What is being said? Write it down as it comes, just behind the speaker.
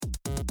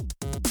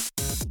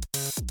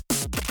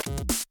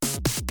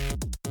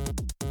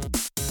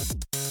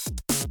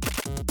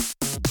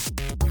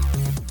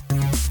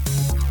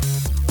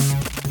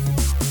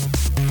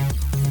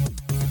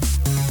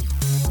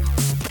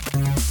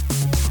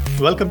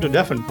Welcome to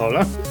Defen,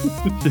 Paula.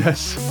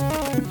 Yes.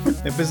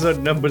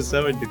 Episode number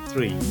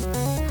 73.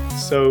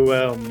 So,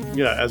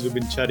 as we've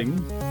been chatting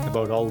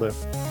about all the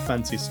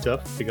fancy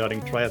stuff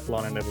regarding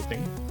triathlon and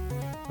everything,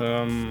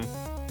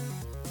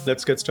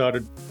 let's get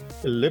started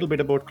a little bit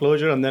about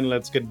closure and then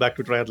let's get back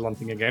to triathlon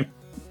thing again.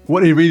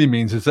 What he really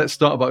means is let's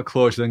start about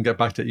closure, then get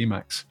back to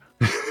Emacs.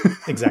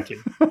 Exactly.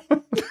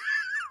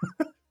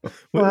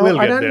 Well,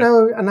 I don't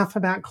know enough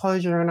about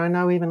closure, and I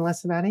know even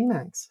less about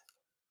Emacs.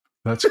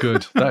 That's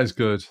good. That is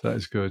good. That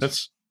is good.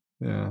 That's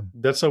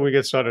how we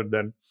get started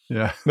then.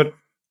 Yeah. But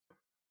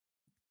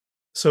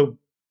so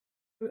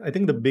I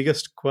think the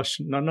biggest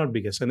question, not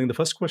biggest, I think the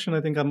first question I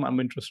think I'm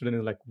interested in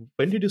is like,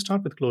 when did you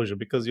start with closure?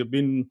 Because you've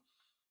been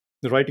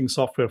writing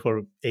software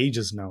for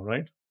ages now,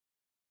 right?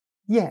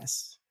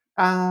 Yes.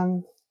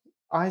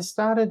 I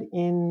started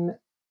in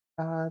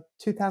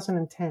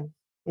 2010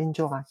 in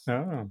July.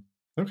 Ah,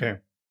 okay.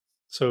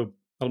 So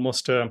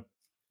almost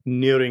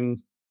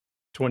nearing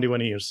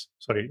 11 years.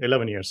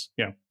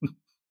 Yeah.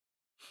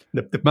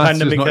 The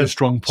pandemic not has a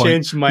strong point.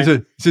 Changed my...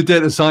 He's a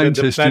data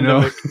scientist, you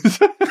know.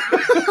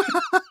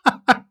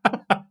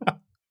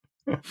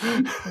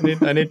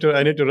 I need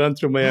to run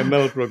through my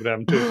ML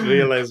program to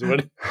realize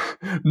what.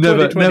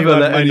 Never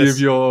let any of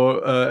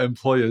your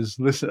employers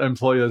listen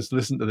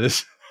to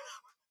this.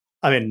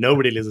 I mean,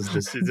 nobody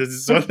listens to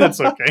this, so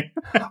that's okay.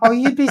 Oh,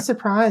 you'd be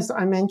surprised.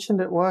 I mentioned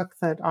at work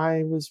that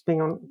I was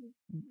going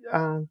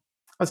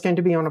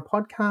to be on a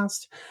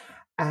podcast,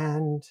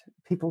 and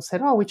people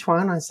said, "Oh, which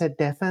one?" I said,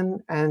 "Defen,"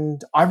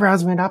 and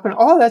eyebrows went up, and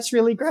 "Oh, that's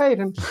really great!"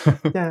 And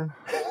yeah,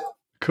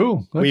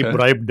 cool. Okay. We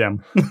bribed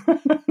them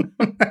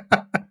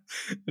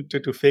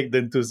to fake the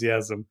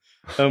enthusiasm.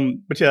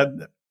 But yeah,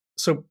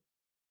 so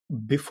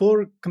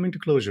before coming to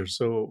closure,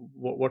 so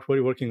what were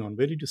you working on?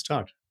 Where did you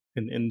start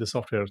in the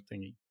software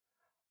thingy?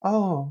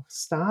 Oh,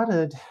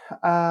 started.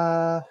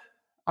 I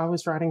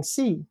was writing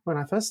C when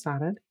I first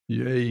started.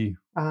 Yay.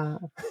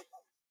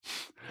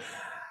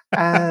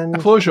 And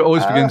closure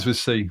always begins with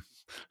C.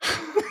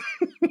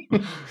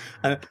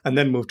 and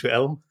then move to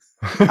L.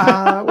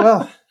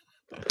 Well,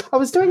 I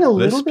was doing a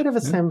little bit of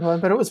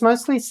assembler, but it was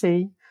mostly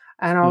C.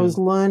 And I was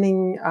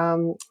learning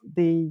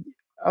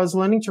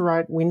to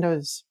write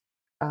Windows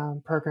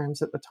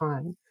programs at the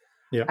time.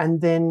 Yeah.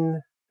 And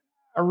then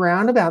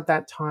around about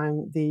that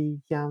time, the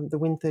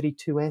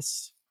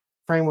Win32s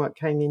framework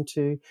came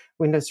into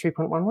Windows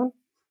 3.11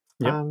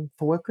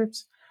 for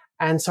workgroups.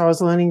 And so I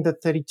was learning the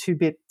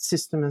 32-bit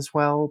system as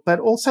well, but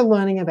also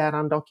learning about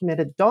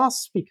undocumented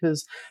DOS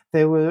because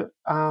there was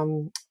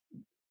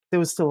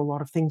still a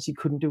lot of things you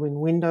couldn't do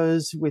in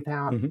Windows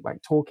without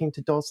like talking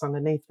to DOS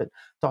underneath, but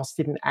DOS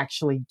didn't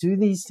actually do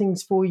these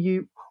things for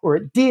you, or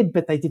it did,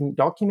 but they didn't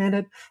document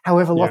it.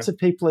 However, lots of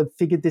people have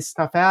figured this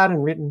stuff out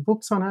and written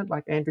books on it,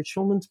 like Andrew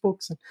Schulman's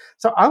books. And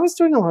so I was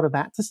doing a lot of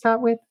that to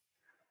start with.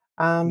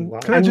 Can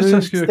I just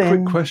ask you a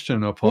quick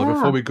question, Paul,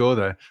 before we go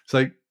there? It's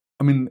like,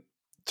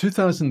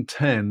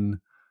 2010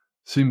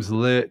 seems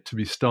late to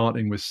be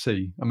starting with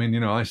C.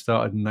 I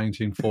started in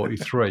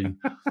 1943,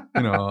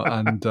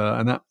 and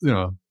that,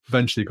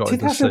 eventually got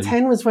into C.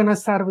 2010 was when I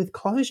started with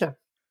closure.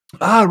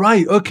 Ah,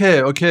 right.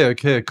 Okay.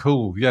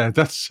 Cool. Yeah,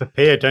 that's...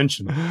 Pay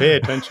attention.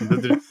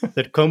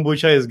 That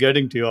kombucha is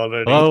getting to you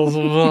already.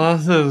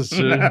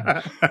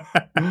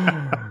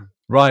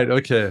 Right,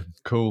 okay,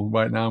 cool.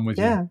 Right now I'm with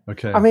you.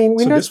 Okay.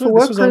 Windows for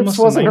Workgroups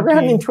wasn't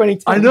around in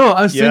 2010. I know,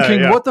 I was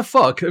thinking, what the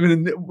fuck?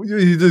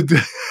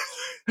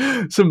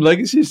 Some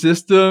legacy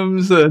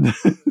systems and...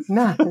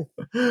 No.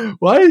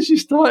 Why is she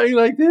starting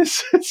like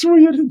this? It's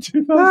weird in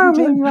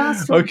 2010. You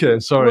asked me. Okay,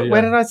 sorry.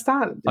 Where did I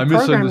start? I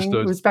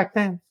misunderstood. It was back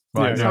then.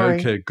 Right,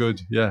 okay,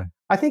 good, yeah.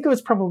 I think it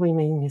was probably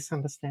me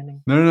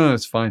misunderstanding. No,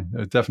 it's fine.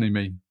 Definitely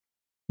me.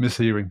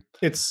 Mishearing.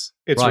 It's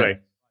right.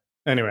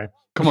 Anyway.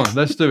 Come on,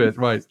 let's do it.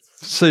 Right.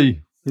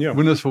 C. Yeah.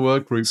 Windows for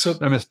Workgroups. So,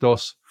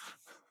 MS-DOS.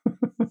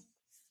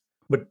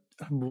 But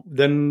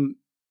then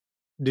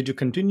did you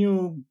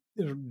continue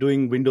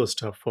doing Windows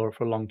stuff for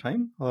a long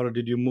time? Or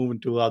did you move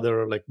into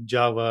other like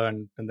Java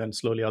and then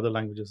slowly other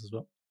languages as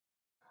well?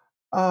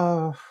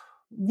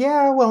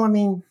 Yeah, well,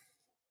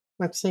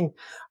 let's see.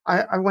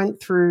 I went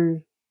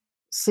through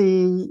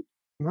C,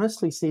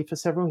 mostly C for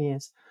several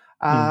years.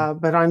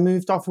 But I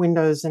moved off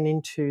Windows and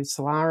into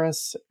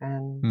Solaris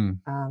and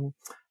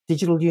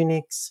Digital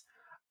Unix,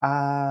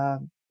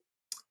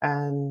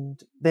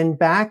 and then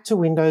back to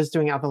Windows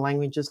doing other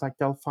languages like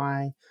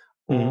Delphi,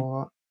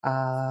 or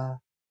I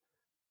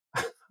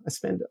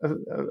spent a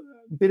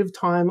bit of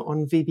time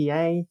on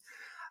VBA.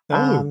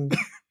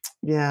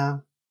 Yeah.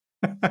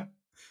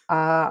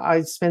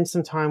 I spent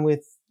some time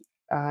with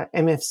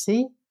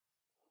MFC,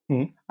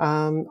 and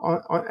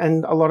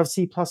a lot of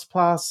C++,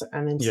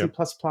 and then C++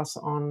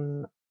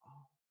 on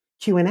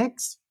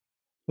QNX.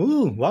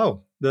 Ooh,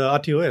 wow. The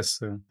RTOS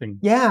thing.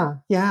 Yeah.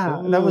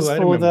 That was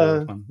for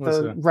the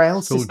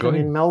rail system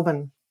in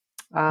Melbourne.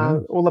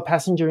 All the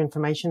passenger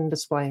information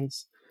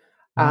displays.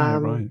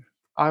 Right.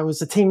 I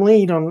was a team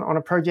lead on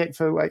a project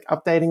for like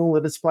updating all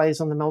the displays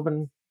on the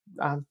Melbourne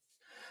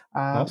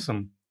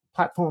awesome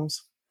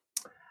platforms.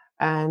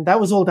 And that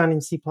was all done in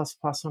C++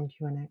 on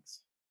QNX.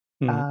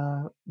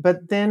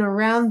 But then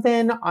around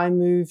then, I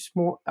moved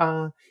more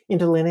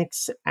into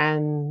Linux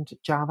and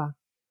Java.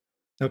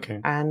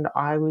 Okay. And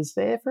I was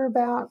there for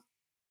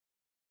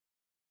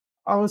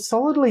I was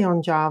solidly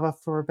on Java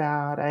for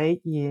about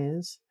 8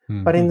 years.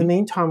 But in the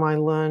meantime, I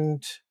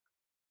learned,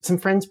 some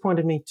friends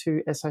pointed me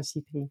to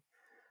SICP.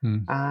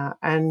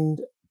 And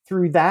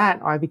through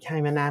that, I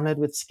became enamored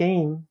with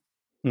Scheme,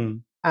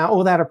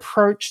 or that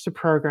approach to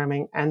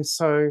programming. And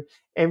so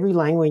every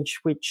language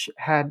which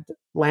had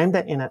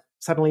Lambda in it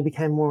suddenly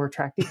became more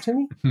attractive to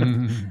me.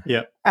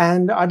 Yeah.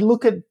 And I'd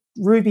look at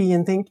Ruby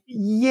and think,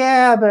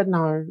 yeah, but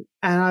no.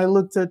 And I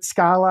looked at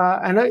Scala,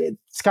 and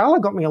Scala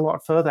got me a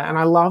lot further. And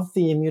I love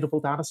the immutable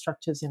data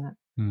structures in it.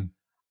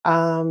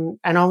 And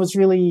I was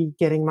really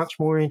getting much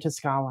more into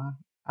Scala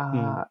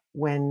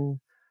when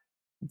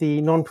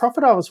the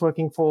nonprofit I was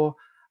working for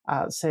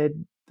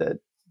said that,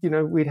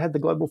 we'd had the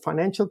global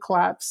financial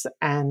collapse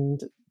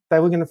and they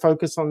were going to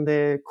focus on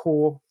their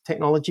core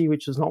technology,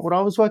 which was not what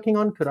I was working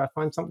on. Could I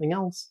find something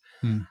else?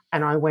 And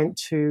I went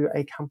to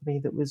a company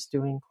that was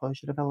doing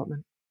Clojure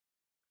development.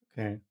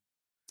 Okay.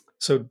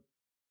 So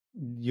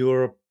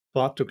your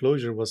path to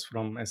Clojure was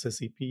from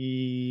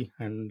SSEP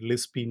and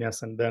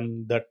Lispiness, and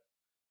then that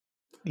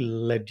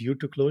led you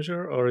to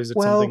Clojure, or is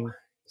it something?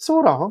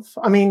 Sort of.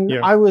 I mean,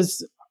 Yeah. I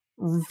was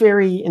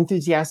very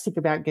enthusiastic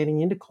about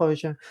getting into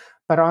Clojure,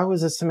 but I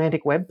was a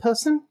semantic web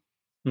person.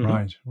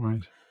 Right.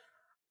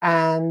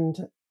 And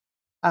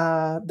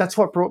that's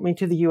what brought me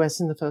to the US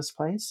in the first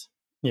place.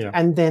 Yeah.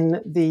 And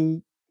then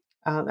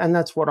and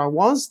that's what I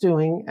was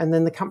doing. And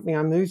then the company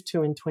I moved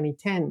to in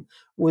 2010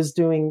 was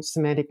doing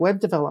semantic web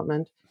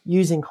development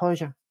using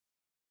Clojure.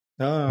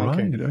 Oh,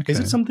 okay. Right, okay. Is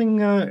it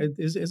something?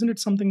 Isn't it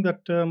something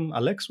that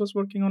Alex was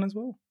working on as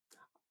well?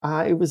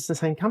 It was the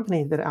same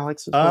company that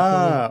Alex was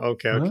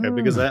working in. Okay.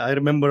 Because I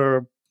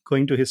remember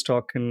going to his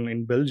talk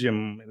in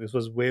Belgium. This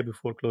was way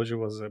before Clojure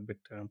was a bit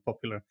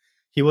popular.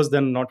 He was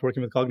then not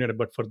working with Cognitive,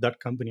 but for that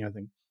company, I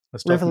think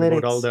was talking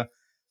about all the.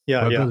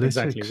 Yeah,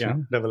 exactly. Yeah,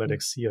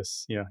 Revolytics.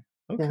 Yes, yeah.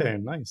 Okay,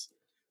 nice.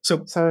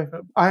 So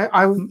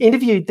I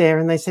interviewed there,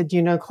 and they said, "Do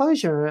you know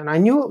Clojure?" And I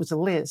knew it was a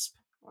Lisp,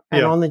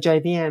 and on the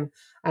JVM,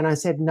 and I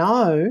said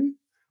no,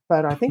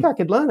 but I think I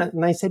could learn it.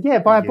 And they said, "Yeah,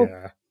 buy a book."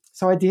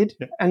 So I did,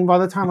 and by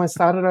the time I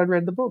started, I'd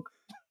read the book.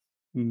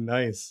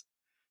 Nice.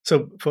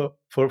 So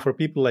for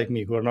people like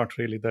me who are not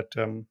really that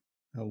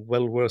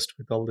well versed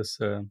with all this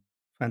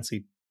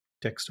fancy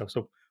tech stuff,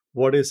 so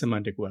what is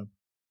semantic web?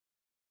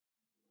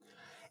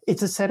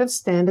 It's a set of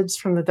standards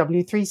from the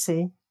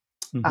W3C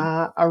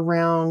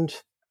around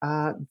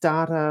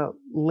data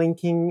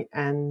linking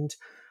and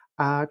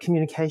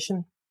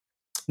communication.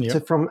 So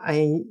from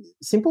a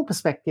simple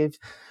perspective,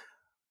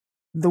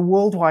 the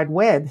World Wide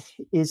Web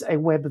is a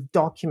web of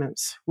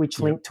documents which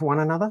link to one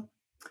another,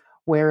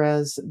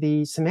 whereas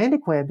the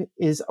semantic web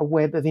is a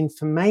web of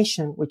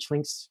information which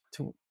links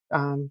to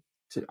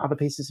other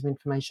pieces of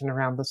information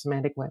around the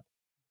semantic web.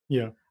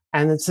 Yeah.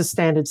 And it's the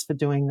standards for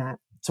doing that.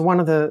 So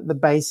one of the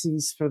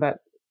bases for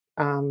that,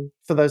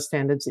 for those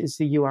standards, is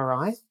the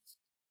URI.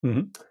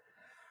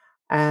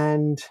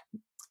 And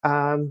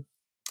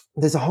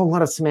there's a whole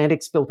lot of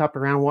semantics built up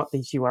around what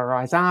these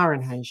URIs are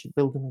and how you should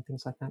build them and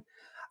things like that.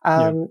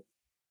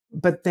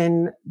 But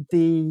then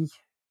the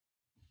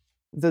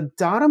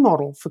data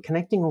model for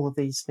connecting all of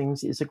these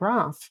things is a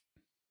graph.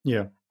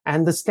 Yeah.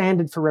 And the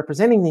standard for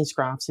representing these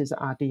graphs is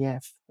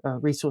RDF,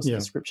 Resource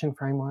Description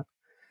Framework.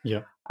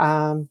 Yeah.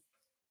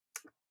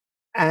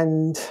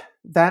 And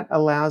that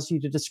allows you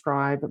to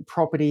describe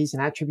properties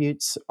and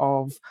attributes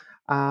of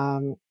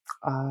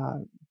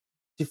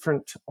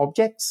different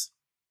objects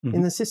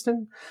in the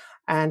system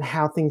and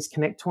how things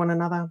connect to one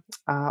another.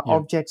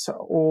 Objects are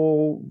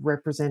all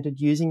represented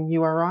using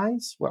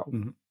URIs,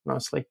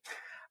 mostly.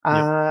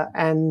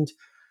 And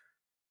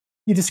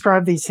you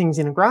describe these things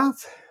in a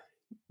graph.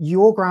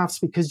 Your graphs,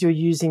 because you're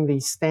using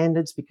these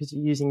standards, because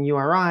you're using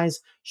URIs,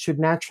 should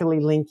naturally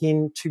link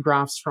into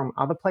graphs from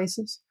other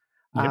places.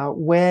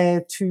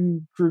 Where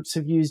two groups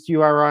have used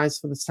URIs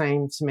for the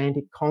same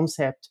semantic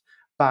concept,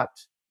 but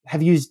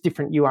have used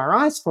different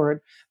URIs for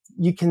it,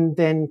 you can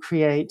then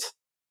create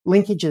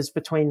linkages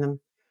between them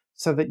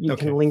so that you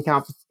can link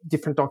up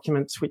different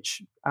documents,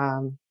 which,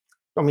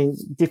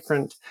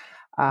 different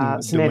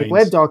semantic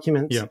web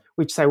documents,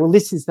 which say, well,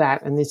 this is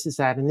that, and this is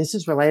that, and this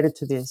is related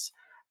to this.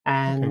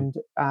 And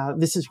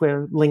this is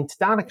where linked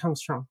data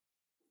comes from.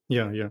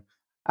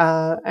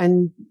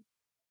 And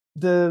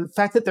the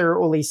fact that there are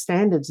all these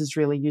standards is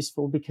really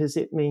useful because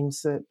it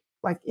means that,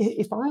 like,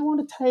 if I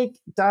want to take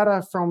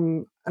data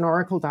from an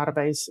Oracle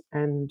database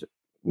and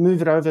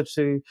move it over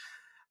to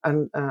a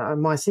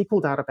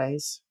MySQL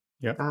database,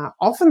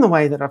 often the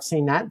way that I've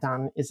seen that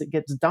done is it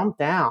gets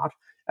dumped out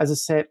as a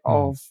set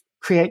of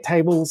create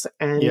tables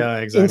and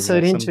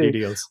insert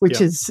into,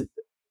 which is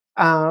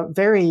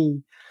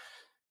very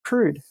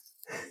crude.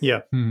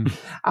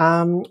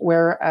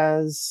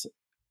 Whereas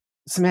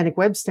semantic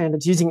web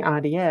standards using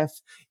RDF,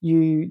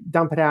 you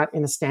dump it out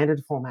in a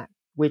standard format,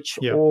 which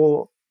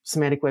all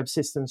semantic web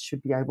systems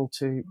should be able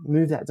to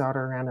move that data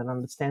around and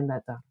understand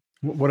that data.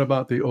 What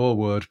about the O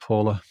word,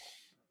 Paula?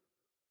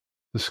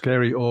 The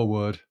scary O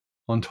word,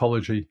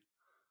 ontology.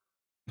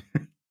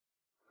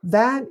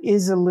 That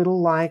is a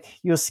little like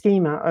your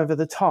schema over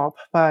the top,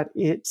 but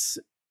it's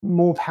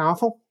more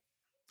powerful.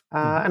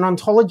 An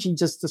ontology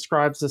just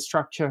describes the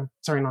structure.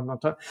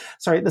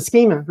 The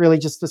schema really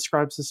just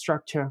describes the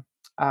structure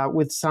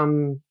with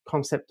some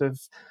concept of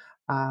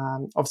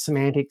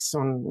semantics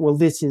on, well,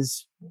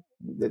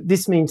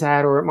 this means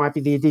that, or it might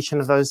be the addition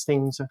of those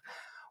things.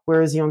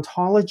 Whereas the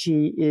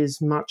ontology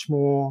is much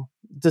more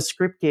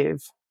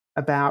descriptive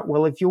about,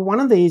 well, if you're one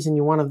of these and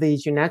you're one of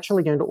these, you're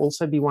naturally going to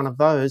also be one of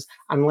those,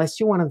 unless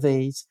you're one of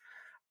these.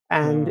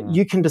 And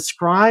you can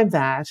describe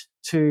that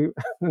to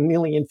a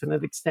nearly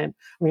infinite extent.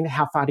 I mean,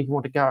 how far do you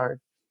want to go?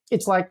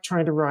 It's like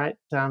trying to write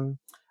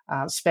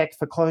spec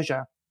for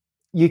Clojure.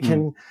 You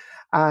can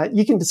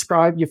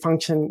describe your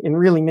function in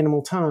really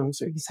minimal terms.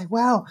 So you can say,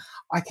 well,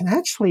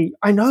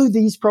 I know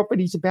these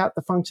properties about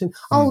the function.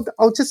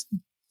 I'll just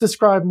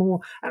describe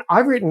more. And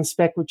I've written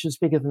spec which is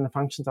bigger than the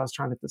functions I was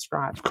trying to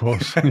describe. Of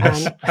course,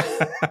 yes.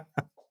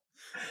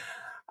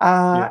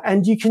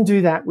 And you can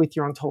do that with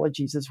your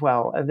ontologies as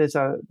well. There's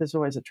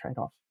always a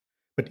trade-off.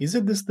 But is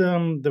it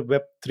the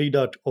Web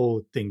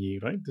 3.0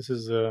 thingy, right? This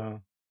is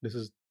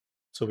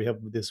so we have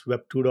this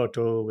Web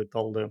 2.0 with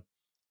all the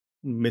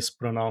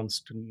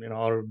mispronounced,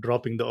 or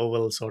dropping the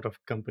oval sort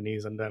of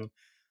companies, and then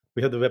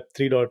we have the Web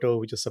 3.0,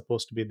 which is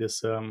supposed to be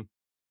this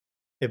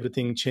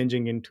everything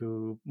changing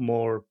into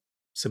more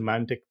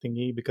semantic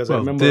thingy. Because I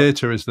remember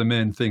data is the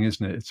main thing,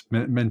 isn't it? It's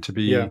meant to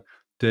be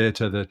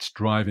data that's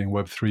driving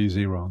Web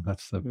 3.0.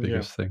 That's the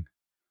biggest thing.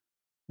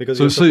 Because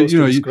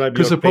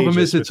the problem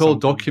is it's all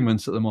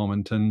documents at the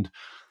moment, and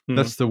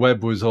that's the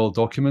web was all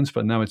documents,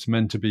 but now it's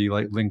meant to be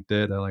like linked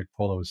data, like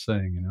Paula was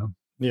saying.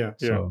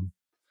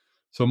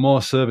 So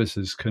more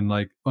services can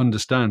like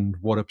understand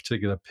what a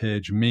particular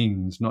page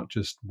means, not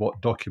just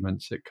what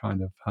documents it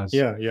kind of has.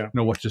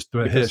 What just the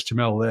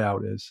HTML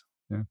layout is.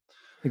 Yeah,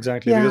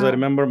 exactly. Because I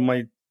remember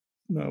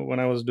when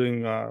I was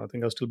doing, I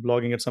think I was still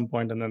blogging at some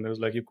point, and then there was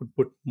like you could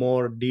put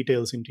more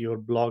details into your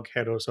blog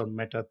headers or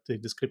meta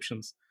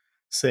descriptions,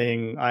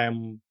 saying I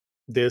am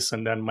this,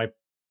 and then my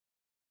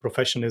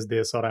profession is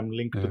this, or I'm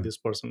linked to this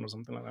person or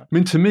something like that. I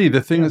mean, to me,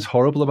 the thing that's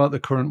horrible about the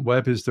current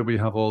web is that we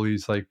have all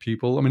these like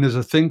people. I mean, there's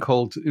a thing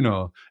called,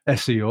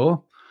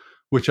 SEO,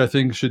 which I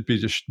think should be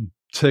just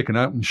taken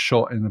out and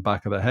shot in the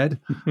back of the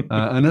head.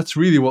 And that's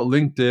really what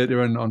linked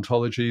data and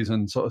ontologies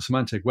and sort of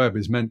semantic web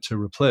is meant to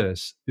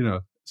replace.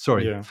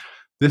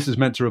 This is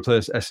meant to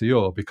replace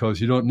SEO,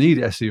 because you don't need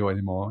SEO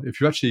anymore.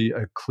 If you actually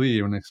are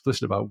clear and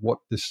explicit about what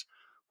this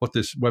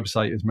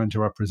website is meant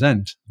to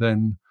represent,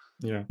 then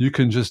you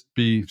can just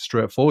be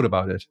straightforward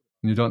about it,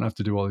 and you don't have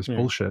to do all this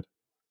bullshit.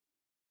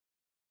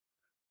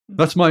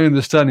 That's my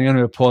understanding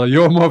anyway, Paula.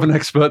 You're more of an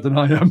expert than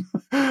I am.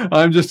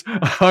 I'm just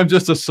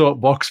a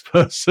soapbox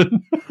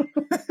person.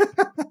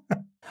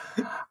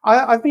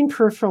 I've been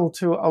peripheral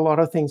to a lot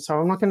of things, so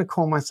I'm not going to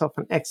call myself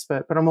an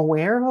expert, but I'm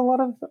aware of a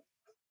lot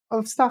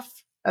of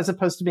stuff as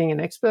opposed to being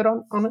an expert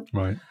on it.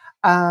 Right.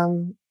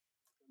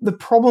 The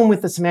problem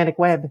with the semantic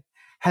web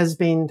has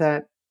been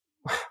that,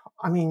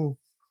 I mean,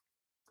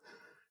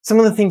 some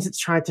of the things it's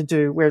tried to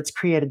do, where it's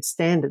created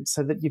standards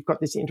so that you've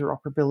got this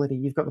interoperability,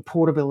 you've got the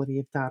portability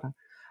of data.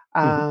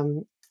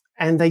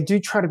 And they do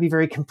try to be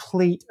very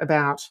complete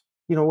about,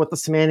 what the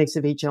semantics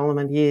of each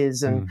element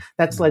is. And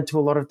that's led to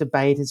a lot of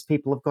debate as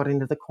people have got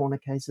into the corner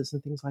cases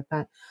and things like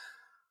that.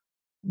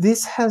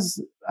 This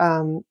has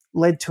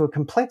led to a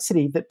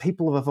complexity that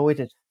people have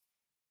avoided.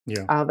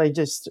 Yeah.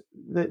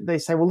 They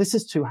say, well, this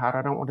is too hard,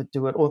 I don't want to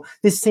do it. Or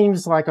this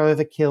seems like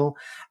overkill.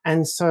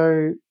 And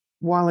so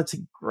while it's a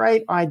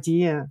great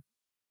idea,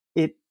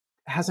 it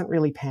hasn't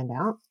really panned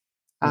out.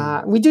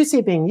 We do see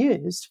it being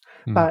used,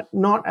 but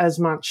not as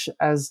much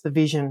as the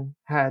vision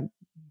had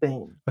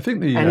been. I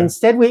think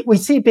instead we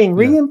see it being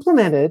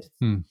re-implemented.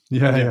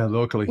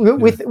 Locally.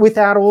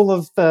 Without all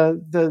of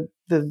the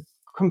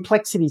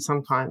complexity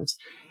sometimes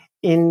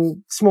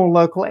in small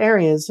local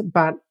areas,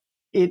 but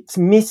it's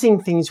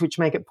missing things which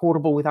make it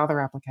portable with other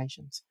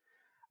applications.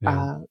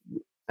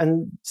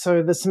 And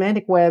so the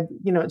semantic web,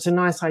 it's a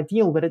nice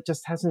ideal, but it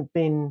just hasn't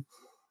been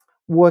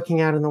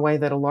working out in the way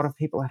that a lot of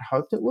people had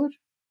hoped it would.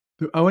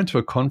 I went to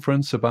a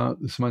conference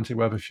about the semantic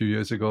web a few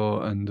years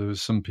ago, and there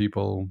was some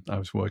people I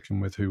was working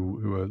with who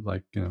were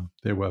like,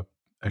 they were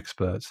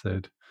experts.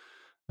 They'd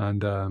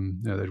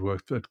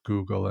worked at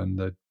Google and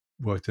they'd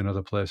worked in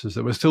other places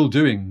that were still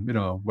doing,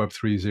 Web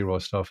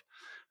 3.0 stuff.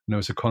 And there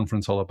was a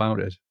conference all about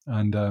it.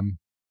 And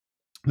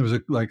there was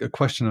a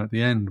question at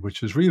the end,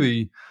 which was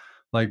really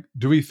like,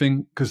 do we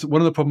think, because one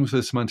of the problems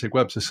with semantic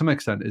web to some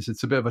extent is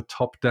it's a bit of a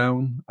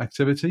top-down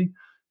activity,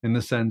 in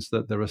the sense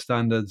that there are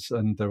standards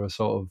and there are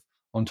sort of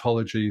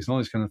ontologies and all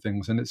these kind of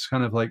things. And it's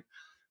kind of like,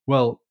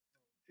 well,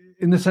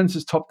 in the sense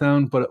it's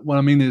top-down, but what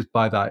I mean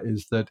by that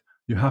is that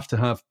you have to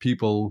have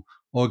people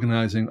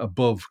organizing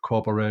above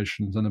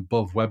corporations and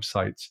above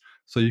websites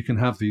so you can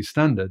have these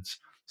standards.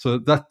 So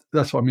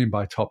that's what I mean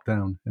by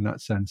top-down in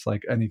that sense,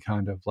 like any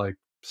kind of like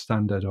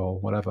standard or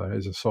whatever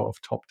is a sort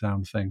of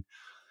top-down thing.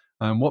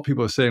 And what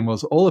people are saying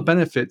was all the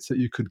benefits that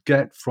you could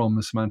get from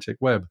the semantic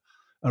web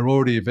are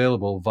already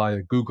available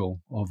via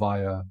Google or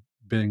via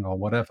Bing or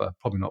whatever.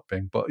 Probably not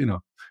Bing, but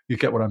you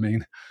get what I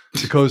mean.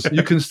 Because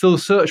you can still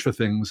search for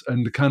things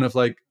and kind of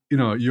like,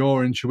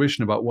 your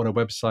intuition about what a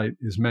website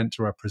is meant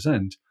to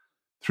represent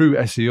through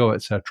SEO,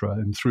 etc.,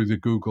 and through the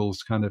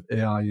Google's kind of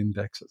AI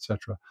index,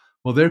 etc.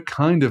 Well, they're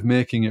kind of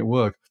making it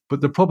work.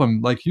 But the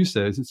problem, like you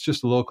say, is it's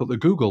just local to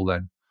Google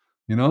then.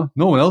 No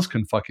one else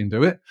can fucking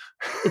do it.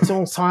 It's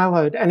all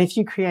siloed. And if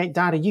you create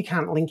data, you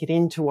can't link it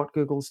into what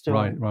Google's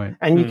doing. Right.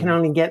 And you can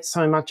only get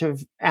so much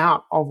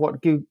out of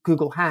what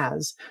Google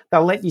has.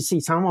 They'll let you see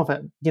some of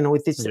it,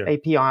 with this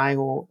API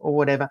or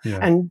whatever. Yeah.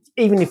 And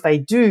even if they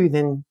do,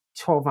 then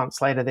 12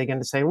 months later, they're going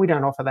to say, we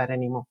don't offer that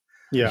anymore.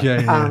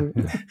 Yeah.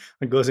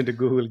 It goes into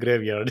Google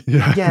graveyard.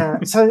 Yeah.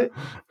 So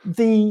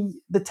the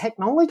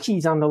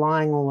technologies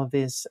underlying all of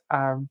this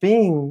are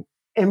being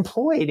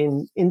employed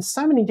in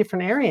so many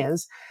different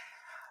areas,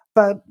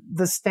 but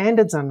the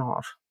standards are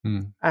not.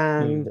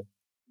 And,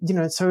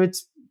 so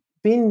it's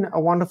been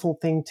a wonderful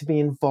thing to be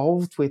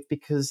involved with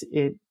because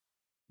it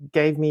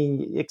gave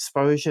me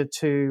exposure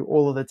to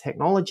all of the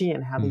technology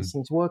and how these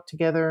things work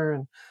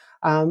together.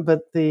 And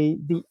but the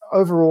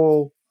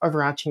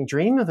overarching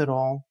dream of it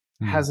all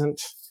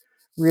hasn't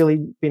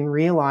really been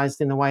realized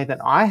in the way that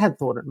I had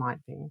thought it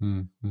might be.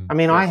 I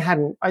mean,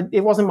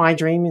 it wasn't my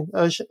dream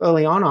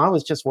early on. I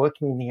was just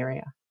working in the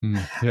area.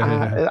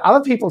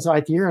 Other people's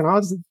idea, and I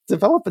was a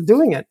developer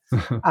doing it.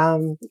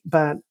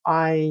 But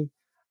I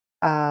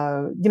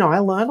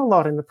learned a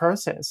lot in the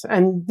process.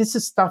 And this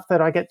is stuff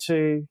that I get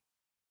to,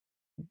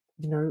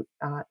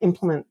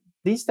 implement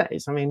these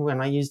days. I mean,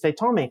 when I use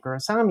Datomic or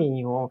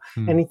Asami or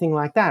anything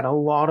like that, a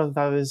lot of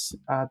those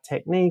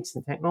techniques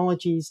and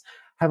technologies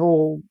have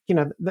all,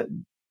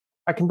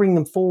 I can bring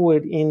them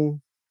forward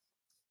in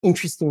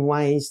interesting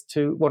ways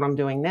to what I'm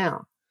doing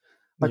now,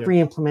 like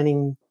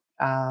re-implementing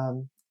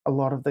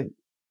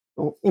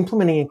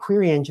implementing a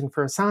query engine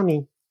for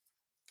Asami.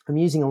 I'm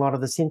using a lot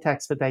of the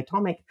syntax for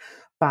Datomic,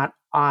 but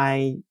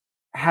I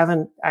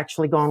haven't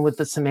actually gone with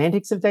the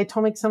semantics of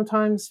Datomic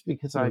sometimes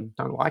because I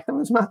don't like them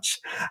as much.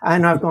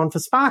 And I've gone for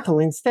Sparkle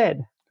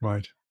instead.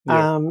 Right.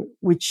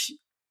 Which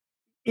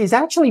is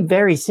actually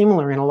very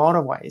similar in a lot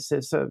of ways.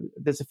 There's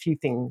a few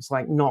things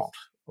like not,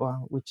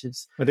 which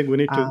is I think we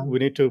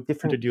need to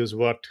different. introduce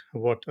what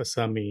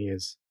Asami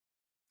is,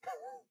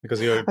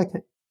 because you're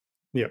okay.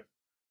 Yeah.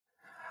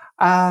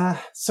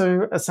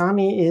 So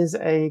Asami is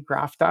a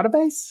graph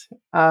database,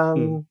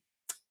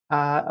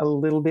 a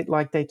little bit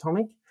like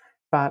Datomic,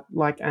 but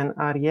like an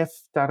RDF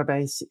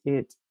database,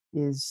 it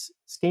is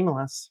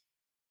schemaless.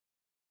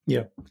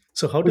 Yeah.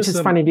 So which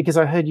is funny because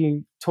I heard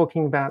you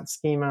talking about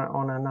schema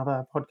on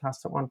another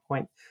podcast at one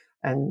point,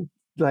 and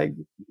like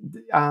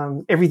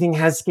everything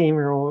has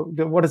schema, or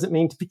what does it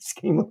mean to be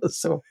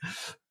schemaless?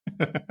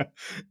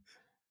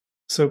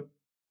 So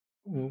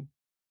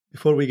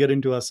before we get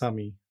into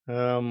Asami,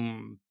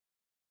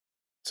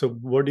 so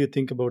what do you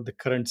think about the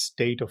current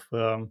state of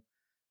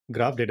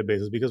graph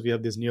databases? Because we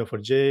have this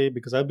Neo4j.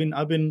 Because I've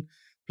been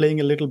playing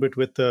a little bit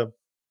with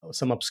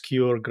some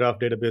obscure graph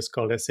database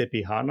called SAP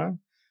HANA.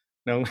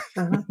 Now,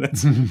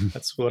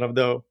 that's one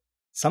of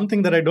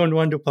something that I don't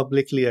want to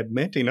publicly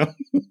admit,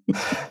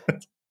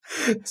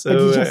 So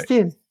but you just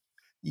did.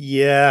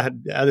 Yeah,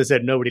 as I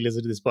said, nobody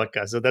listens to this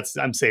podcast, so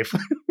I'm safe.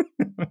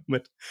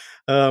 But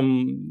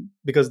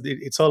because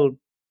it's all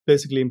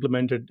basically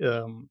implemented.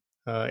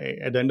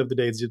 At the end of the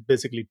day, it's just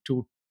basically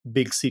two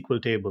big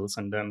SQL tables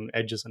and then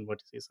edges and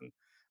vertices, and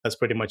that's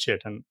pretty much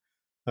it.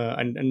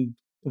 And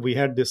we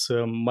had this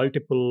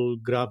multiple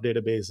graph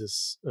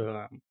databases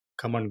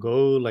come and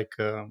go. Like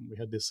we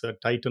had this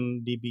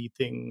Titan DB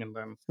thing, and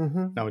then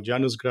now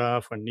Janus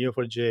Graph and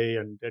Neo4j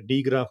and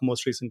dgraph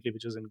most recently,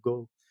 which is in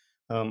Go.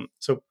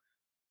 So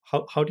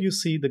how do you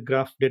see the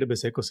graph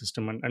database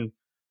ecosystem, and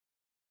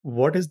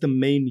what is the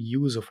main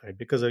use of it?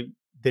 Because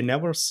they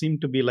never seem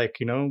to be like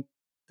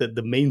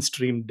the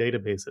mainstream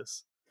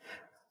databases.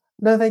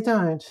 No, they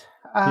don't.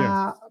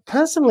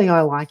 Personally,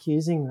 I like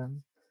using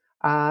them.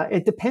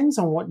 It depends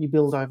on what you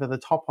build over the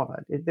top of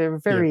it. They're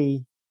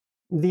very.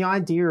 The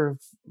idea of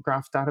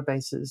graph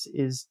databases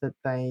is that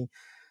they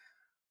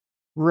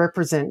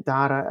represent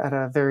data at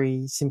a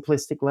very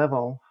simplistic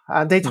level.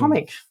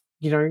 Datomic,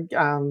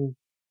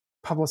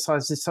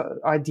 publicized this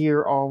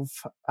idea of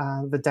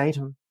the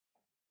datum,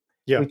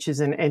 which is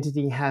an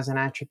entity has an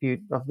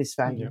attribute of this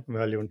value.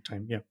 Value and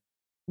time,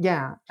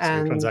 Yeah.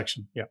 And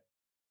transaction,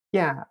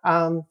 Yeah.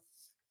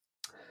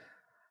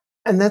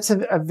 And that's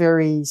a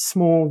very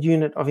small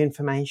unit of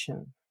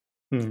information.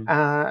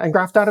 And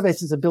graph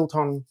databases are built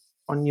on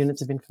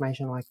units of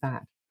information like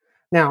that.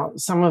 Now,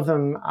 some of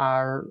them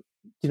are,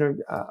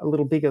 a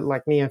little bigger,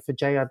 like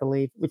Neo4j, I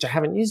believe, which I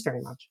haven't used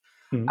very much.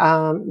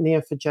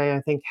 Neo4j,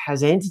 I think,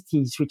 has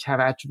entities which have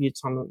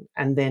attributes on them,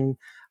 and then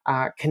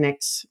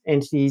connects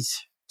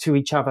entities to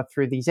each other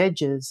through these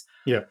edges.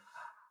 Yeah.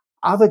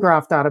 Other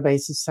graph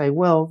databases say,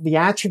 well, the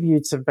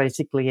attributes are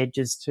basically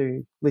edges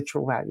to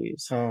literal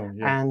values. Oh,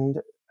 yeah. And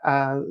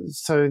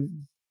so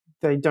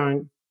they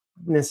don't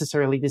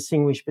necessarily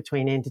distinguish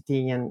between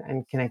entity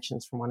and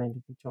connections from one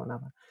entity to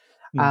another.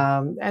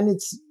 And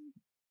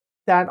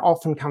that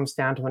often comes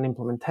down to an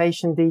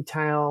implementation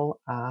detail,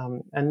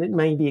 and it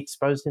may be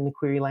exposed in the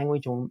query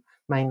language or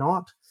may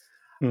not.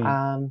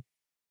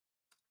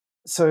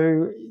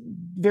 So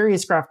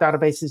various graph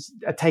databases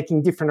are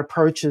taking different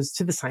approaches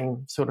to the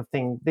same sort of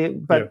thing,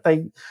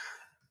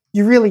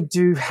 you really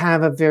do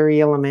have a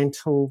very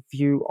elemental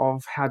view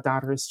of how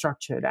data is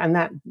structured, and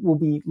that will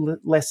be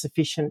less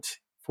efficient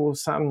for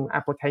some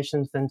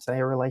applications than, say,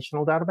 a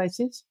relational database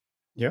is,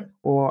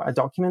 or a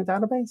document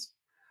database.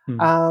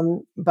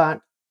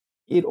 But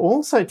it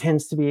also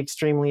tends to be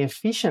extremely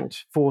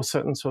efficient for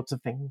certain sorts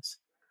of things,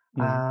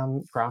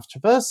 graph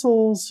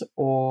traversals,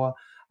 or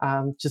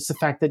just the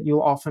fact that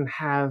you'll often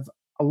have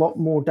a lot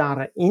more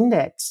data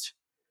indexed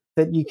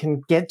that you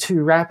can get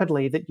to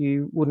rapidly that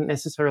you wouldn't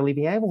necessarily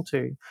be able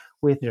to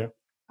with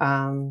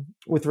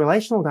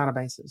relational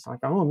databases. Like,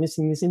 I'm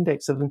missing this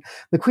index, so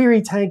the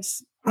query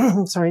takes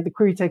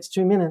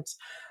 2 minutes.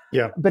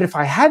 But if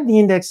I had the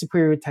index, the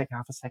query would take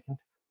half a second.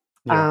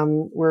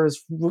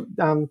 Whereas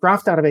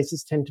graph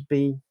databases tend to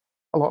be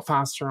a lot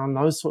faster on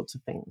those sorts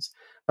of things.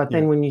 But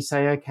then when you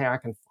say, okay, I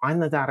can find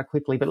the data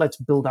quickly, but let's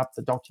build up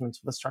the documents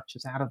or the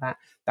structures out of that,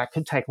 that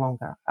could take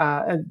longer.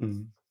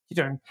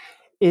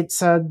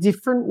 It's a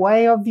different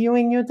way of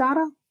viewing your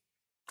data.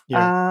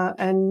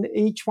 And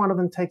each one of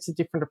them takes a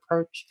different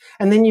approach.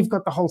 And then you've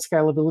got the whole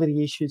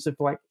scalability issues of,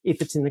 like,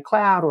 if it's in the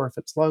cloud or if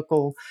it's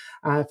local.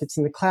 If it's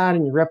in the cloud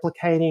and you're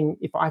replicating,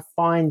 if I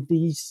find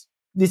this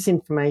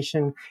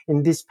information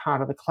in this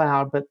part of the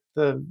cloud, but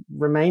the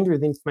remainder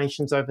of the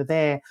information's over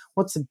there,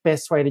 what's the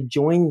best way to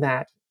join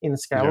that in a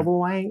scalable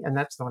way? And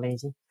that's not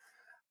easy.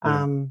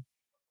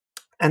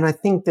 And I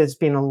think there's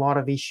been a lot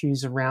of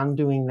issues around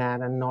doing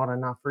that and not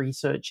enough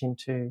research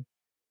into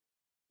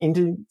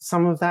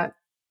some of that.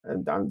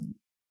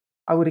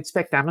 I would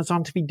expect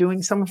Amazon to be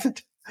doing some of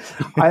it.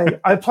 I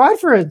applied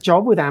for a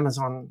job with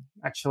Amazon,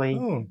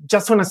 actually,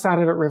 just when I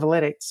started at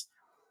Revoletics.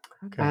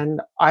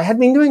 And I had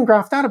been doing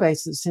graph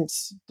databases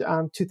since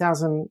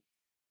 2000.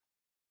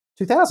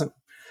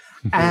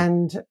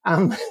 And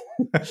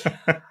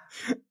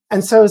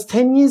and so it was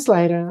 10 years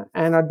later,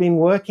 and I'd been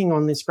working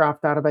on this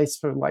graph database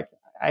for like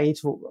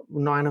 8 or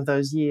 9 of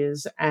those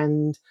years.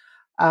 And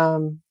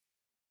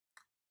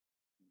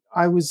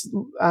I was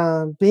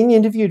being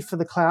interviewed for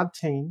the cloud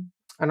team,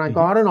 and I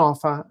got an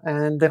offer,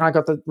 and then I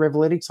got the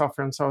Revoletics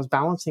offer, and so I was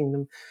balancing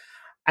them.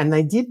 And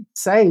they did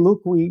say,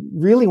 look, we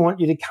really want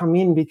you to come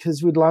in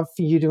because we'd love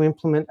for you to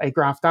implement a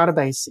graph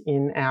database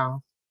in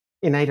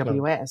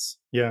AWS.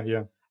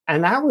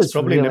 And that was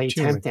really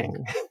Neptune,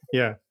 tempting.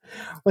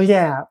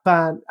 Well,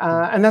 but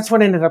and that's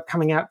what ended up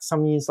coming out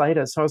some years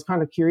later. So I was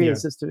kind of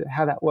curious as to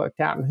how that worked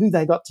out and who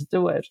they got to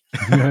do it,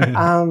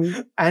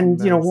 and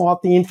nice.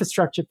 What the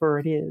infrastructure for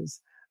it is.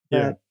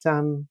 But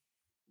I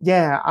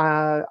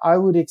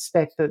would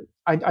expect that.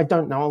 I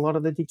don't know a lot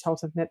of the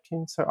details of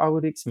Neptune, so I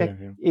would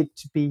expect it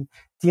to be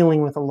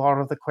dealing with a lot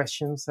of the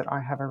questions that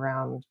I have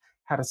around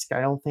how to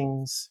scale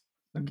things.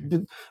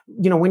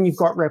 When you've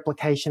got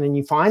replication and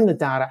you find the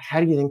data,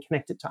 how do you then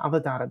connect it to other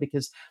data?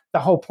 Because the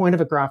whole point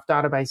of a graph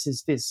database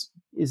is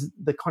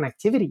the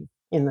connectivity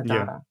in the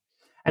data.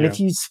 And if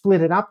you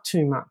split it up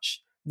too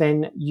much,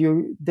 then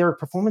there are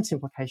performance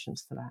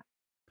implications to that.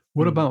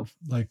 What about,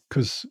 like,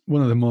 because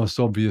one of the most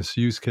obvious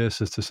use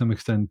cases to some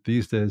extent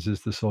these days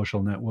is the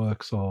social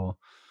networks or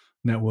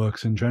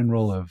networks in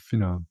general of,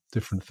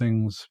 different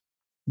things,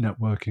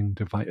 networking,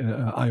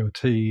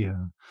 IoT,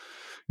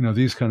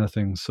 these kind of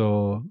things.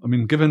 So, I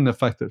mean, given the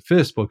fact that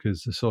Facebook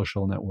is a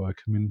social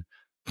network, I mean,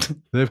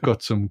 they've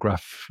got some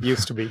graph.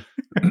 Used to be.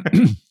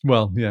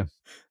 Well, yeah.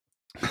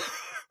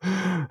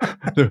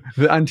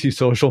 the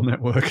anti-social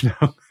network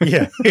now.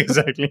 Yeah,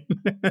 exactly.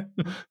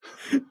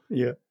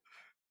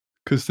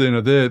 Because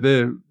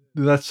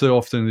that's so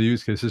often the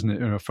use case, isn't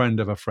it? A friend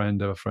of a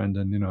friend of a friend,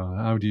 and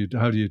how do you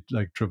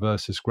like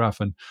traverse this graph,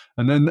 and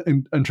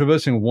then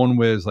traversing one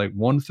way is like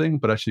one thing,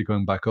 but actually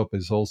going back up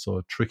is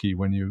also tricky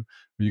when you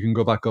can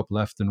go back up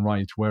left and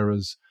right.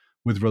 Whereas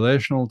with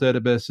relational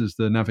databases,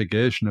 the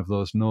navigation of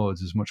those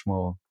nodes is much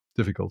more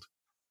difficult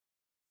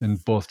in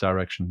both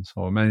directions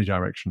or many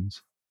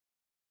directions.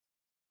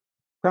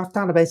 Graph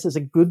databases are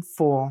good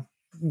for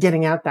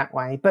getting out that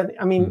way. But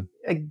I mean,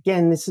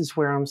 again, this is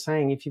where I'm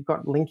saying if you've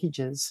got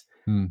linkages,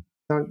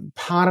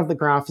 part of the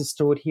graph is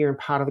stored here and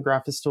part of the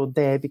graph is stored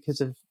there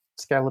because of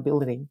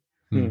scalability,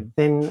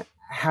 then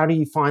how do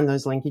you find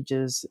those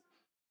linkages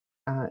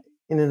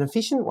in an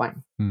efficient way?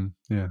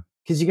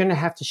 Because you're going to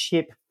have to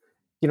ship,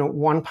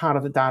 one part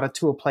of the data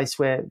to a place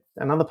where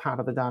another part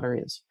of the data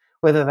is,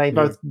 whether they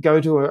both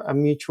go to a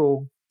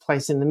mutual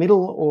place in the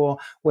middle or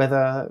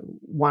whether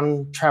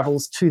one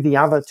travels to the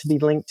other to be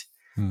linked.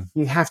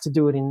 You have to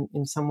do it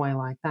in some way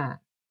like that.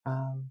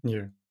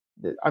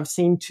 I've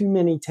seen too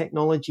many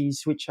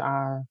technologies which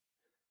take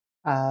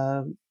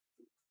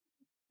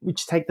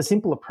the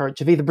simple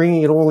approach of either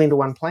bringing it all into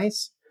one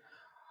place.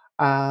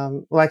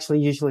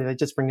 Usually they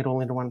just bring it all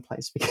into one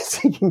place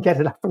because you can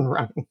get it up and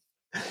running.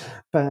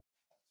 But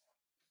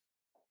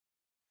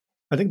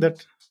I think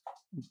that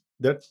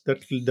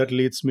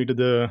leads me to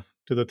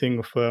the thing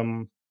of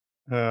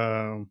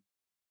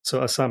so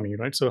Asami,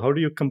 right? So how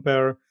do you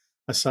compare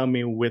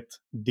Asami with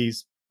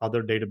these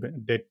other graph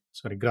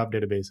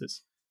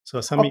databases? So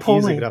Asami is a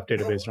poorly. graph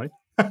database, right?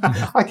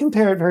 I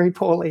compare it very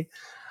poorly.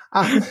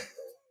 Um,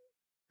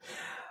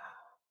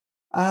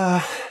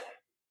 uh,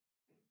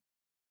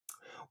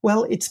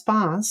 well, it's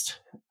fast.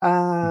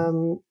 A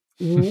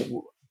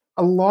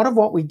lot of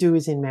what we do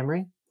is in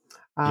memory.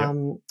 Yeah.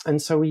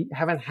 And so we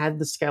haven't had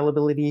the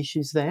scalability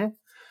issues there.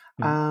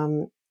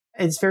 Mhm.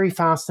 It's very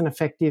fast and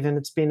effective, and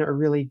it's been a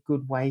really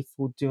good way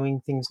for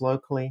doing things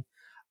locally.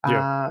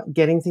 Yeah.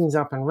 Getting things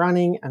up and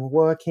running and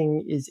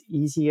working is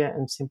easier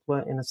and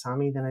simpler in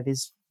Asami than it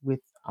is with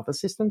other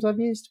systems I've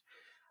used.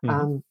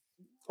 Mhm.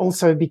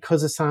 Also,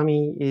 because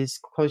Asami is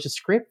closure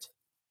script,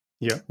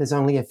 Yeah. there's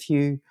only a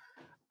few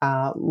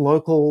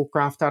local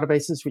graph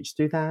databases which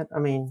do that. I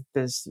mean,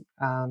 there's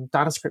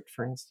DataScript,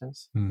 for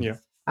instance, Yeah.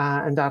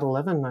 and Data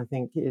 11, I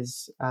think,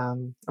 is a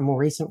more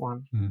recent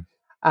one.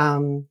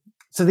 Mm.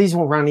 So these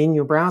will run in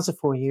your browser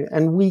for you,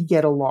 and we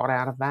get a lot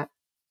out of that.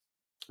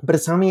 But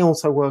Asami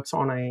also works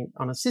on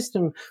a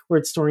system where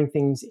it's storing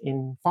things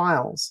in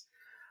files,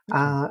 Okay.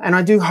 and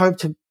I do hope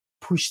to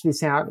push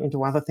this out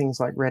into other things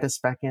like Redis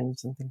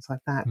backends and things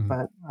like that. Mm.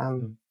 But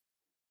Mm.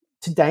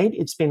 to date,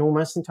 it's been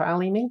almost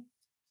entirely me.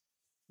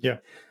 Yeah.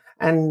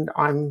 And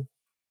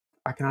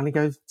I can only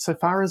go so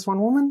far as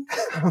one woman.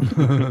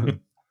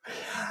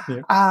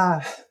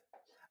 Yeah.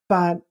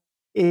 But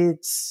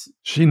it's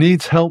She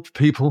needs help,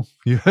 people.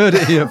 You heard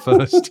it here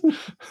first.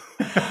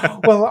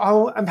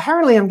 well,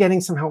 apparently I'm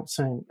getting some help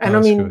soon. And I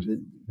That's mean,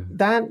 good.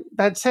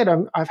 that said,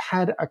 I've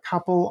had a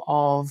couple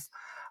of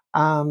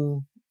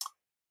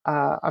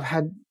I've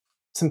had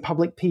some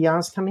public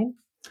PRs come in.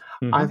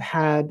 I've Mhm.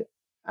 had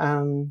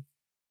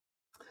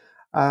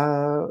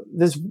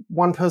there's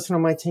one person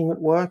on my team at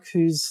work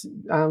who's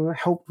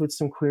helped with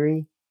some query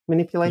Yeah.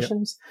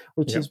 manipulations,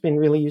 which Yeah. has been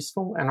really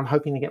useful, and I'm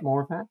hoping to get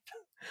more of that.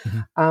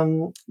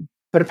 Mhm.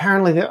 But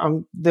apparently,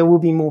 there will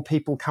be more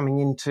people coming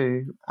in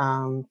to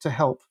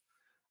help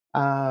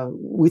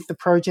with the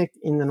project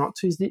in the not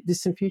too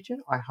distant future,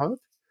 I hope.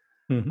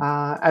 Mhm.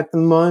 At the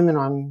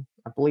moment,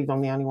 I believe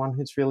I'm the only one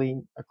who's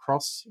really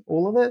across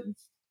all of it.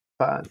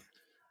 But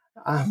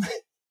um,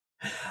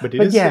 But it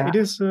but is yeah, it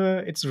is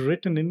it's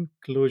written in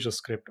closure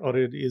script, or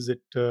is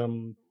it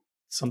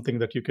something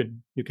that you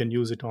can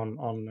use it on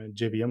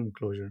JVM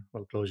closure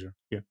or closure?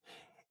 Yeah.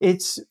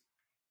 it's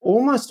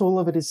almost all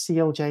of it is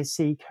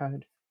CLJC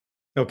code.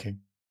 Okay.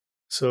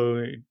 So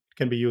it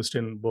can be used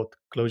in both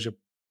closure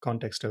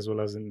context as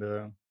well as in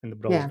the Yeah.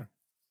 browser.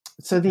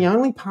 So the Okay.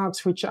 only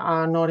parts which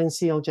are not in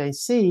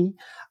CLJC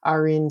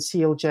are in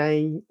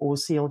CLJ or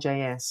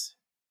CLJS.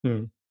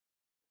 Hmm.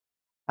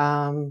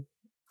 Um,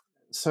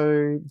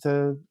 so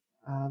the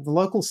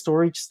local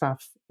storage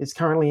stuff is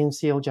currently in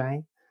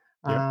CLJ.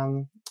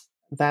 Yeah.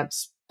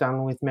 That's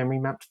done with memory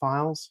mapped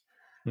files.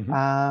 Hmm.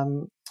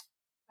 Um,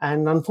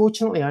 and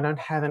unfortunately, I don't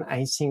have an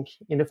async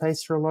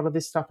interface for a lot of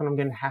this stuff, and I'm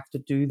going to have to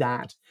do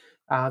that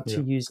to Yeah.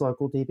 use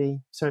local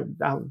DB. So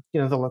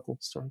the local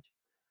storage.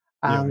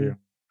 Yeah. Yeah. Um,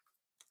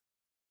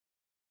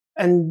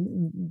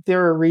 and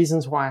there are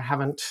reasons why I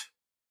haven't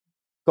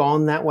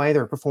gone that way.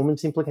 There are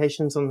performance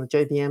implications on the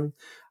JVM,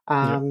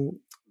 Yeah.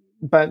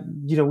 but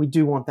we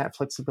do want that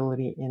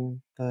flexibility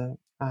in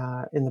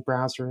the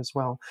browser as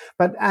well.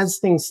 But as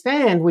things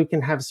stand, we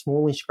can have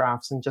smallish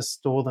graphs and just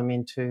store them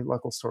into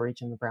local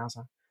storage in the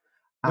browser.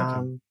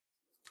 Okay.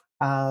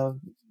 Uh,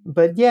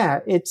 but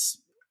yeah, it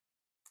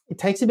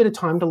takes a bit of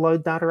time to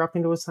load data up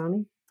into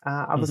Asami.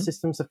 Other Hmm.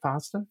 systems are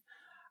faster.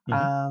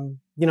 Hmm.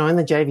 In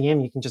the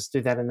JVM, you can just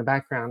do that in the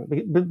background.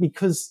 But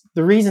because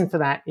the reason for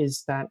that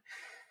is that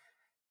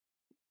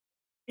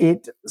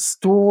it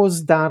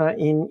stores data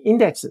in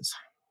indexes.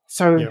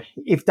 So Yeah.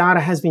 if data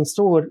has been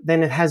stored,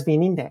 then it has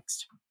been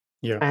indexed,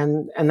 Yeah.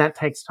 and that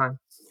takes time.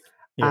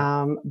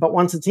 Yeah. But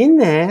once it's in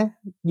there,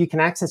 you can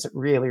access it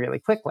really, really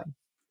quickly.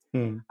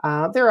 Hmm.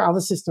 There are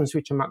other systems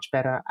which are much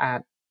better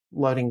at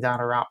loading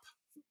data up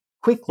Yeah.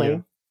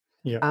 quickly,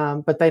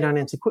 Yeah. but they don't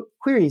answer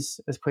queries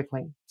as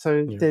quickly. So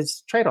Yeah.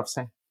 there's trade-offs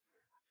there.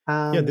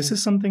 Yeah, this Um,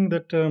 is something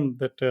that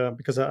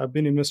because I've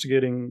been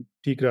investigating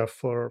tgraph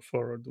for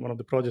one of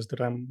the projects that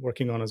I'm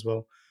working on as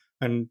well,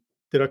 and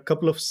there are a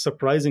couple of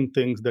surprising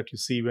things that you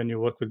see when you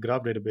work with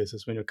graph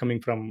databases when you're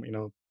coming from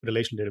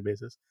relational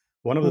databases.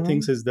 One of the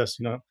things mhm, is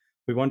that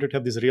we wanted to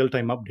have these real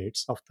time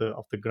updates of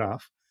the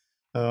graph,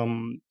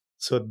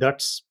 so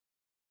that's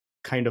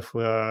kind of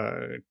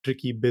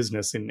tricky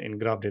business in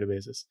graph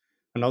databases,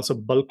 and also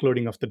bulk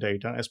loading of the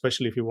data,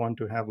 especially if you want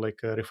to have like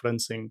a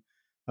referencing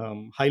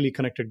highly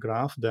connected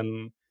graph,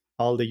 then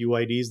all the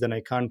UIDs, then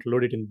I can't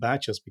load it in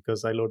batches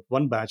because I load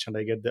one batch and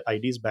I get the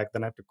IDs back,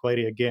 then I have to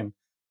query again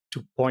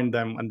to point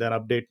them and then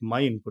update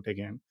my input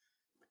again,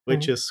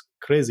 which right. is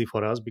crazy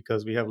for us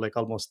because we have like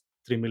almost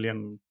 3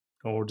 million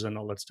nodes and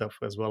all that stuff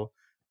as well,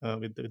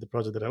 with the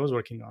project that I was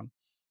working on.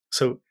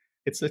 So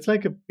it's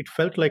like it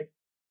felt like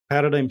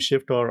paradigm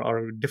shift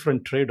or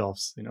different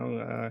trade-offs.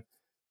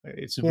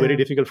 It's very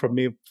difficult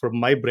for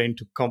my brain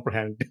to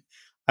comprehend.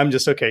 I'm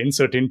just, okay,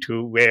 insert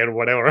into where,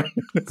 whatever.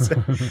 So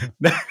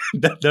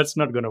that's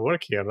not going to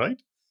work here,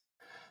 right?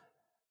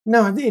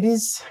 No, it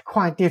is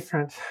quite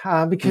different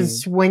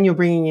because when you're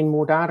bringing in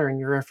more data and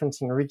you're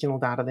referencing original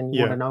data, then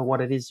you want to know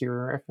what it is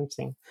you're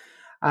referencing.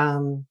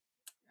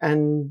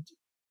 And,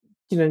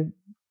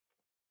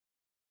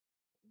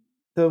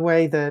 the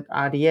way that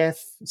RDF,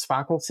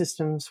 Sparkle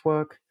systems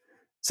work.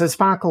 So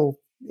Sparkle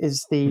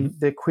is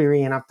the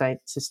query and update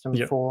system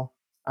for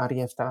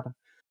RDF data.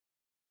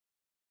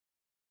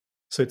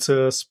 So it's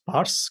a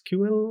sparse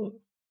QL,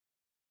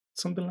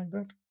 something like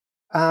that?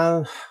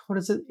 What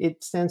is it?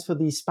 It stands for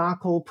the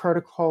Sparkle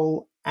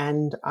Protocol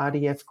and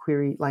RDF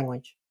Query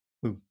Language.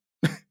 Ooh.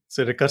 It's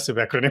a recursive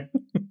acronym.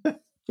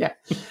 Yeah.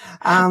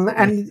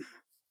 And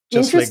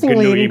just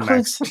interestingly,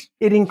 like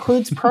it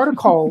includes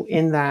protocol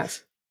in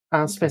that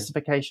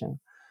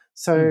specification.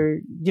 So,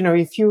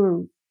 if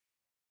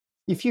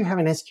you have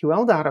an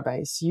SQL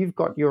database, you've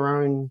got your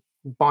own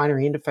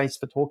binary interface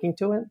for talking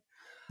to it.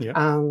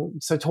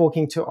 So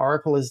talking to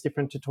Oracle is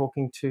different to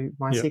talking to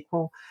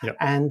MySQL.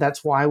 And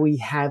that's why we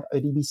have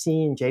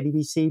ODBC and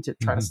JDBC to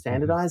try to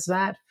standardize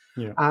that.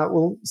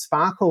 Well,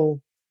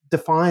 Sparkle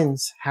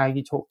defines how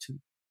you talk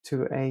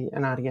to an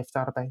RDF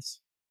database.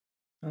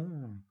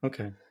 Oh,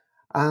 okay.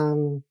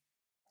 And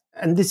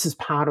this is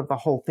part of the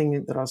whole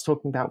thing that I was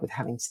talking about with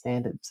having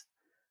standards.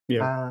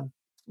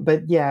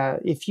 But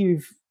if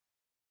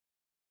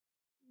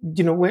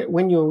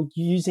when you're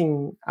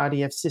using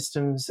RDF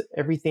systems,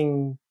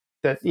 everything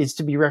that is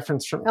to be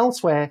referenced from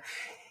elsewhere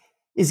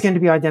is going to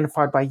be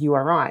identified by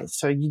URI.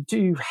 So you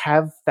do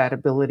have that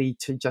ability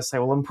to just say,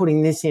 well, I'm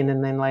putting this in,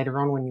 and then later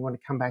on when you want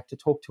to come back to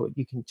talk to it,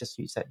 you can just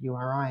use that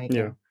URI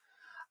again.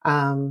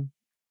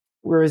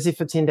 Whereas if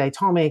it's in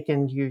Datomic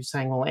and you're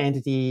saying, well,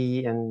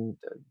 entity and,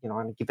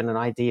 I'm given an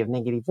ID of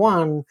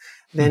 -1,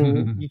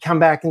 then you come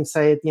back and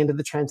say at the end of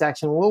the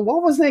transaction, well,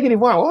 what was -1?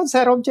 What was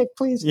that object,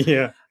 please? And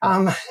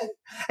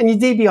your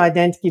DB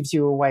ident gives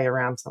you a way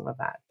around some of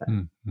that. But,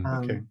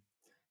 okay.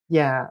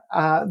 There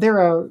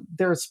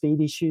are speed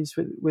issues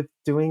with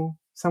doing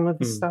some of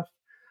this stuff.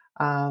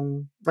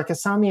 Like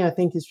Asami, I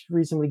think, is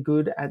reasonably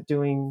good at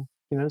doing,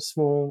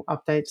 small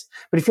updates.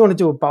 But if you want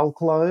to do a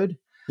bulk load,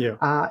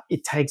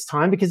 it takes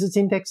time because it's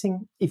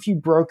indexing. If you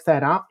broke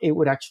that up, it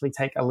would actually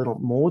take a little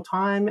more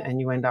time and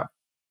you end up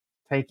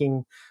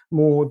taking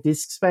more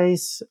disk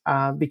space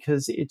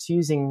because it's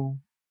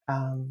using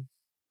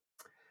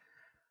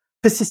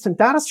persistent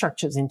data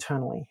structures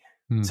internally.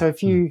 So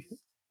if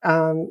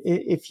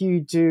you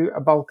do a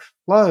bulk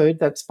load,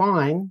 that's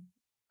fine.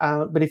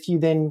 But if you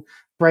then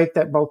break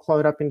that bulk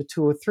load up into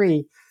 2 or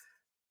 3,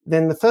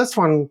 then the first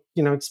one,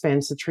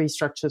 expands the tree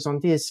structures on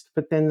disk,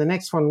 but then the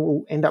next one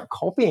will end up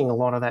copying a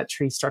lot of that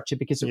tree structure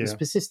because it was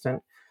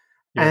persistent.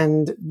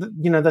 And,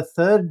 the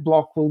third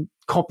block will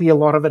copy a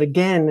lot of it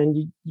again, and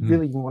you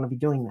really don't want to be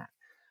doing that.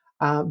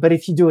 But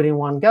if you do it in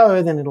one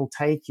go, then it'll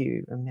take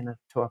you a minute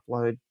to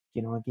upload, a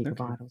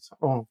gigabyte or so.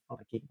 Oh,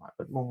 not a gigabyte,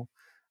 but more.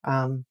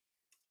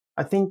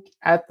 I think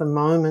at the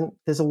moment,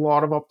 there's a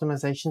lot of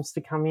optimizations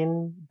to come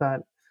in,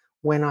 but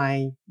when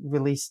I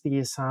released the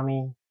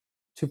Asami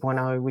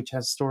 2.0, which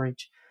has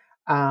storage,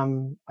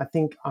 I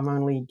think I'm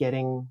only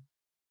getting,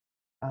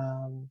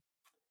 I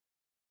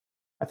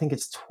think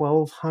it's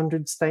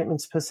 1,200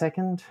 statements per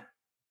second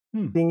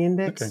being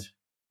indexed.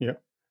 Okay.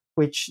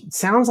 Which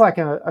sounds like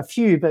a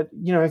few, but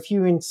if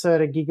you insert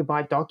a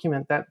gigabyte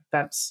document, that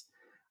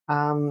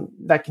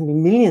can be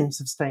millions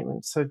of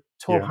statements. So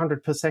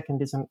 1,200 per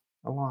second isn't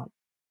a lot.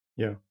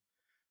 Yeah,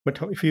 but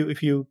if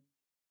you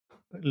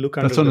look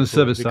under that's on the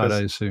server because... side,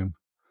 I assume.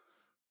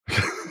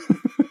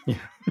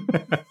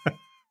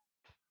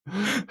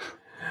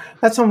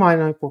 That's on my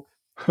notebook.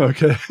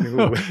 Okay.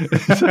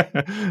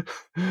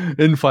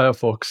 In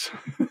Firefox.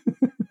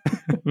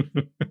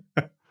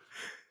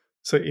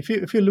 So if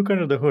you look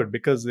under the hood,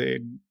 because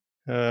in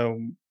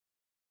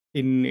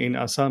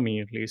Asami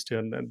at least,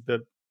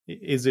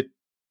 is it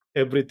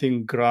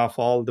everything graph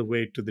all the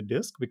way to the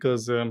disk?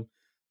 Because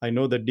I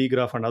know that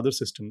dgraph and other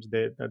systems,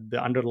 the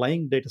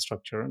underlying data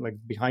structure, like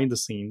behind the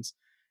scenes,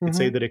 it's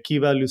either a key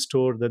value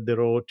store that they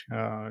wrote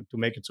to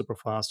make it super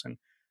fast, and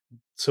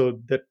so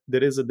that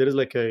there is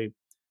like a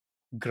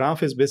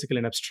graph is basically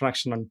an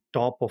abstraction on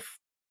top of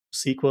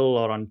SQL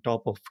or on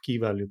top of key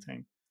value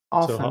thing.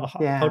 Often, so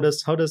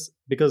how does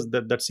because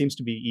that seems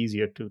to be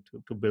easier to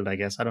build, I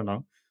guess. I don't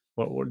know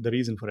what the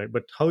reason for it,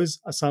 but how is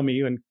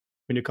Asami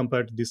when you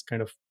compare to this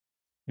kind of,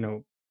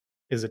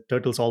 is it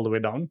turtles all the way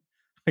down,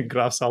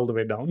 graphs all the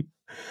way down?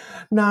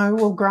 No,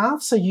 well,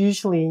 graphs are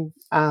usually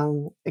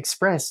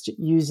expressed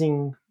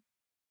using,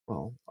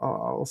 well,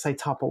 I'll say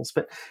tuples,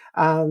 but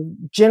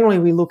generally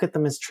we look at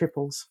them as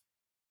triples.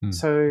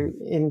 So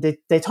in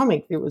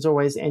Datomic, it was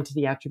always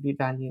entity attribute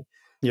value.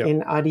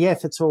 In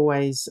RDF, it's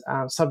always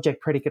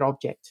subject, predicate,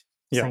 object,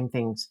 same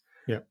things.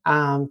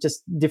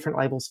 Just different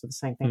labels for the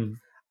same thing.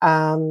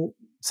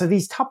 So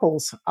these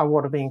tuples are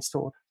what are being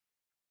stored.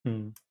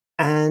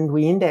 And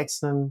we index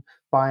them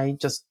by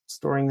just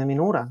storing them in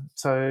order.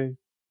 So,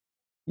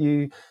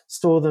 you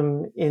store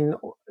them in,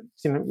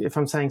 if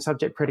I'm saying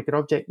subject, predicate,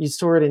 object, you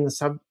store it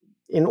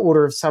in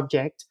order of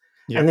subject.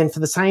 Yep. And then for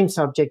the same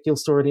subject, you'll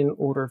store it in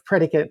order of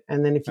predicate.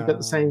 And then if you've got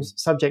the same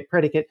subject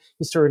predicate,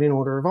 you store it in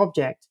order of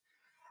object.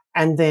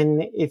 And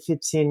then if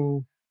it's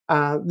in,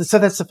 so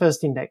that's the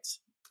first index.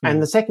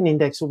 And the second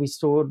index will be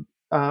stored,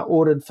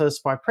 ordered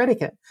first by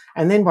predicate,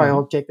 and then by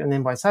object, and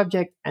then by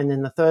subject. And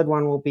then the third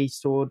one will be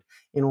stored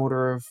in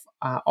order of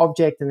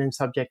object, and then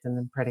subject, and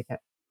then predicate.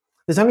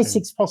 There's only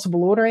 6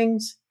 possible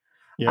orderings,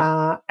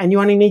 and you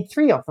only need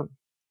 3 of them.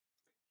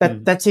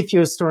 That's if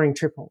you're storing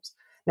triples.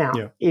 Now,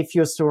 if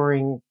you're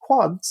storing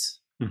quads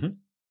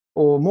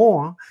or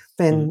more,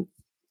 then,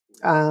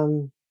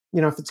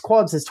 if it's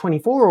quads, there's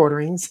 24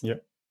 orderings.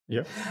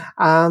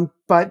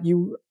 But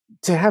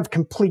to have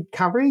complete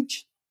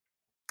coverage,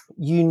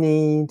 you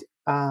need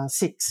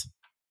 6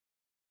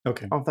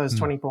 of those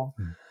 24.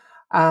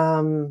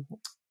 And,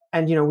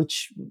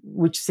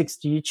 which 6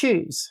 do you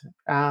choose?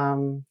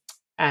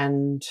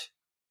 And,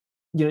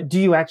 do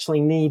you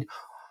actually need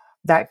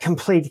that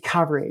complete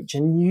coverage?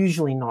 And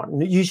usually not.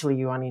 Usually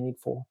you only need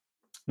 4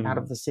 out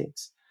of the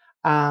 6.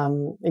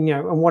 And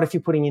what if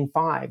you're putting in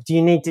 5? Do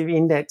you need to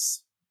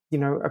index,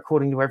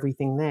 according to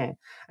everything there?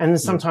 And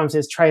sometimes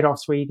there's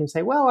trade-offs where you can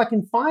say, well, I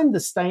can find the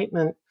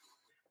statement.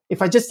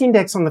 If I just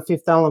index on the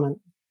 5th element,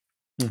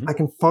 I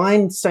can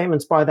find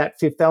statements by that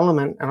 5th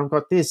element, and I've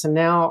got this, and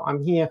now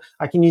I'm here.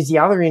 I can use the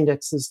other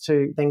indexes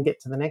to then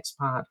get to the next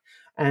part.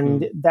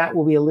 And that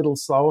will be a little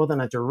slower than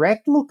a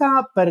direct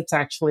lookup, but it's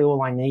actually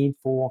all I need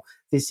for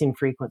this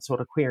infrequent sort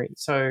of query.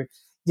 So,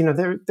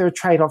 there are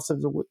trade-offs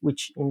of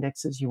which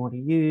indexes you want to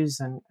use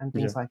and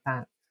things like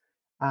that.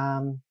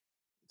 And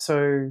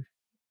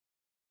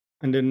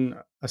then,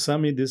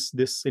 Asami,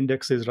 this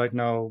index is right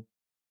now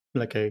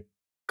like a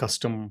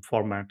custom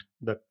format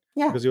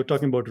because you're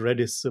talking about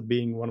Redis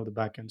being one of the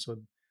backends.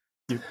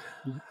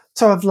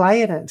 So I've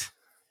layered it.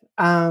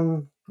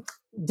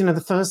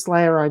 The first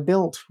layer I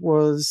built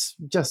was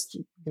just,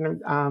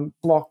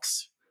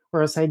 blocks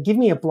where I say, give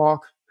me a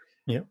block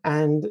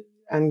and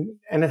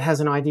it has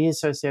an ID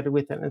associated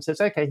with it. And it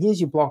says, okay,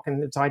 here's your block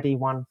and it's ID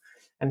 1.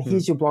 And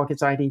here's your block,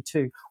 it's ID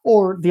 2.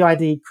 Or the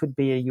ID could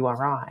be a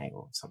URI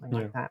or something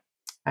like that.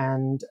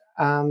 And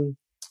I'm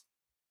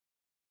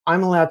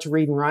allowed to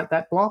read and write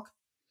that block.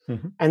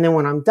 And then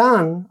when I'm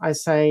done, I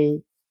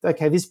say,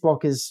 okay, this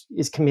block is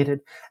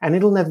committed and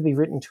it'll never be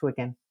written to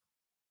again.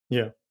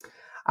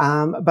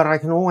 But I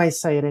can always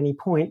say at any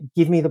point,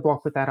 give me the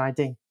block with that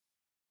ID.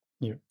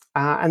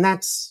 And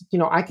that's,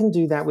 I can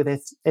do that with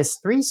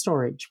S3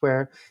 storage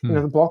where,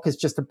 the block is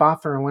just a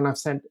buffer. And when I've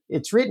sent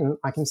it's written,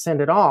 I can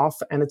send it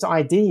off and its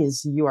ID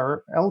is the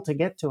URL to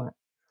get to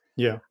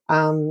it.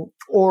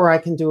 Or I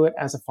can do it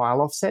as a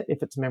file offset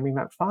if it's a memory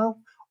mapped file,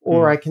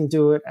 or I can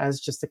do it as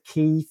just a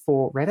key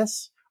for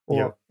Redis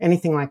or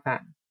anything like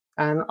that.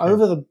 And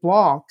over the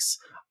blocks,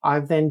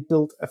 I've then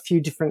built a few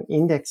different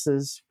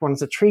indexes.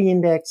 One's a tree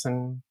index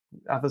and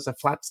others are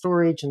flat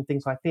storage and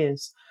things like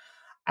this.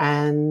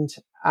 And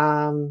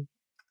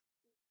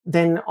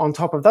then on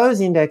top of those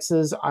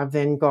indexes, I've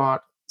then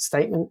got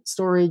statement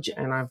storage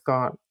and I've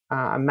got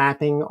a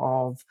mapping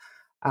of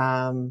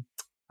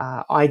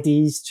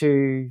IDs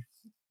to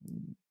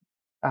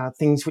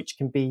things which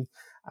can be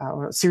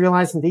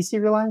serialized and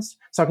deserialized.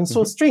 So I can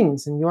store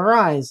strings and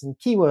URIs and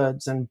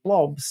keywords and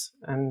blobs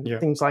and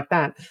things like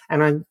that.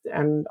 And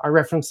I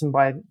reference them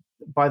by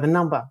the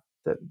number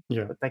that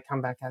they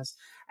come back as.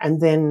 And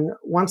then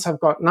once I've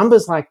got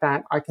numbers like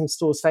that, I can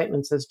store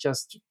statements as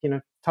just,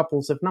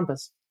 tuples of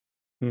numbers.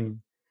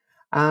 And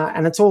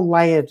it's all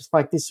layered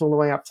like this all the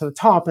way up to the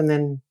top, and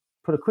then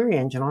put a query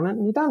engine on it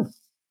and you're done.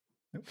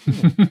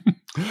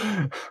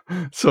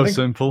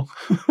 Simple.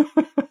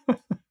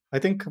 I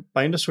think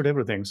I understood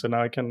everything. So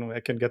now I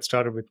can get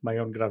started with my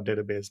own graph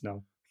database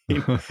now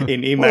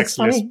in Emacs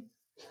list.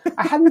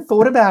 I hadn't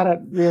thought about it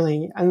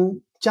really.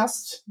 And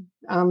just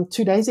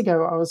 2 days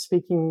ago, I was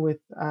speaking with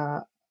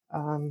a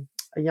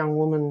young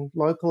woman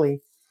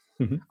locally.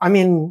 I'm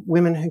in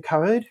Women Who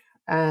Code,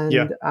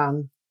 and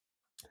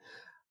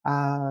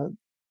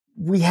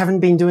we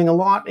haven't been doing a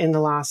lot in the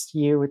last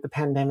year with the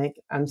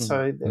pandemic. And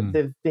so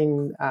there've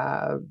been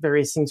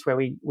various things where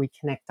we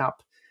connect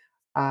up,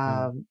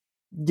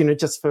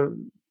 just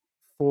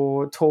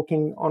for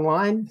talking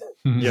online.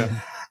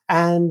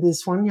 And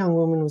this one young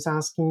woman was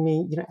asking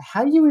me,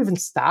 how do you even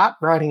start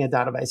writing a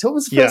database? What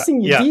was the first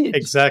thing you did?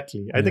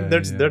 Exactly. I think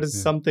that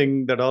is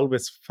something that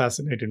always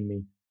fascinated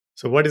me.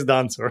 So what is the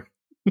answer?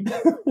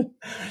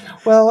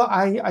 Well,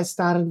 I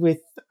started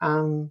with,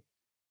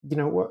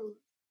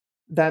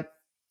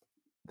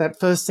 that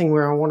first thing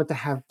where I wanted to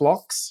have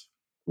blocks,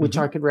 which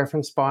I could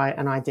reference by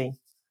an ID.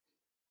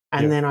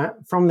 And then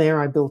from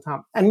there I built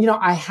up. And,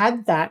 I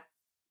had that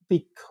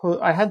because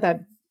I had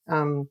that,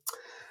 what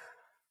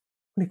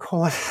do you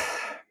call it?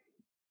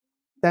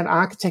 That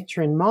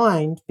architecture in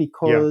mind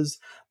because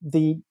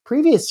the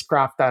previous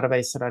graph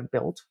database that I'd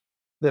built,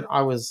 that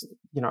I was,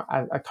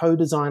 a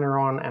co-designer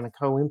on and a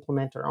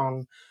co-implementer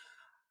on,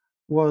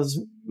 was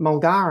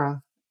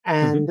Mulgara,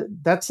 and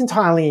that's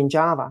entirely in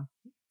Java.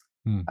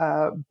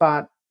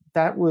 But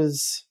that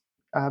was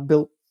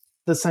built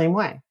the same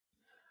way.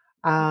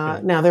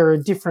 Okay. Now, there are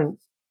different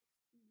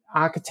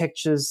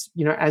architectures,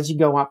 as you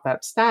go up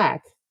that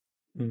stack,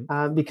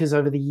 because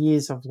over the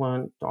years I've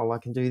learned, I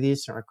can do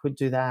this, or I could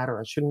do that, or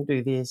I shouldn't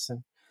do this.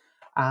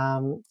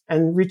 And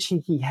Richie,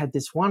 he had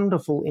this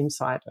wonderful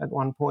insight at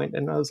one point,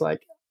 and I was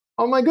like,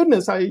 oh my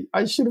goodness,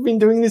 I should have been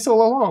doing this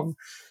all along.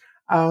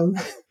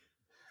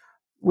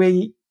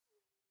 We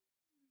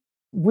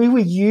were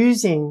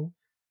using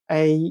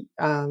a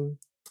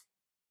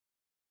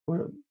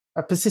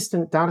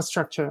persistent data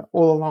structure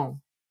all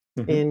along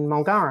in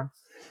Mulgara.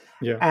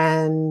 Yeah.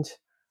 And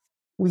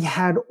we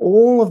had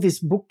all of this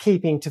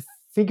bookkeeping to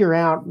figure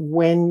out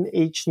when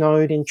each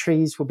node in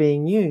trees were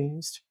being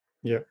used.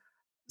 Yeah.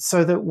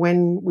 So that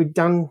when we'd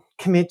done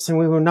commits and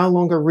we were no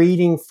longer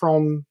reading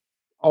from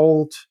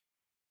old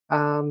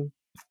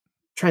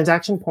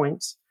transaction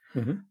points,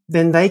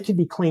 then they could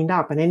be cleaned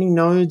up, and any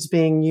nodes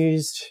being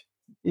used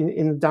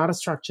in the data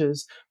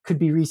structures could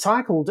be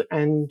recycled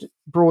and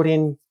brought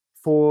in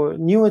for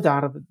newer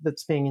data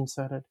that's being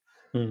inserted.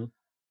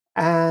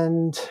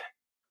 And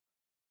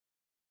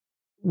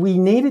we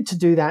needed to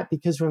do that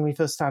because when we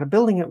first started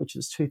building it, which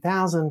was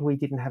 2000, we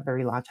didn't have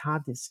very large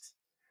hard disks.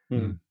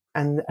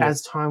 And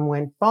as time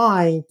went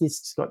by,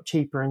 disks got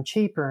cheaper and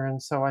cheaper.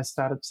 And so I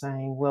started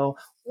saying, well,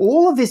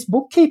 all of this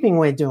bookkeeping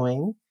we're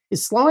doing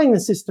is slowing the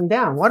system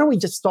down. Why don't we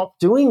just stop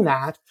doing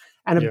that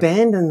and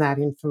abandon that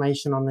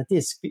information on the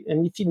disk?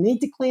 And if you need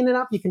to clean it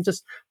up, you can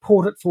just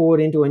port it forward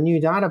into a new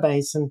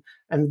database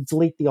and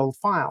delete the old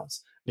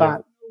files.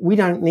 But we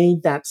don't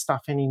need that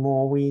stuff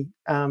anymore. We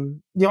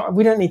don't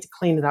need to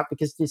clean it up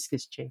because disk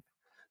is cheap.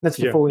 That's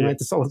before we went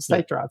to solid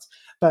state drives.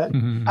 But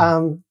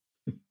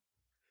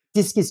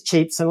disk is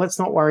cheap, so let's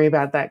not worry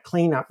about that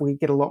cleanup. We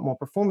get a lot more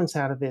performance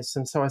out of this.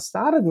 And so I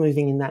started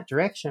moving in that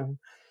direction.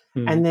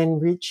 And then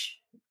Rich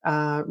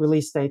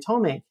released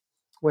Atomic,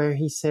 where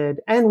he said,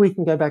 and we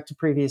can go back to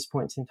previous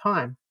points in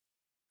time.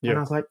 And I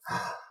was like,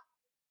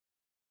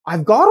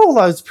 I've got all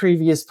those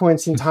previous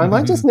points in time.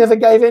 I just never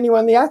gave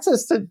anyone the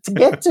access to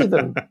get to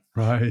them.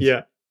 Right.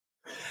 Yeah.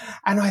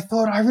 And I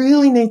thought, I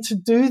really need to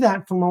do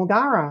that for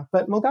Mulgara.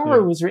 But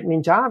Mulgara was written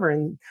in Java.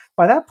 And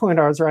by that point,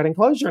 I was writing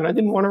Clojure and I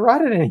didn't want to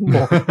write it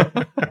anymore.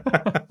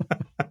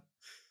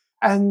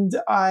 And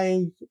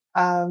I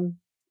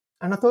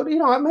thought,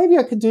 maybe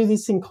I could do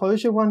this in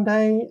Clojure one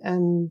day.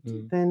 And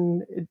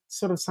then it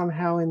sort of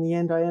somehow in the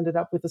end, I ended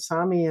up with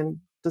Asami and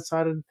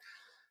decided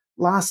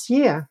last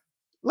year,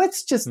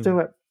 let's just do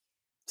it.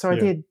 So I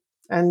did.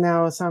 And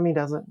now Asami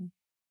does it.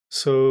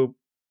 So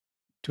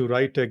to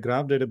write a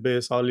graph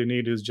database, all you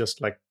need is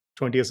just like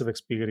 20 years of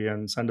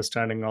experience,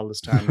 understanding all the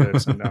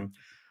standards, and then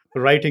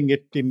writing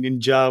it in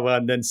Java,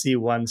 and then see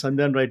once, and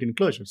then write in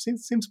Clojure.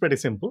 Seems pretty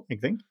simple, I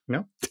think.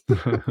 No?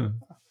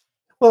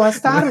 Well, I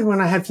started when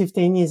I had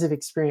 15 years of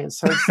experience,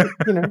 so it's,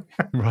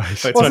 right.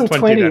 So it wasn't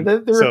 20.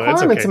 The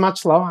requirements okay. are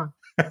much lower.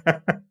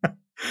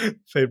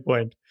 Fair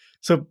point.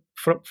 So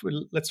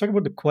let's talk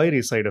about the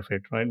query side of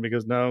it, right?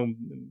 Because now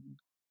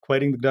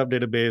querying the graph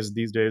database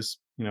these days,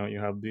 you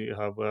have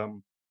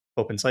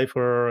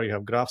OpenCipher, you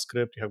have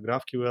GraphScript, you have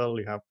GraphQL,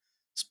 you have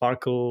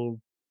Sparkle,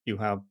 you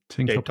have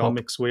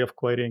Datomic's way of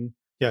querying.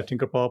 Yeah,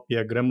 Tinkerpop,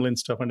 Gremlin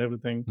stuff and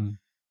everything.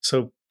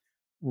 So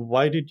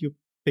why did you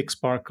pick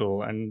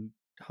Sparkle, and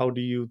how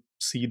do you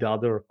see the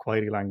other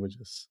query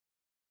languages?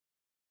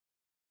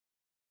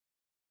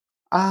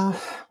 Well,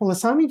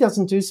 Asami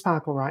doesn't do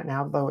Sparkle right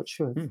now, though it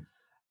should.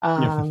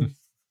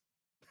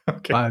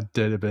 Okay. Bad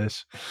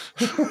database.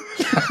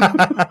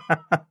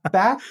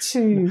 Back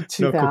to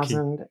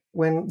 2000,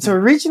 so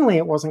originally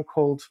it wasn't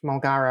called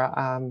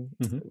Mulgara.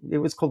 It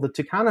was called the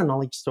Tucana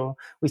Knowledge Store.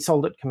 We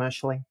sold it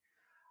commercially.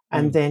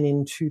 And then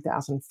in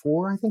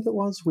 2004, I think it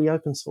was, we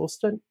open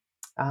sourced it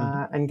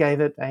and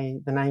gave it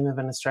the name of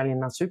an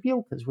Australian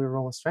marsupial because we were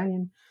all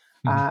Australian.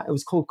 It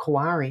was called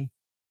Kawari.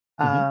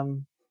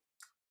 And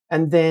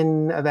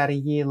then about a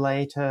year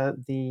later,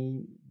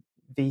 the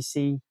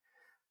VC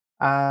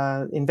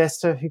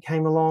investor who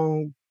came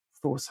along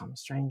for some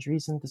strange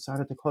reason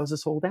decided to close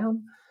us all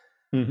down.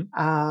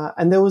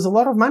 And there was a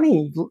lot of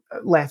money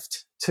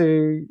left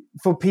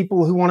for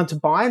people who wanted to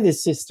buy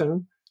this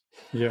system.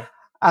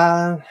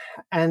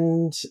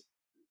 And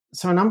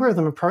so a number of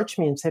them approached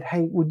me and said,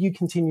 hey, would you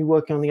continue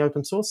working on the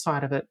open source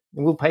side of it?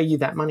 And we'll pay you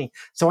that money.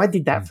 So I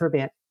did that for a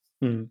bit.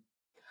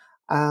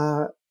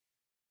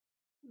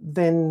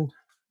 Then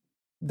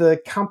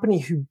the company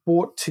who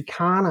bought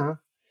Tucana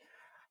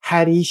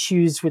had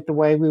issues with the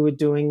way we were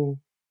doing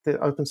the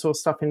open source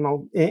stuff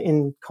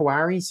in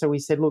Kawari. So we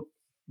said, look,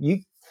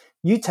 you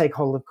take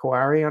hold of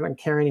Kawari. I don't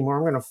care anymore.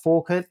 I'm going to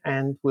fork it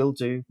and we'll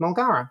do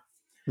Mulgara.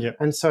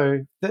 And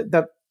so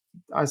that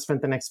I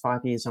spent the next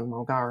 5 years on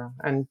Mulgara.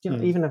 And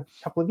even a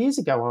couple of years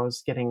ago, I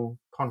was getting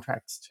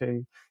contracts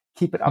to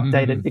keep it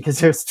updated because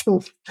there's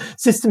still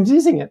systems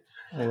using it.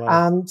 Oh,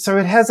 wow. So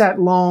it has that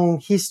long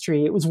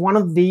history. It was one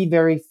of the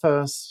very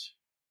first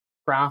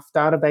graph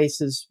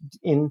databases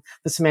in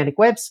the semantic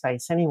web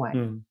space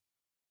anyway.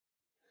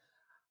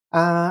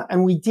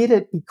 And we did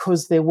it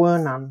because there were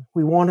none.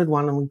 We wanted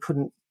one and we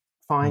couldn't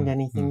find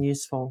anything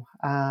useful.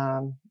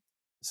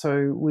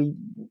 So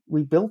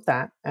we built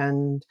that,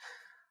 and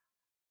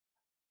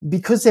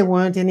because there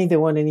weren't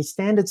any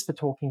standards for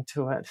talking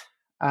to it,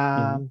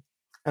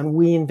 and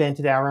we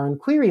invented our own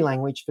query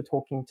language for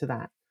talking to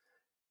that.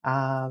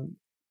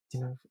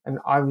 And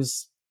I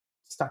was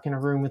stuck in a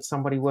room with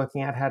somebody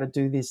working out how to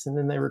do this, and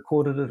then they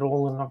recorded it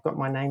all, and I've got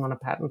my name on a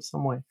patent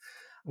somewhere.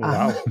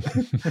 Wow.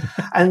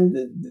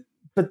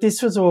 But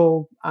this was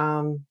all,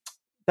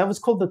 that was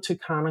called the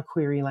Tucana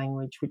query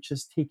language, which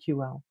is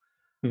TQL.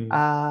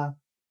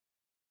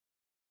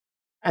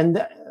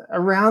 And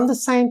around the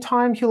same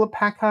time,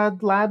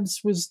 Hewlett-Packard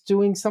Labs was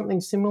doing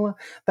something similar.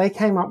 They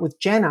came up with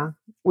Jenna,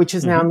 which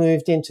has now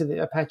moved into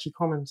the Apache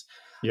Commons.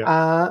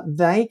 Yeah.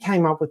 They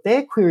came up with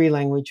their query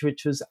language,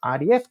 which was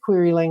RDF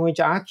query language,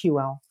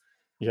 RQL.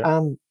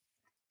 Yeah.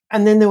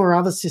 And then there were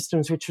other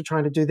systems which were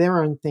trying to do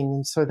their own thing.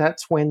 And so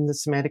that's when the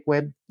Semantic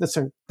Web,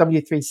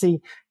 W3C,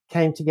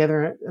 came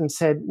together and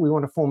said, we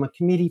want to form a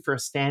committee for a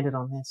standard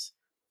on this.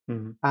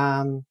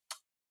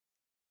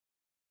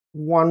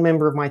 One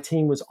member of my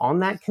team was on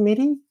that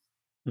committee,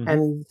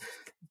 and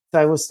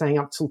they were staying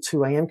up till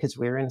 2 a.m. because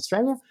we were in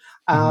Australia.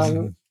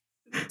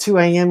 2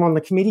 a.m. on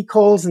the committee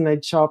calls, and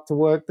they'd show up to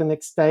work the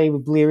next day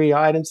with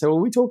bleary-eyed and say, well,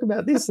 we talk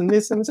about this and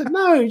this. And I said,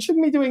 no, you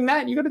shouldn't be doing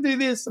that. You got to do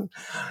this. And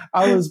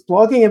I was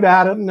blogging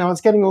about it, and I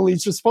was getting all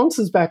these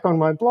responses back on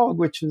my blog,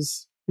 which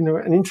is,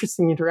 an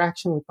interesting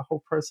interaction with the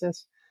whole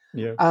process.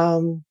 Yeah.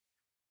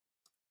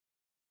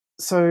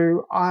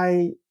 So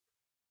I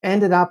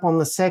ended up on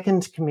the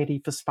second committee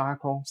for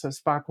Sparkle, so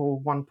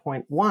Sparkle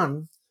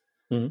 1.1.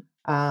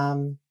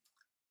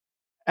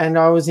 And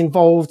I was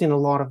involved in a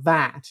lot of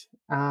that.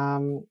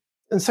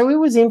 And so it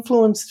was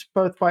influenced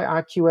both by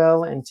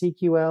RQL and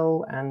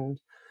TQL, and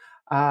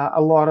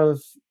a lot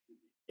of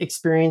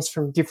experience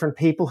from different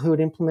people who had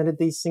implemented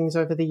these things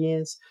over the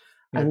years.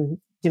 And,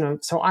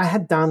 so I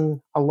had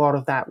done a lot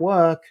of that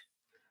work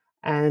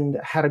and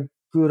had a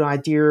good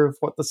idea of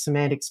what the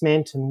semantics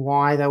meant and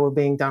why they were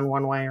being done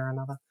one way or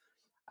another.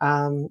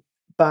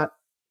 But,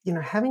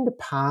 having to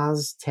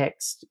parse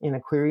text in a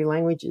query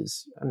language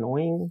is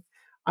annoying.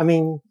 I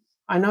mean,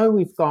 I know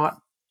we've got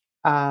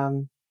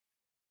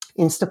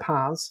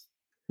Instaparse,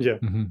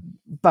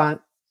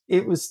 but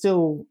it's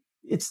still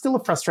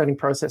a frustrating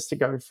process to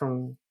go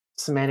from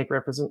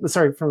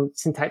from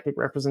syntactic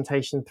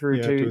representation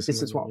through to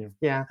this is what,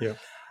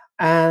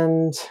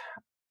 and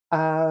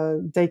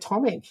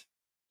Datomic,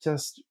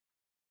 just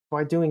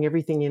by doing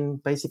everything in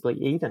basically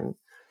Eden,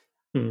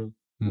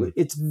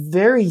 it's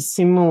very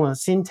similar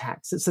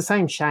syntax. It's the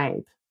same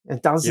shape.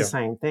 It does the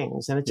same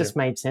things, and it just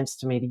made sense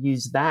to me to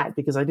use that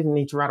because I didn't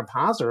need to write a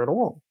parser at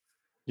all.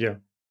 Yeah,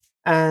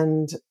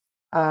 and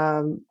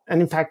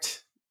in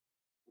fact,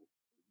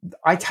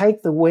 I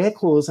take the where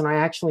clause and I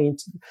actually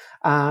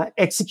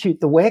execute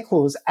the where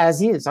clause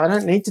as is. I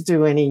don't need to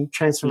do any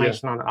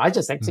transformation on it. I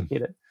just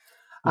execute it.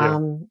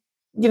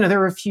 There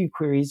are a few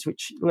queries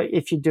which,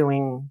 if you're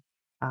doing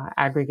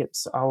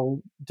aggregates,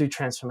 I'll do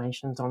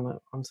transformations on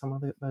some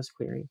of those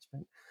queries.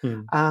 But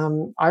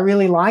I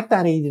really like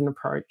that Eden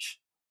approach.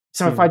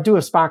 So if I do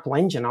a Sparkle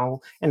engine,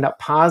 I'll end up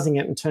parsing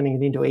it and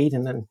turning it into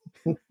Eden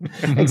and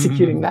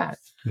executing that.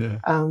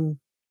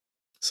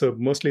 So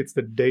mostly it's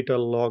the data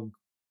log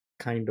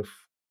kind of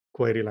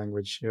query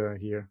language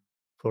here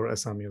for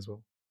Asami as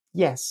well.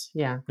 Yes,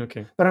 yeah.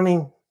 Okay. But I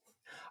mean,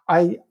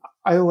 I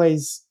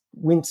always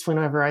wince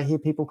whenever I hear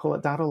people call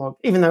it data log,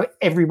 even though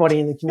everybody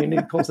in the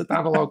community calls it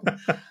data log.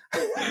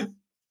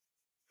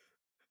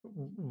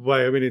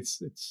 Why? I mean,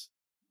 it's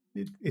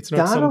not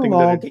data something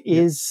log that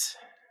is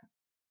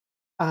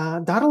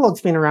data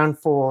log's been around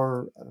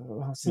for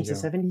since the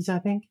 70s, I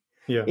think.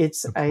 Yeah,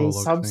 it's a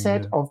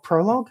subset of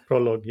Prolog.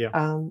 Prolog,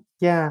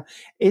 yeah.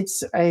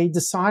 It's a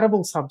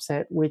decidable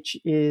subset, which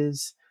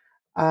is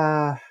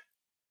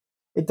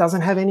it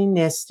doesn't have any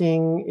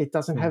nesting, it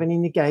doesn't have any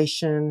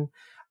negation,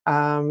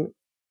 and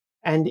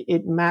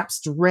it maps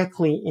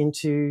directly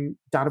into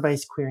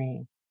database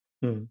querying.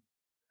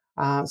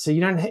 So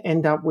you don't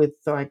end up with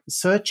like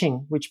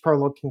searching, which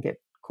Prolog can get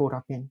caught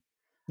up in.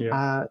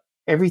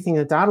 Everything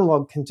that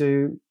Datalog can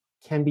do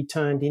can be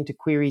turned into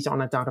queries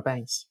on a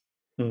database.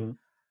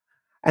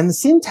 And the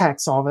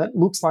syntax of it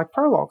looks like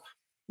Prolog.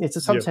 It's a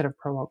subset of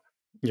Prolog.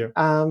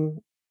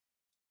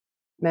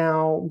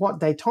 Now, what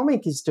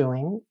Datomic is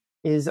doing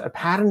is a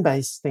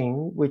pattern-based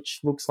thing,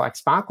 which looks like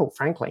Sparkle,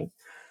 frankly.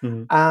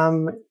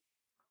 And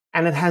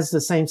it has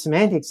the same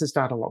semantics as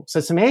Datalog. So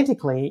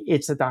semantically,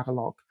 it's a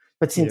Datalog,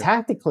 but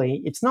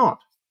syntactically, it's not.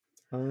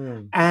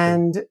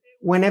 And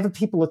whenever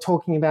people are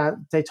talking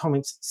about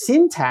Datomic's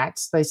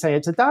syntax, they say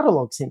it's a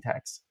Datalog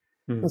syntax.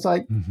 It's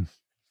like,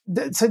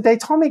 so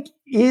Datomic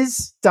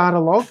is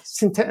Datalog.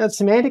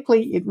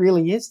 Semantically, it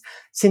really is.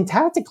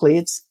 Syntactically,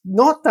 it's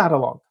not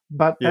Datalog,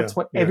 but that's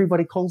what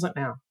everybody calls it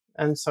now.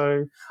 And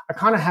so I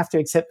kind of have to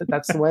accept that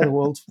that's the way the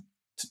world's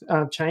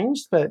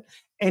changed. But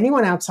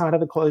anyone outside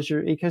of the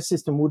Clojure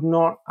ecosystem would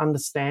not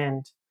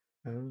understand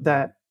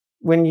that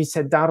when you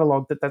said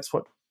Datalog,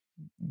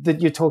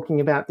 that you're talking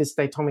about this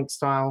Datomic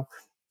style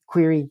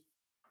query,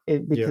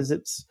 because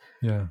it's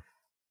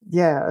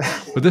Yeah.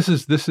 But this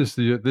is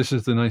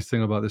the nice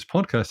thing about this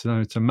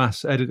podcast. It's a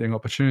mass editing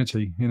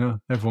opportunity.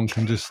 Everyone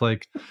can just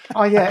like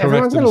Oh yeah, correct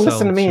everyone's going to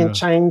listen to themselves. me and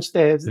change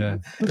their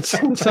That's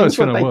how it's change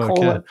what going to they work.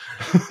 call Yeah.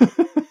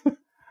 it.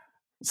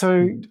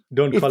 So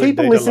Don't if call it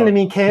people data listen to log.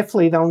 me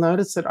carefully, they'll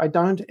notice that I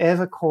don't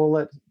ever call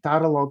it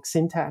data log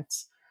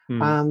syntax.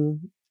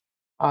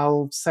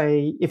 I'll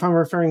say, if I'm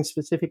referring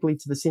specifically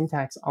to the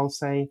syntax, I'll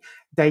say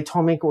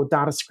datomic or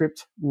data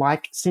script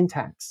like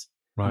syntax.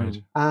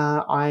 Right.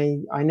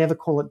 I never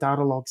call it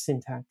data log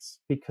syntax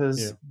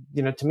because,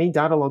 to me,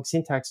 data log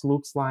syntax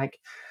looks like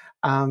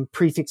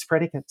prefix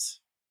predicates.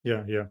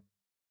 Yeah.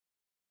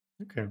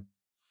 Okay.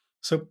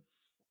 So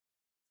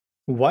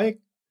why?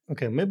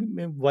 Okay, maybe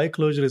why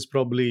Clojure is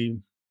probably,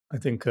 I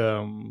think,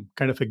 kind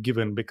of a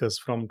given, because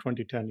from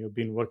 2010 you've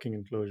been working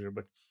in Clojure.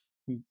 But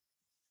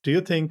do you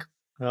think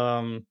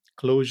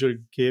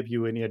Clojure gave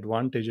you any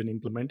advantage in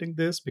implementing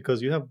this,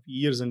 because you have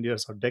years and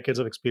years or decades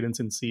of experience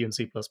in C and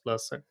C++?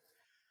 And,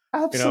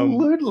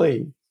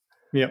 Absolutely.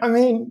 Yeah. I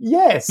mean,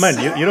 yes.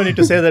 Man, you don't need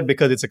to say that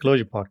because it's a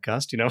Clojure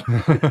podcast,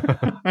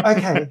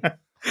 Okay.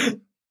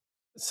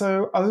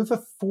 So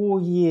over 4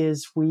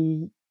 years,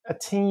 a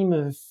team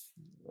of,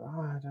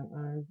 I don't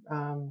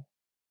know,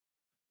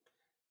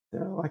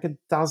 there are like a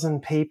dozen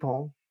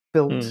people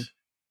built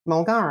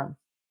Mulgara.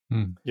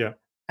 Yeah.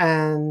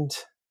 And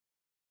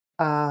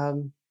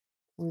it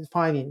was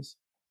 5 years,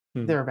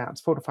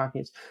 thereabouts, 4 to 5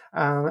 years.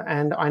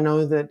 And I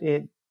know that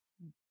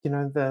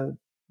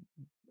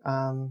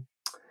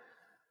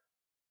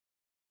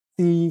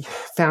the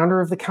founder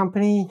of the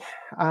company,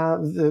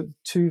 the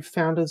two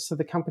founders of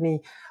the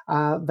company,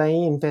 they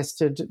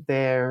invested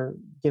their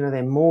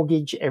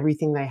mortgage,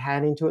 everything they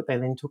had into it. They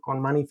then took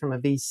on money from a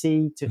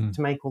VC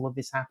to make all of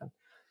this happen.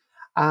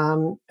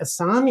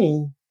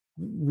 Asami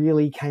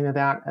really came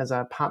about as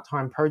a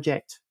part-time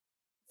project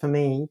for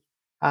me,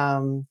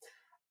 and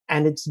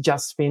it's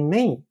just been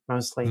me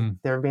mostly.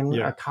 There have been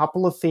a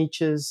couple of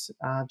features.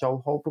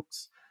 Joel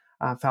Holbrook's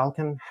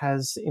Falcon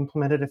has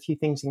implemented a few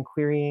things in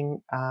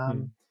querying.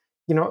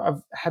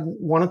 I've had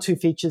 1 or 2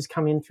 features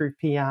come in through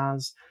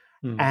PRs,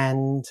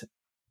 and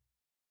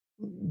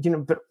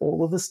but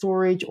all of the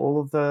storage,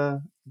 all of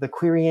the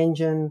query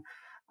engine,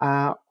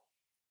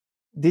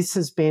 this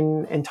has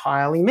been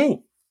entirely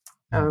me.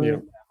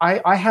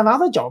 I have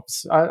other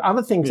jobs,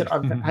 other things that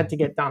I've had to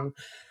get done,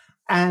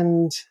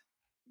 and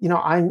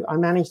I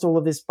managed all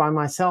of this by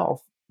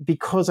myself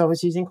because I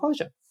was using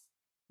Clojure.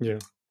 Yeah.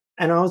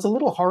 And I was a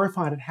little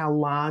horrified at how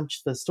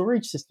large the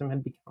storage system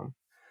had become.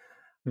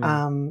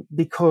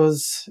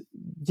 Because,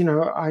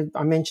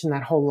 I mentioned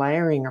that whole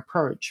layering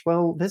approach.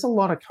 Well, there's a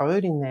lot of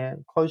code in there,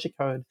 Clojure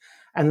code,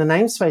 and the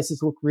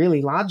namespaces look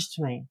really large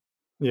to me.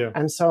 Yeah.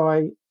 And so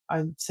I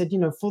said,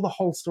 for the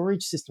whole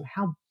storage system,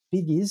 how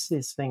big is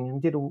this thing?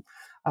 And did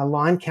a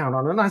line count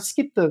on it. And I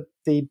skipped the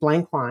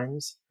blank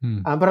lines,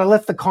 but I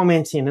left the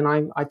comments in,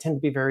 and I tend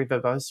to be very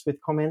verbose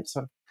with comments.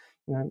 So,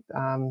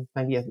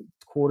 maybe a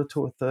quarter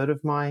to a third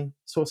of my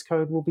source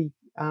code will be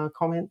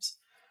comments.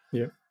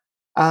 Yeah.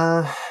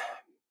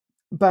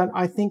 But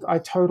I think I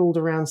totaled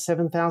around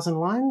 7,000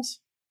 lines.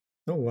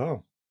 Oh,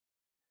 wow.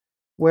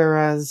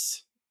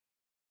 Whereas,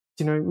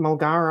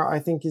 Mulgara, I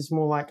think, is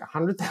more like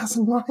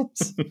 100,000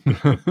 lines.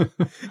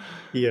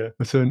 Yeah.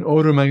 It's an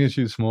order of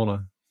magnitude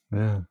smaller.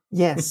 Yeah.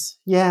 Yes.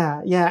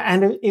 Yeah.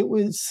 And it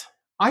was,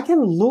 I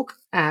can look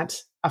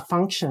at a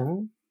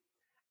function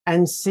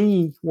and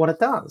see what it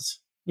does.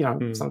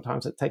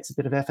 Sometimes it takes a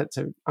bit of effort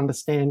to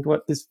understand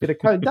what this bit of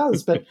code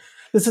does, but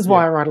this is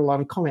why I write a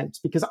lot of comments,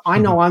 because I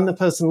know I'm the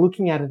person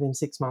looking at it in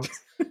 6 months.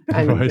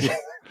 And,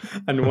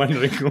 and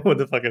wondering, what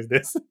the fuck is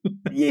this?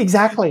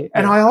 Exactly.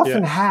 And I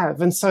often have.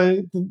 And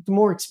so the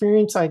more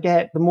experience I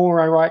get, the more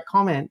I write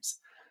comments.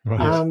 Right.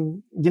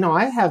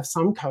 I have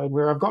some code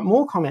where I've got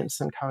more comments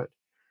than code.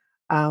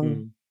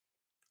 And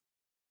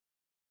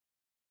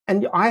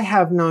I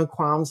have no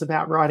qualms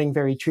about writing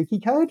very tricky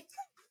code.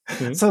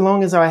 So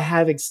long as I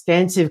have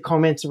extensive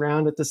comments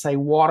around it to say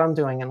what I'm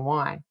doing and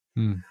why.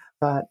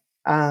 But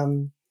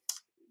I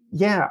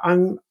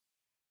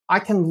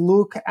can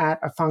look at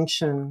a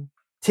function.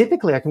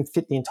 Typically, I can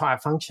fit the entire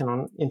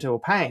function into a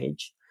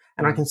page,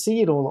 and I can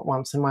see it all at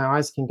once, and my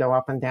eyes can go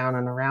up and down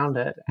and around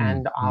it,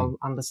 and I'll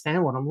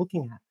understand what I'm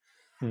looking at.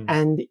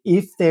 And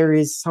if there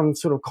is some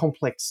sort of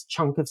complex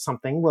chunk of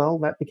something, well,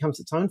 that becomes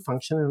its own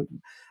function,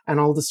 and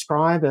I'll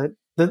describe it.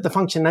 The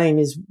function name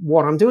is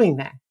what I'm doing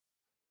there.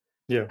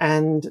 Yeah.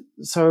 And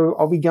so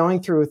I'll be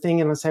going through a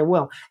thing and I say,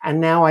 well, and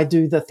now I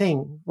do the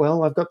thing.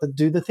 Well, I've got the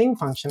do the thing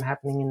function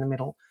happening in the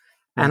middle.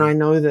 And I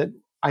know that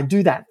I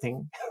do that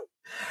thing.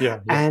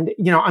 And,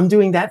 I'm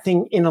doing that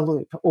thing in a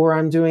loop, or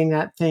I'm doing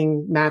that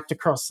thing mapped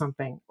across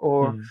something,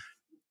 or,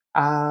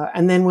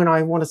 and then when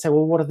I want to say,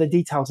 well, what are the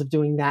details of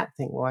doing that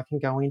thing? Well, I can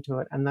go into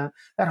it. And that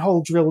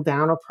whole drill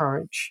down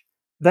approach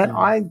that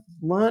I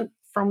learned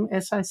from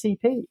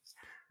SICP.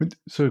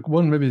 So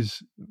one maybe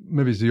is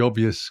the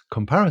obvious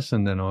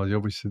comparison then, or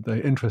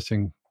the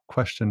interesting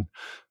question,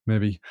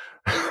 maybe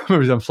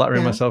I'm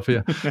flattering myself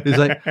here, is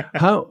like,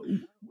 how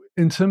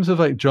in terms of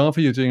like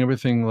Java, you're doing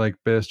everything like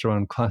based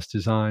around class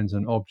designs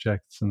and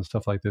objects and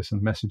stuff like this,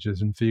 and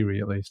messages in theory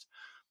at least.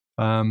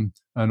 And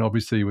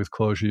obviously with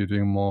Clojure, you're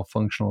doing more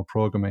functional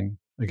programming,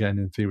 again,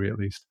 in theory at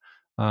least.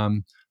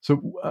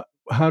 So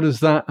how do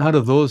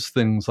those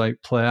things like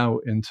play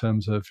out in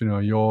terms of,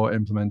 your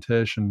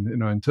implementation,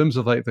 in terms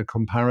of like the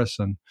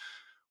comparison?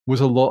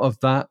 Was a lot of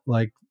that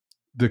like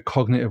the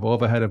cognitive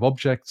overhead of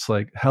objects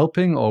like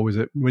helping, or was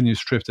it when you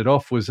stripped it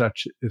off, was it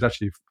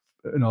actually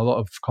a lot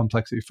of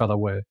complexity fell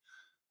away?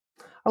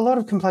 A lot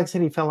of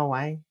complexity fell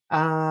away.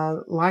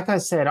 Like I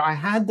said, I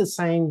had the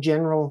same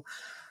general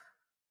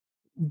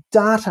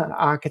data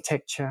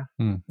architecture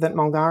that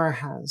Mulgara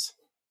has,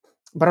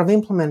 but I've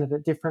implemented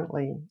it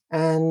differently.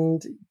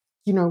 And,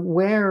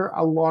 where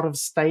a lot of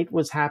state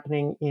was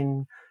happening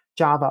in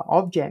Java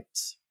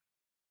objects,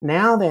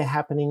 now they're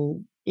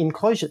happening in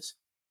closures.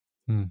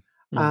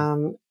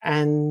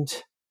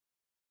 And,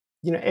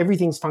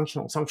 everything's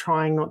functional. So I'm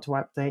trying not to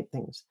update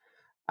things.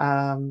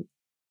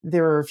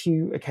 There are a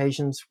few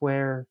occasions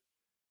where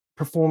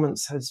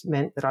performance has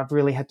meant that I've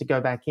really had to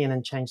go back in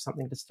and change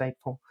something to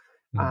stateful.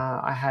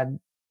 I had,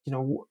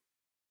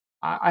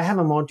 I have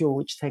a module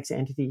which takes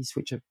entities,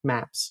 which are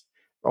maps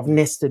of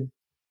nested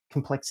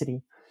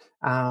complexity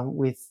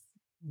with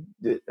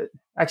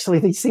actually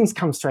these things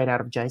come straight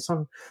out of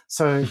JSON.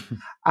 So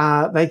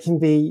they can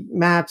be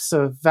maps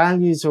of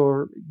values,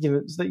 or,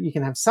 so that you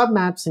can have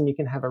submaps and you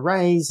can have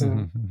arrays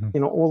and,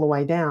 all the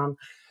way down.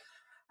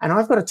 And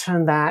I've got to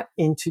turn that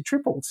into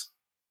triples.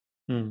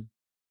 And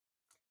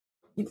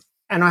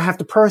I have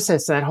to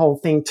process that whole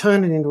thing,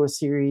 turn it into a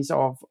series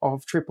of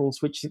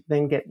triples, which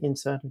then get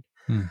inserted.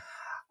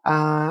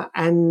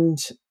 And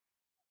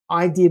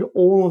I did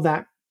all of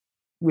that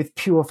with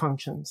pure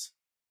functions.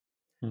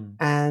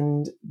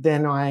 And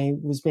then I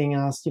was being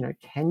asked,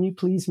 can you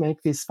please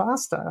make this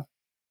faster?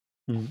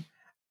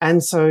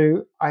 And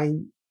so I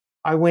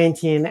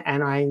went in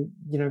and I,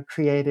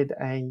 created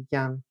a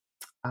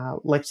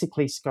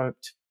lexically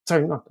scoped.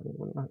 Sorry, not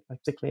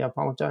lexically. I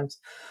apologize.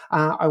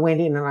 I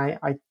went in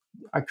and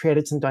I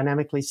created some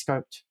dynamically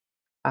scoped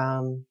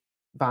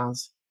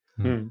bars.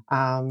 And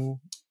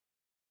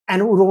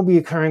it would all be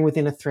occurring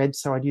within a thread,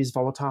 so I'd use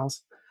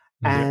volatiles.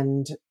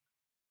 And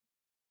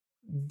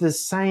the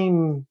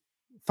same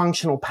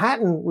functional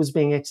pattern was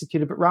being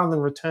executed, but rather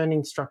than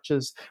returning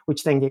structures,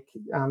 which then get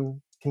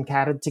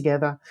concatenated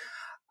together,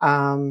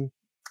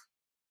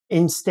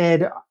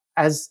 instead,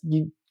 as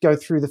you go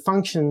through the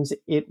functions,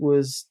 it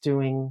was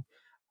doing,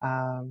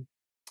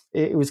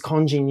 it was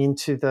conging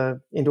into a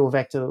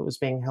vector that was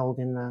being held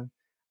in the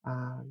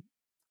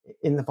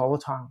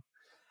volatile.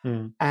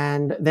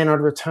 And then I'd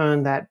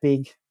return that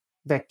big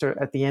vector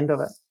at the end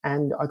of it,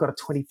 and I got a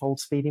 20-fold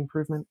speed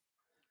improvement.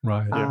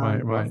 Right.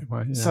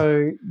 Yeah.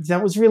 So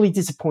that was really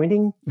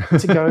disappointing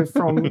to go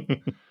from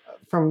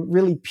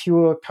really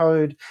pure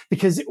code,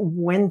 because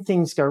when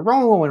things go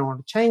wrong or when I want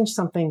to change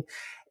something,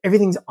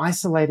 everything's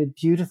isolated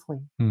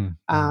beautifully.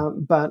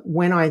 But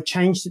when I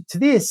changed it to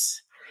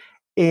this,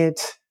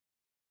 it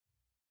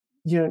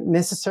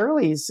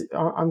necessarily is,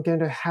 I'm going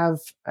to have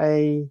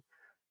a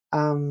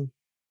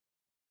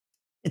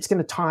it's going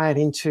to tie it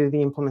into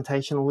the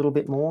implementation a little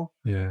bit more.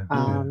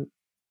 The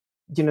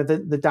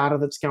data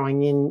that's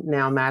going in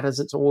now matters,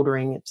 it's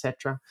ordering,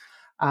 etc.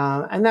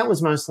 And that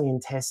was mostly in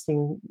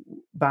testing,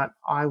 but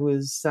I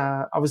was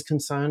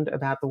concerned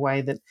about the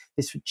way that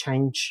this would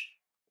change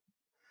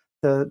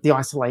the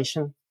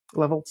isolation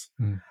levels.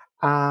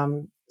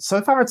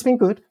 So far, it's been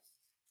good.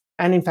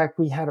 And in fact,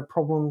 we had a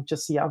problem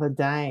just the other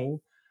day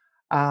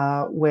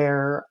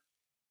where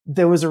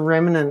there was a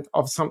remnant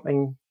of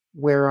something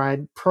where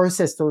I'd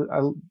processed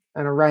an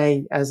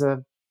array as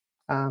a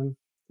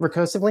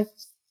recursively.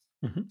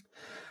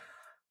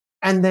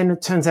 And then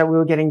it turns out we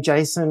were getting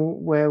JSON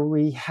where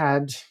we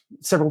had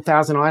several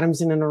thousand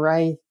items in an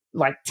array,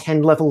 like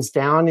 10 levels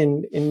down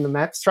in the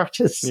map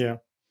structures.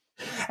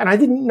 And I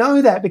didn't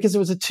know that because it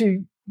was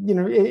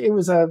it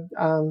was a,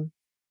 I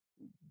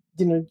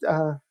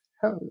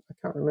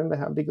can't remember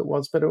how big it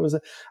was, but it was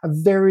a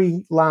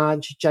very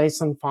large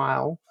JSON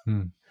file.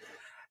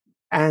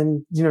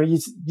 And, you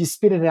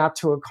spit it out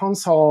to a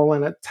console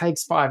and it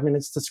takes 5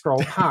 minutes to scroll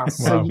past.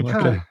 So you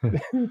can't.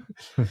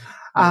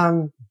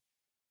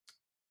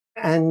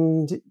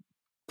 And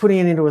putting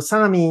it into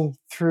Asami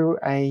through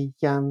an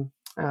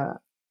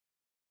out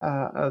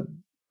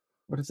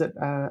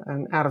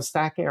of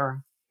stack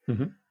error.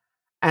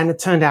 And it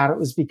turned out it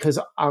was because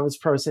I was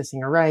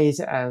processing arrays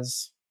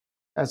as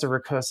a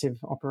recursive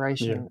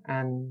operation.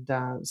 And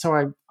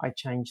so I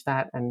changed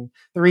that. And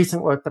the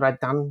recent work that I'd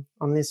done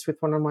on this with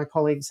one of my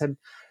colleagues had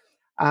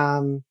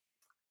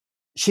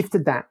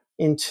shifted that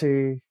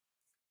into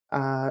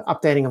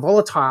updating a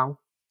volatile.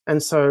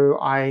 And so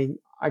I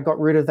got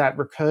rid of that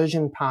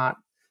recursion part,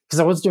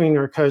 because I was doing the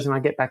recursion. I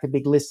get back a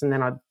big list and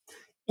then I'd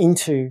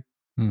into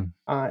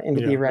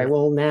the array.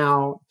 Well,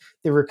 now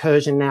the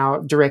recursion now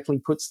directly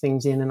puts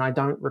things in and I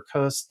don't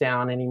recurse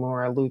down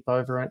anymore. I loop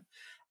over it.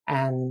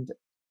 And,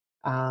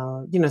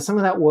 some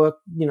of that work,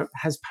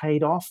 has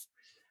paid off.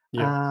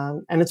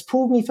 And it's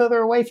pulled me further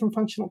away from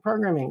functional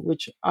programming,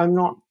 which I'm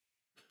not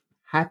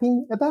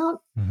happy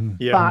about.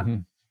 But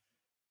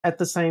at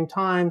the same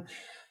time,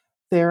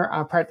 there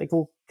are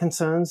practical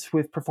concerns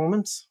with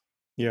performance.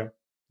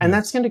 And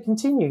that's going to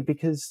continue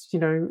because,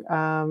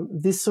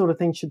 this sort of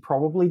thing should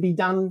probably be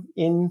done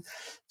in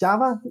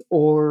Java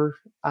or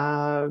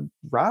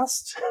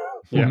Rust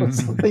or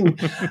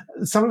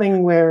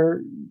something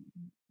where,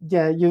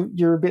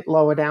 you're a bit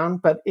lower down.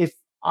 But if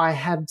I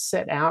had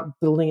set out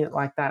building it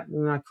like that,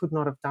 then I could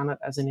not have done it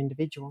as an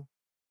individual.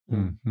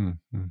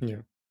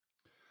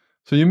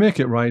 So you make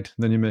it right,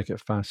 then you make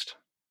it fast,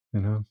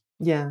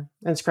 Yeah, and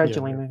it's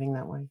gradually moving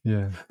that way.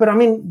 Yeah. But I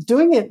mean,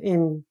 doing it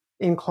in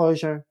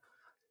Clojure,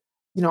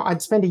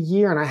 I'd spent a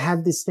year and I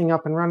had this thing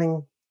up and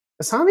running.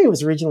 Asami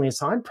was originally a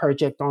side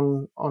project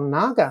on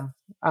Naga.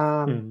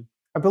 I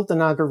built the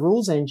Naga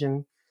rules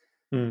engine.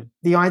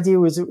 The idea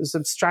was it was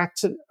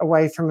abstracted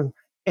away from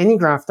any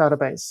graph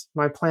database.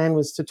 My plan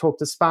was to talk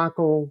to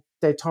Sparkle,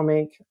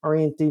 Datomic,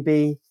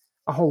 OrientDB,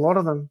 a whole lot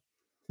of them.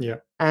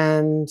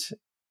 And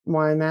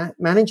my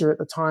manager at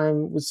the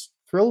time was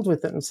thrilled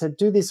with it and said,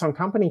 do this on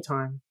company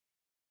time.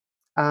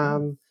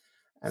 And,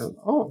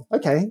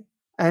 okay.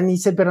 And he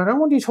said, but I don't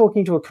want you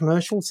talking to a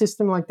commercial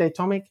system like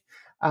Datomic.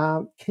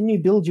 Can you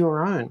build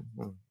your own?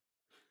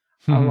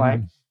 I'm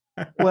like,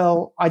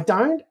 well, I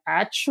don't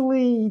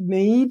actually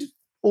need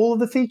all of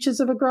the features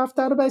of a graph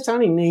database. I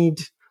only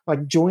need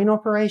like join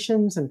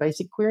operations and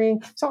basic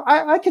querying. So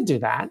I could do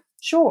that,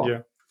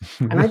 sure.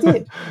 And I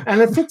did.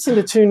 And it fits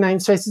into 2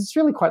 namespaces. It's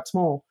really quite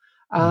small.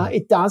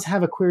 It does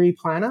have a query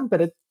planner,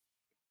 but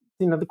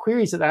the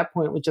queries at that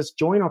point were just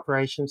join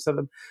operations.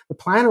 So the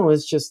planner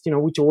was just,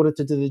 which order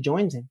to do the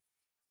joins in.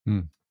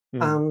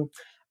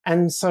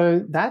 And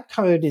so that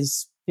code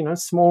is,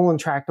 small and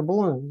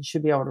tractable, and you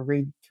should be able to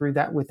read through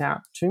that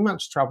without too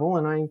much trouble.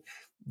 And I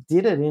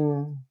did it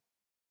in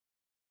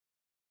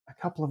a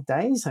couple of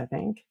days, I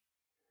think.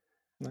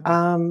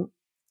 The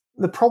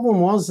problem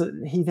was that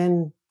he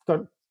then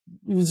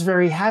he was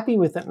very happy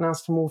with it and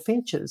asked for more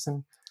features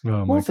and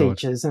more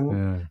features.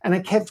 And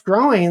it kept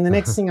growing. And the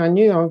next thing I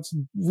knew, I was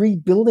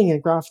rebuilding a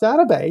graph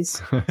database.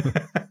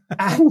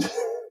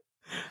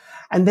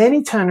 And then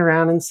he turned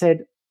around and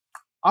said,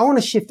 I want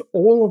to shift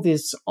all of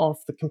this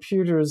off the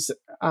computers,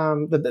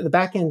 the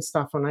back-end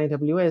stuff on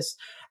AWS,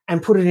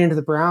 and put it into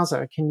the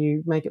browser. Can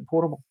you make it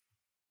portable?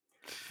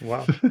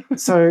 Wow.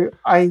 So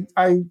I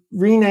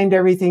renamed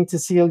everything to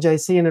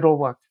CLJC and it all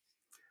worked.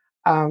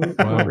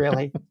 Not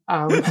really.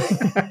 I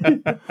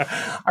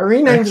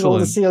renamed it all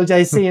to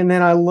CLJC and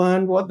then I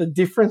learned what the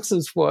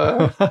differences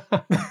were.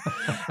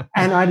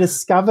 And I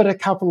discovered a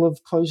couple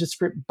of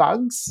ClojureScript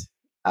bugs,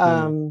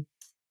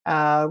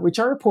 which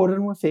I reported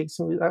and were fixed.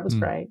 So that was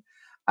great.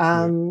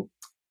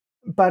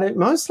 But it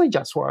mostly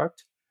just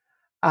worked.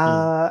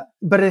 But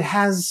it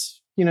has,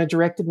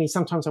 directed me.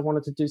 Sometimes I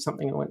wanted to do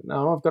something and I went,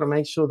 no, I've got to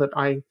make sure that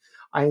I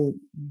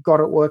got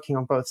it working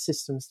on both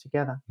systems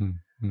together.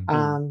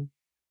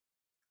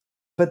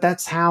 But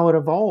that's how it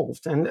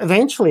evolved. And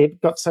eventually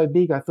it got so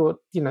big, I thought,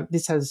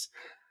 this has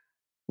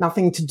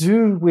nothing to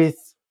do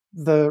with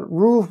the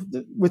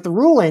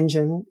rule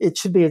engine. It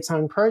should be its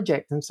own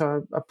project. And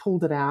so I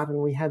pulled it out and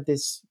we had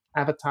this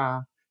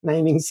avatar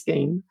naming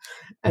scheme.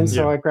 And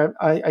so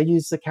I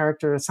used the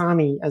character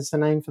Asami as the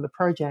name for the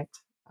project.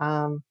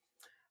 And,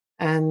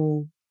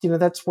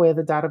 that's where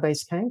the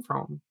database came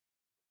from.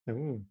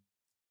 And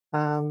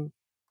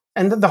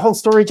the whole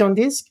storage on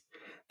disk,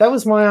 that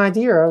was my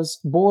idea. I was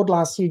bored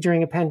last year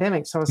during a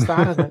pandemic, so I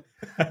started it.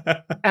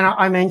 And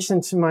I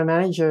mentioned to my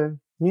new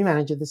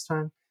manager this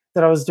time,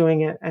 that I was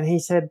doing it. And he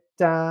said,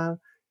 oh,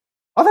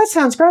 that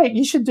sounds great.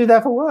 You should do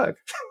that for work.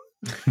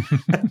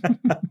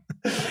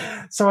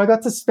 So I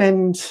got to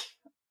spend,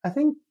 I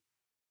think,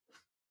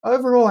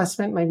 overall I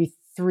spent maybe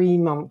 3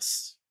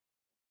 months,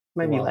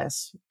 maybe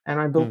less. And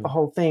I built the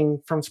whole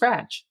thing from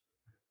scratch.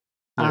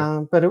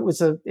 But it was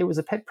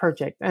a pet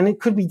project, and it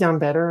could be done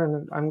better.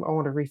 And I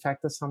want to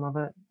refactor some of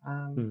it.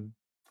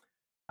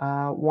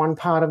 One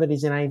part of it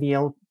is in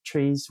AVL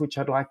trees, which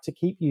I'd like to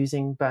keep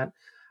using, but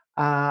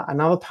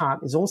another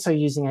part is also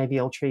using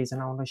AVL trees,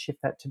 and I want to shift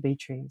that to B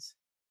trees.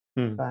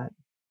 But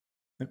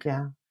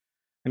yeah.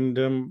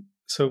 And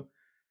so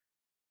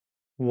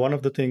one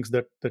of the things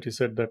that you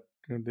said that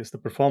is the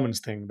performance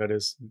thing that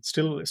is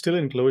still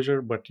in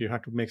Clojure, but you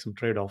have to make some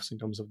trade-offs in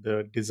terms of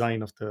the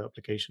design of the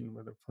application,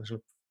 whether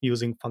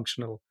using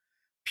functional,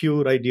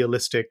 pure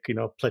idealistic,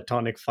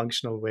 platonic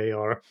functional way,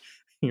 or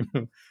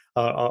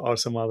or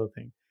some other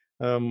thing.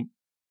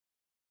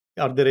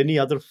 Are there any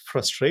other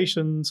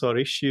frustrations or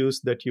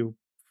issues that you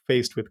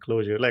faced with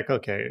Clojure? Like,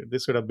 okay,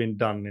 this would have been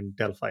done in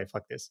Delphi,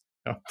 fuck this.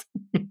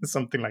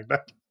 Something like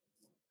that.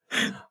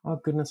 Oh,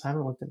 goodness, I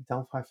haven't looked at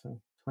Delphi for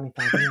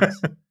 25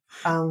 years.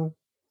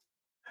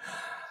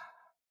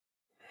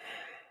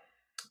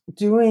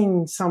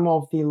 Doing some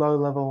of the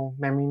low-level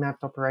memory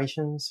mapped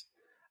operations,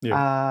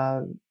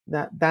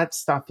 that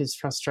stuff is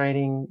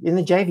frustrating in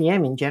the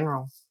JVM in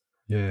general.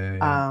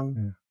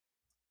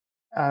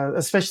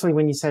 especially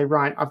when you say,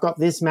 right, I've got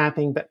this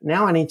mapping, but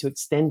now I need to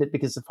extend it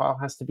because the file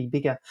has to be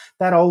bigger.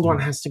 That old one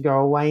has to go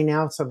away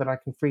now so that I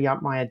can free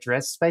up my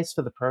address space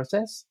for the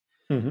process.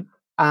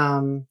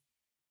 Mm-hmm.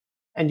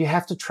 And you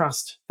have to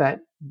trust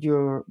that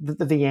the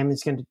VM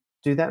is going to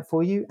do that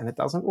for you, and it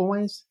doesn't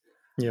always.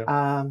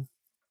 Yeah.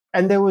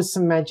 And there was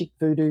some magic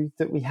voodoo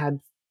that we had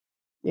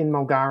in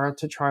Mulgara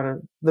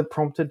that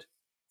prompted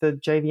the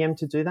JVM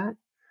to do that.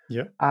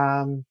 Yeah.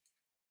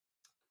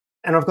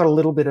 And I've got a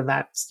little bit of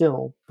that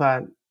still,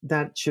 but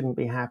that shouldn't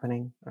be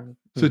happening.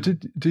 So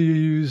do you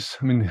use,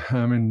 I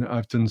mean,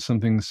 I've done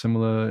something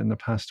similar in the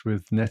past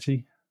with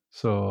Netty.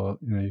 So,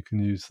 you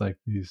can use like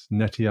these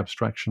Netty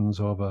abstractions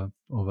over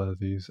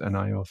these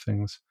NIO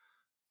things.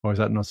 Or is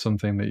that not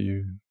something that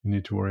you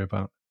need to worry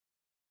about?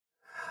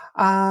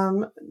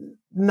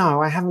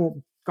 No, I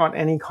haven't got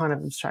any kind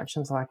of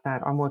abstractions like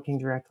that. I'm working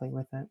directly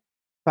with it.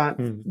 But,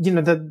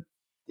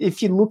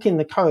 if you look in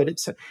the code,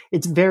 it's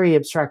very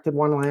abstracted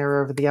one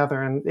layer over the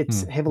other, and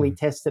it's heavily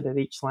tested at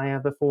each layer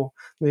before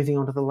moving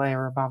on to the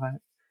layer above it.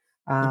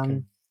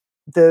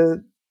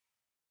 The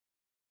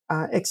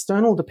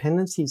external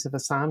dependencies of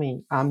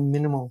Asami are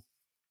minimal.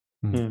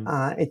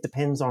 It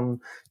depends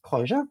on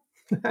Clojure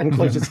and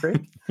Clojure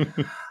script.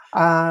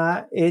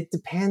 It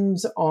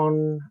depends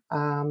on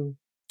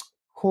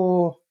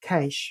core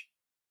cache.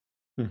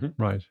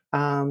 Right.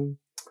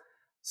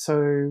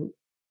 So,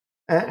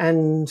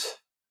 and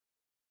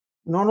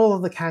not all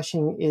of the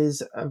caching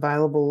is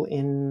available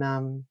in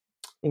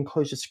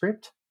Clojure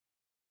script.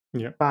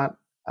 Yeah. But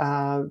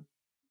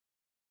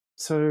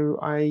so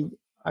I've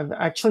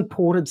actually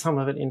ported some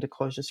of it into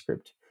Clojure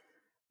script,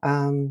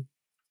 and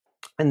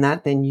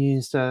that then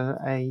used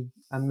a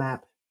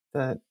map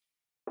that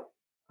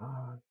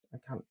I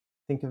can't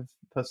think of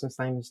the person's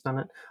name who's done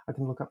it. I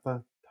can look up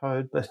the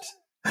code, but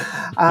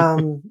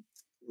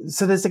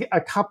so there's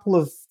a couple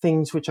of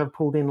things which I've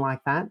pulled in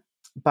like that,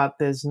 but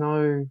there's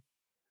no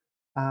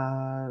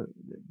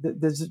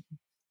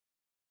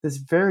there's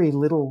very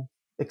little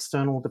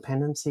external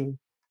dependency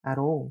at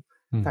all.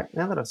 In fact,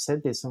 now that I've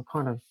said this, I'm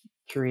kind of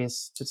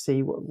curious to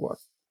see what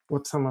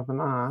some of them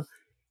are.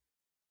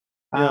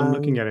 Yeah, I'm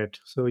looking at it.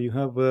 So you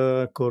have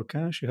core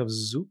cache, you have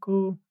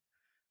Zuko.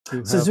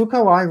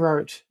 Zuko I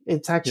wrote.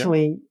 It's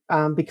actually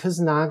because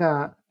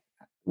Naga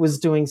was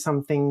doing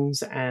some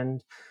things,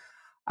 and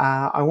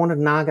I wanted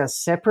Naga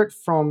separate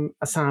from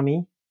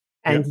Asami,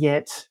 and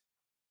yet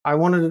I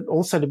wanted it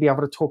also to be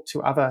able to talk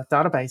to other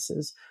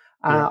databases.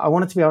 I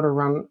wanted to be able to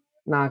run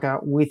Naga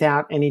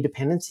without any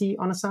dependency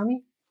on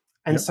Asami.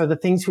 And so the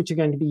things which are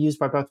going to be used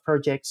by both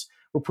projects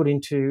were put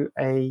into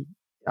a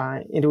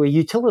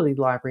utility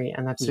library,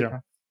 and that's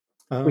Zuko,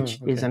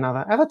 which is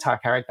another avatar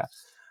character.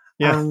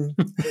 Yeah.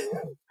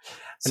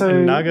 So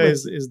and Naga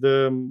is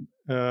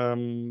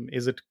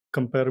it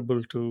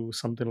comparable to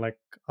something like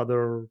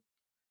other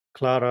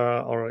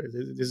Clara, or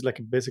is this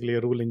like basically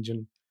a rule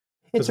engine?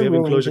 It's we a have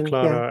rule Clojure engine,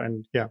 Clara,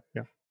 and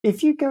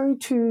If you go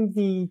to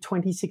the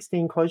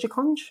 2016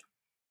 ClojureConf,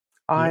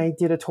 I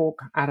did a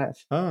talk at it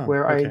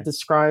where I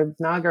described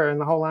Naga and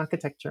the whole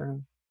architecture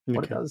and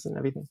what it does and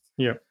everything.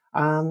 Yeah.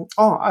 I'm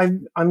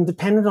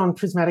dependent on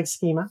prismatic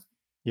schema.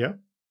 Yeah.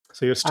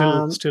 So you're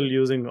still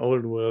using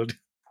old world.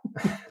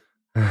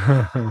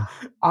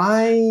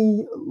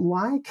 I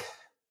like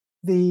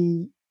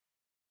the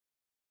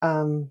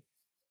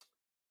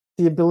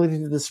ability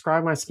to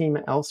describe my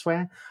schema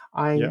elsewhere.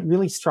 I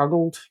really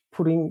struggled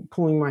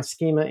pulling my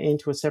schema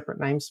into a separate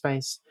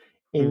namespace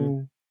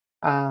in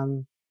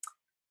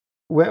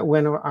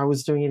when I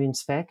was doing it in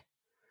spec.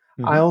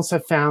 I also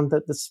found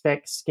that the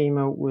spec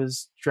schema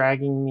was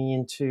dragging me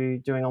into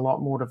doing a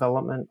lot more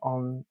development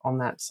on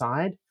that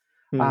side,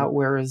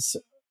 whereas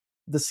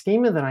the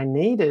schema that I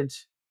needed,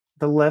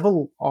 the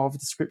level of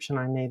description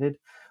I needed,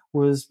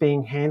 was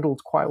being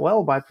handled quite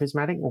well by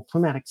prismatic or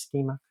plumatic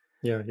schema.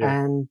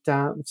 And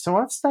so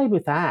I've stayed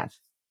with that.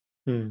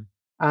 So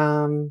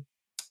I'm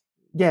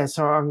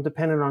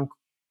dependent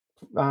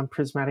on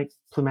prismatic,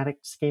 plumatic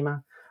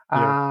schema,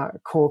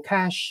 core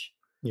cache.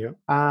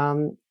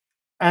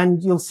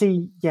 And you'll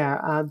see,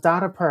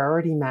 data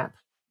priority map,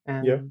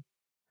 and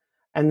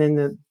then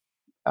the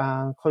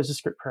Clojure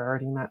script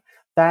priority map.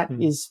 That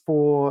is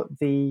for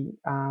the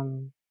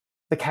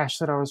cache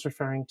that I was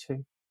referring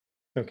to.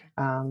 Okay.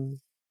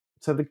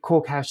 So the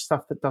core cache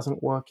stuff that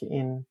doesn't work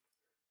in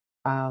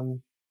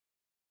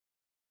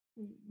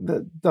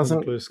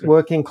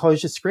work in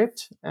Clojure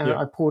script.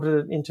 I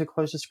ported it into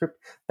Clojure script.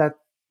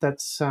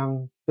 That's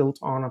built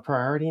on a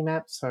priority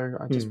map, so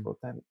I just brought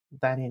that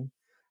in,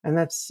 and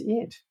that's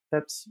it.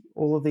 That's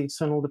all of the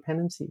external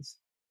dependencies.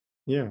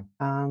 Yeah.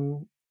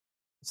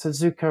 So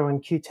Zuko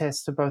and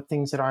Qtest are both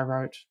things that I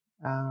wrote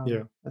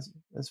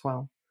as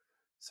well.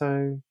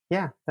 So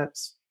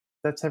that's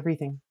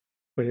everything.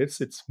 But it's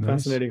nice.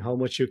 Fascinating how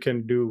much you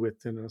can do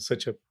with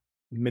such a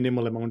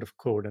minimal amount of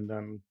code, and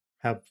then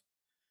have.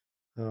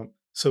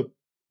 So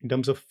in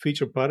terms of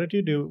feature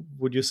parity,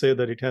 would you say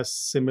that it has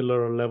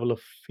similar level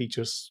of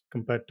features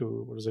compared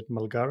to, what is it,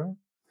 Mulgara?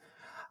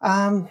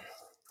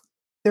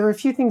 There are a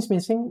few things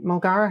missing.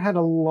 Mulgara had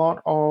a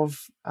lot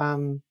of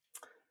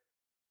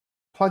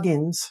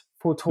plugins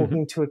for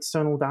talking to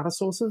external data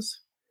sources.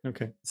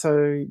 Okay.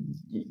 So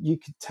you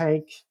could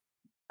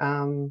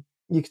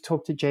you could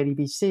talk to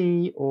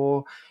JDBC,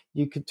 or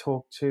you could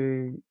talk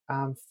to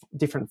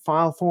different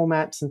file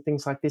formats and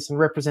things like this, and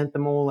represent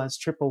them all as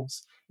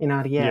triples in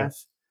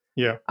RDF.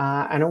 Yeah.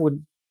 And it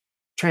would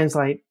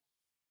translate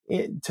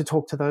to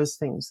talk to those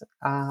things.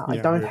 I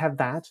don't have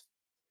that.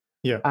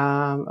 Yeah.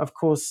 Of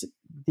course,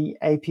 the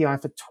API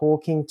for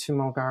talking to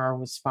Mulgara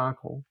was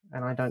Sparkle,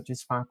 and I don't do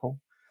Sparkle.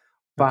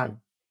 But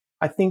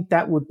I think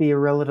that would be a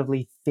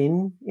relatively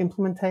thin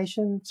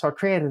implementation. So I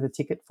created a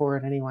ticket for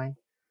it anyway.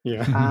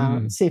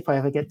 Yeah. See if I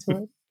ever get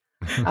to it.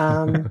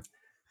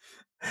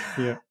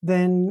 Yeah.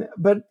 Then,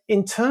 but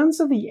in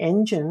terms of the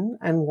engine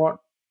and what,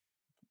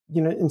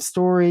 in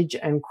storage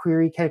and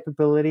query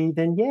capability,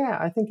 then yeah,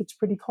 I think it's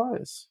pretty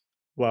close.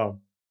 Wow.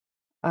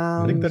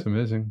 I think that's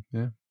amazing.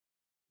 Yeah.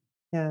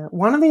 Yeah.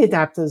 One of the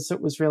adapters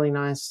that was really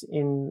nice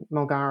in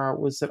Mulgara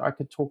was that I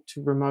could talk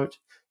to remote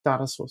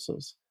data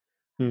sources.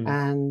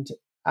 And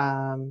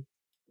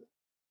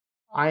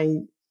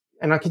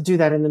I could do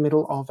that in the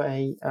middle of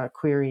a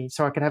query.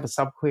 So I could have a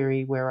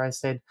subquery where I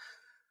said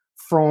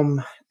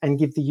from and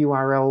give the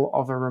URL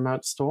of a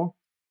remote store.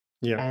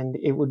 Yeah. And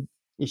it would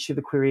issue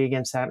the query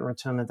against that and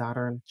return the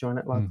data and join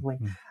it locally.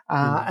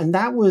 And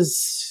that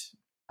was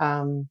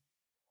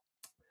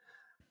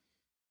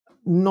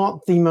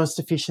not the most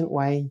efficient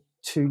way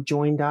to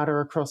join data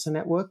across a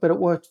network, but it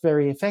worked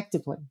very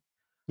effectively.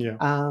 Yeah.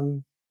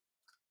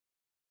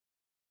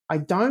 I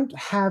don't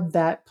have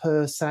that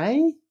per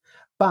se,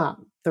 but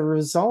the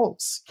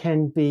results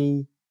of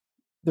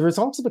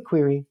the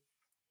query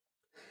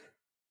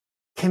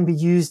can be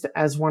used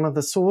as one of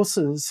the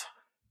sources,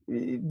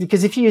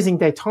 because if you're using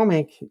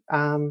Datomic,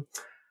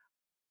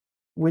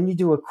 when you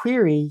do a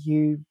query,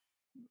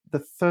 the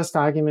first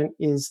argument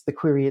is the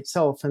query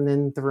itself, and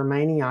then the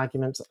remaining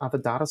arguments are the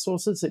data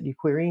sources that you're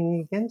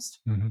querying against.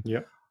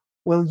 Yeah.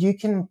 Well, you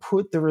can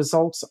put the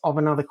results of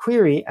another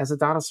query as a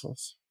data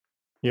source.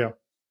 Yeah.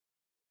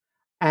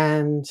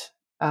 And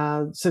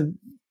so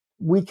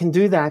we can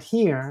do that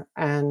here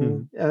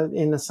and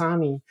in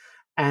Asami,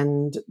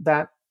 and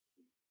that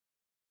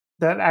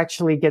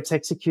actually gets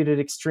executed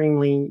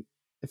extremely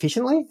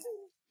efficiently.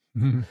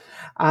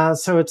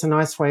 So it's a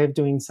nice way of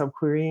doing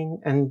subquerying,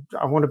 and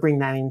I want to bring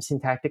that in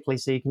syntactically,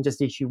 so you can just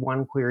issue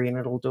one query and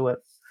it'll do it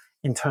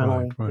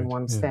internally in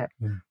one step.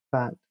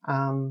 But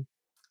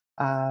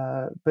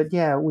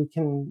yeah,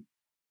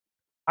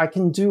 I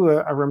can do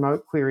a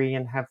remote query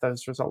and have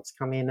those results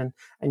come in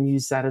and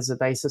use that as a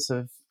basis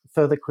of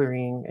further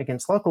querying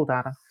against local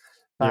data.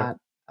 But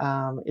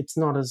it's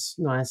not as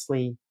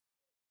nicely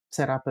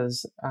set up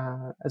as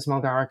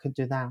Mulgara could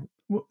do that.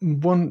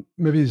 One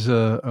maybe is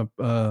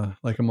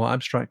like a more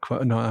abstract,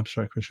 not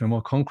abstract question, a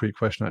more concrete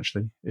question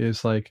actually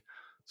is like,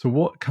 so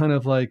what kind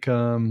of like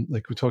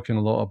we're talking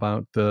a lot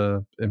about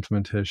the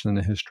implementation and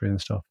the history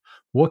and stuff.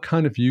 What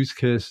kind of use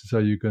cases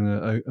are you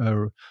gonna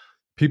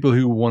people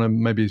who want to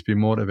maybe be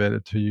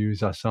motivated to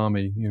use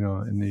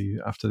Asami,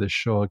 after this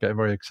show, get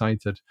very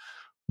excited?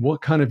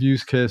 What kind of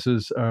use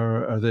cases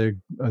are there?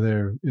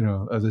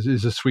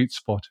 Is a sweet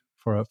spot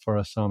for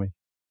Asami?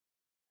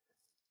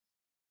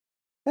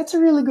 That's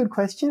a really good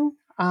question.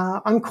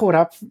 I'm caught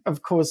up,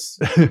 of course,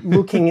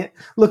 looking at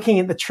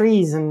the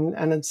trees,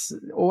 and it's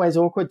always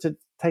awkward to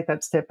take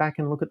that step back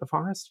and look at the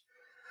forest.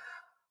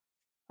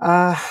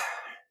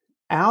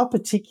 Our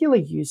particular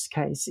use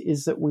case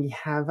is that we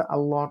have a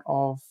lot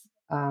of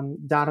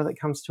data that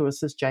comes to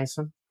us as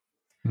JSON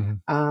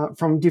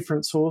from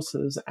different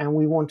sources, and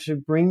we want to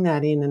bring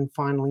that in and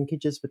find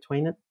linkages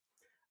between it.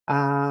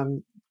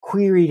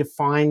 Query to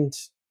find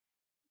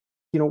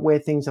where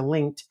things are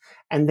linked,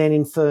 and then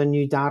infer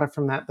new data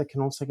from that can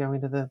also go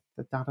into the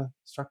data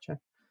structure.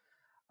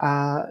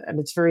 And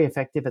it's very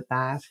effective at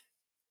that.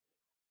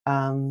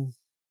 I'm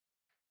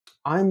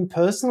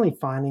personally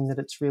finding that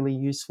it's really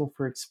useful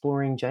for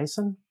exploring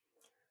JSON.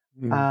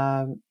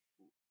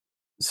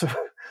 So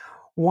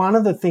one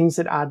of the things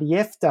that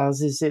RDF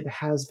does is it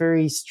has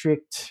very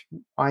strict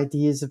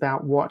ideas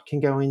about what can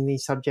go in the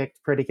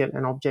subject, predicate,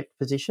 and object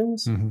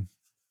positions.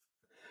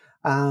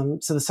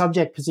 So the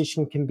subject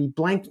position can be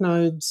blank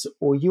nodes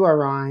or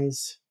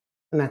URIs,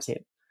 and that's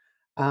it.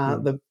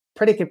 The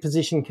predicate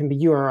position can be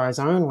URIs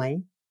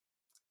only,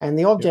 and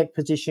the object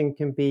position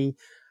can be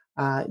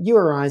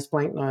URIs,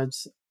 blank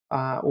nodes,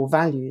 or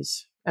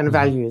values, and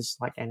values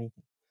like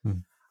anything.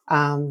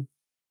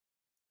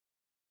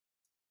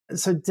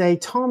 So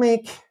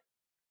Datomic,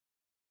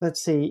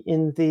 let's see,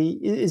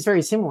 is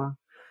very similar.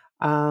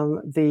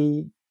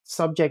 The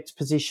subject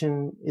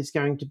position is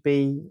going to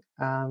be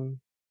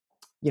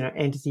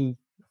entity.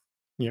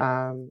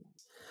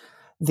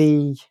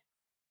 The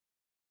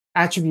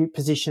attribute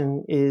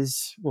position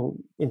is, well,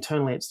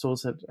 internally it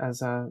stores it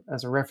as a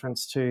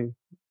reference to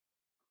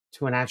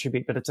an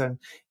attribute, but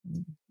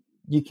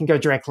you can go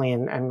directly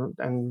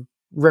and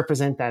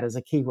represent that as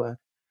a keyword.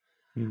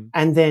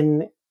 And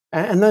then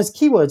those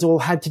keywords all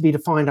had to be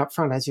defined up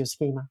front as your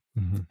schema.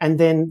 And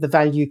then the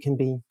value can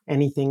be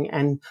anything,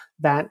 and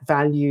that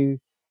value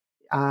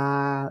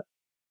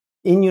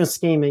in your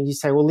schema, you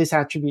say, well, this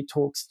attribute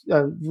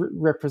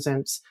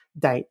represents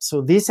dates,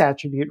 or this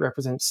attribute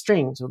represents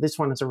strings, or this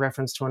one is a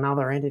reference to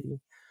another entity.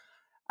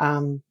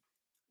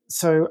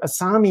 So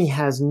Asami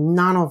has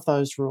none of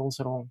those rules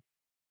at all.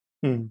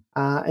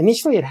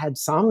 Initially, it had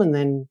some, and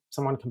then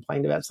someone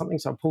complained about something,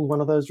 so I pulled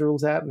one of those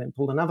rules out and then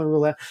pulled another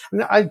rule out,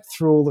 and I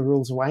threw all the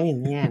rules away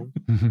in the end.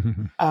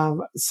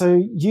 So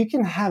you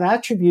can have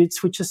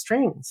attributes which are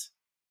strings.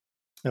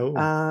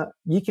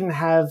 You can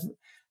have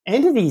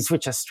entities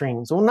which are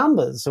strings or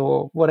numbers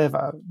or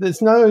whatever.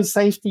 There's no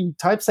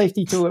type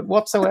safety to it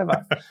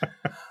whatsoever.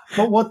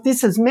 But what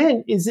this has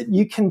meant is that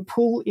you can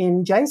pull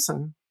in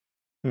JSON.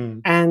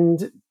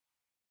 And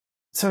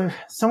so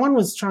someone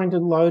was trying to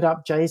load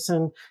up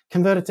JSON,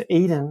 convert it to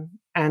Eden,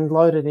 and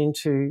load it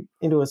into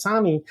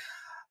Asami.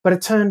 But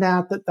it turned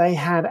out that they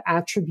had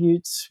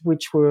attributes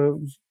which were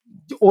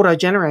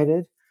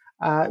auto-generated.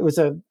 It was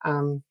a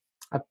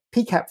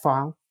PCAP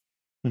file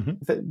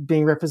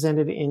being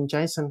represented in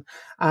JSON.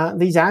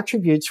 These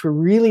attributes were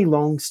really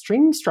long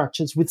string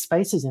structures with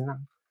spaces in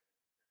them.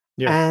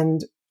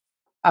 And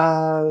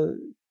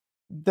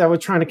they were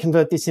trying to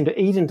convert this into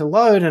Eden to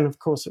load, and of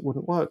course it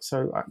wouldn't work.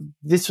 So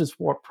this was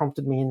what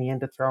prompted me in the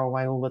end to throw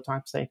away all the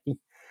type safety.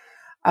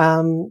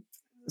 So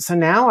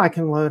now I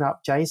can load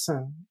up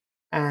JSON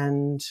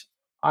and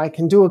I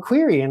can do a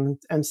query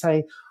and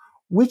say,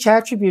 which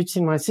attributes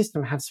in my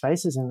system have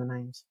spaces in the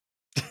names?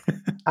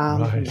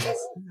 Right.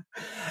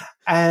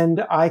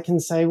 And I can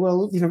say,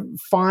 well,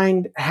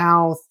 find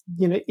how,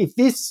 if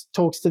this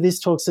talks to this,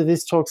 talks to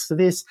this, talks to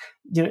this,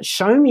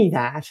 show me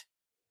that.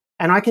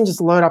 And I can just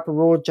load up a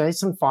raw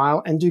JSON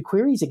file and do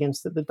queries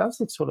against it that does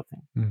this sort of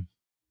thing.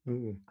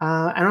 And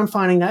I'm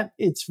finding that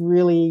it's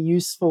really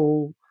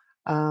useful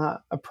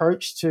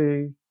approach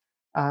to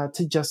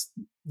just,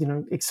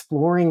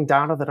 exploring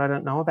data that I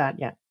don't know about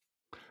yet.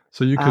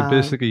 So you could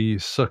basically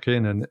suck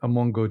in a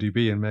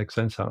MongoDB and make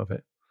sense out of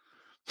it.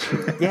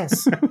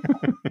 Yes.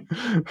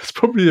 That's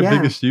probably the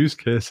biggest use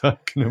case I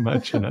can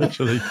imagine,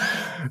 actually.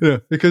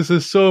 Because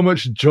there's so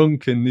much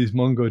junk in these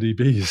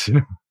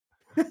MongoDBs,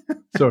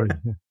 Sorry.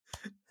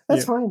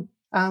 That's fine.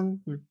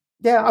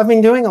 I've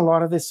been doing a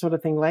lot of this sort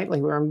of thing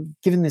lately where I'm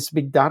given this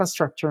big data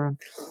structure and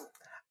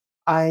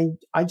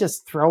I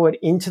just throw it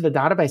into the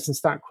database and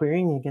start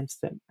querying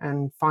against it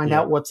and find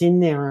out what's in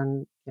there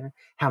and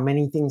how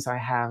many things I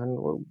have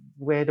and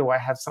where do I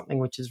have something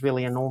which is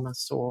really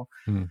enormous, or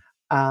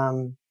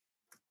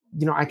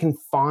I can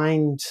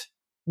find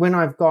when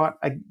I've got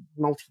a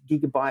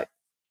multi-gigabyte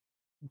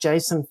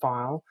JSON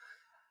file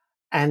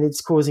and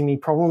it's causing me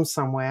problems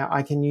somewhere,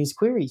 I can use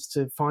queries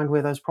to find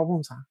where those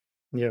problems are.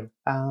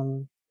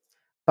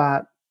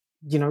 But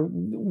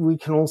we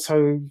can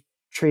also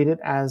treat it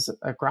as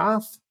a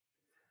graph,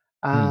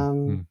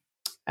 and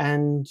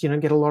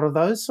get a lot of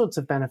those sorts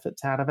of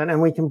benefits out of it,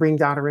 and we can bring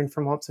data in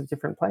from lots of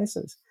different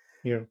places.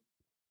 So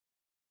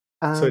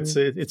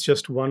it's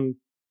just one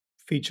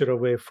feature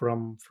away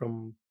from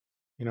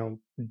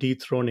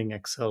dethroning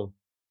Excel.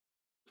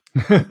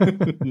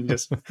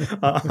 Just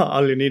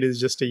all you need is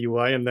just a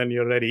UI, and then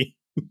you're ready.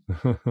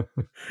 I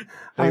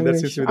think that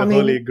seems to be the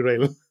holy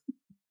grail.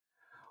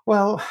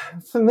 Well,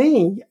 for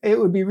me, it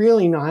would be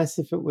really nice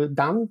if it were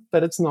done,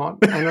 but it's not.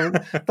 And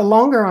the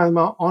longer I'm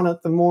on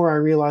it, the more I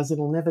realize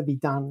it'll never be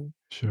done.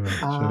 Sure.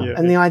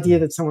 And the idea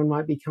that someone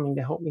might be coming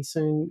to help me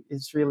soon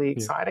is really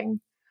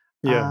exciting.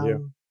 But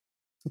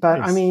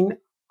nice.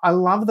 I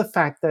love the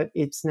fact that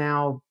it's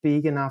now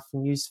big enough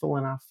and useful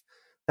enough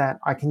that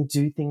I can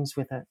do things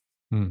with it.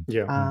 And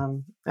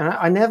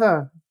I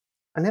never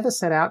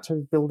set out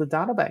to build a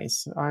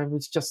database.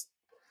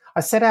 I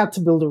set out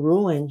to build a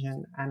rule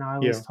engine, and I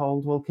was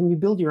told, well, can you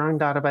build your own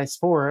database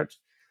for it?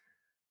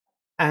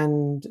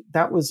 And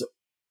that was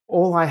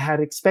all I had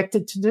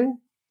expected to do.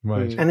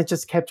 Right. And it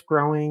just kept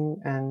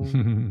growing.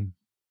 And,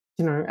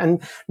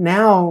 and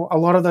now a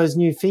lot of those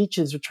new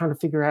features are trying to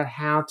figure out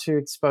how to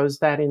expose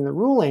that in the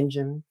rule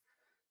engine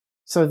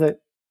so that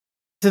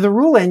the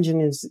rule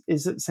engine is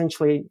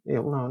essentially,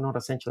 no, not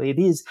essentially, it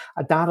is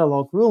a data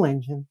log rule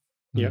engine.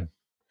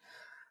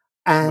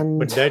 And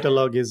but data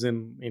log is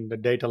in the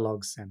data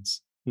log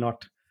sense,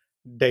 not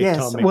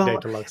data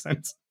log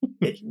sense.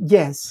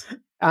 Yes.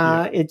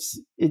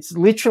 It's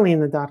literally in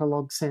the data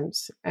log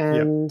sense.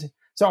 And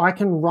so I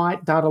can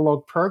write data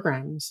log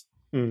programs.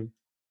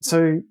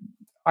 So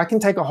I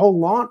can take a whole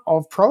lot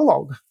of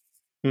Prolog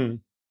and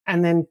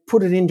then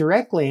put it in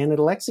directly and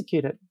it'll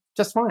execute it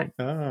just fine.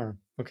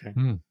 Okay.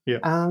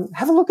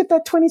 Have a look at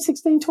that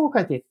 2016 talk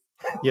I did.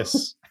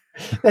 Yes.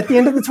 At the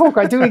end of the talk,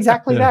 I do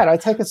exactly that. I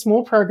take a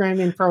small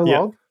program in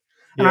Prolog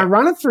and I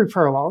run it through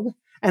Prolog,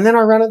 and then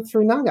I run it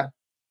through Naga.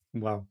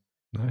 Wow.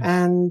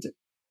 Nice.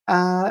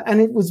 And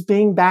it was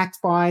being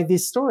backed by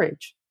this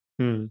storage.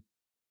 So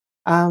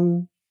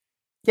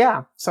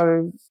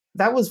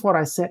that was what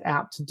I set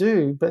out to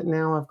do, but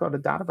now I've got a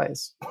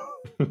database.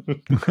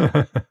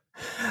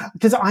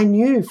 Because I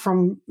knew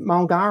from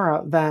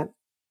Mulgara that,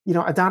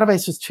 a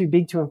database was too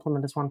big to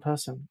implement as one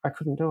person. I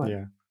couldn't do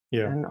it.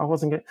 And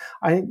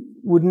I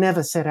would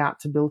never set out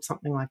to build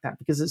something like that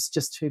because it's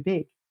just too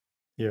big.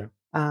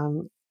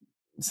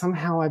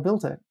 somehow I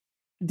built it.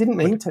 Didn't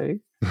mean to.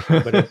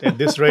 But at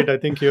this rate, I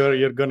think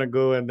you're gonna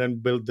go and then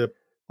build the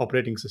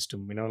operating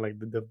system, like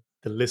the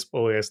Lisp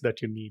OS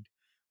that you need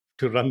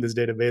to run this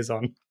database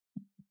on.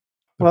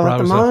 Well, at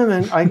the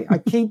moment,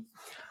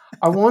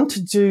 I want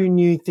to do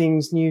new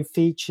things, new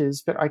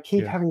features, but I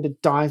keep having to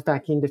dive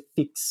back in to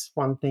fix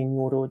one thing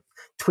or to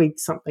tweak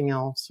something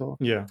else. Or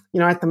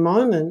at the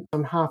moment,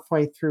 I'm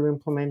halfway through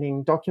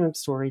implementing document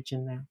storage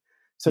in there.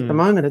 So at the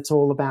moment, it's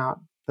all about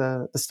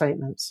the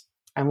statements.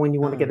 And when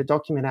you want to get a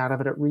document out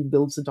of it, it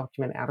rebuilds the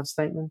document out of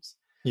statements.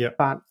 Yeah.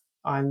 But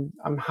I'm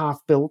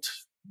half built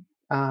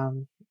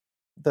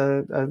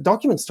the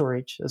document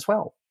storage as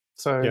well.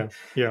 So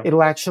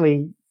it'll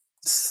actually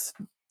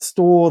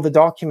store the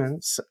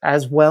documents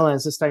as well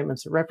as the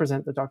statements that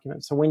represent the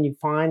document. So when you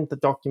find the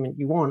document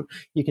you want,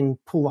 you can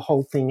pull the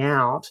whole thing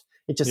out.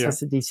 It just has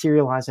to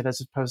deserialize it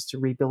as opposed to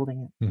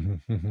rebuilding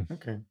it.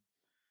 Okay.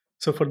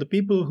 So for the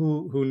people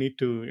who need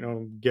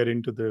to get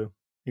into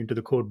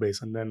the code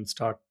base and then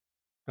start,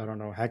 I don't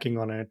know, hacking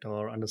on it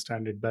or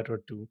understand it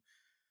better to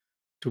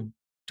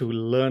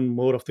learn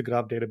more of the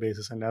graph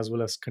databases and as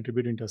well as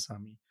contributing to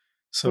Asami.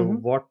 So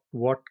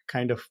what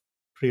kind of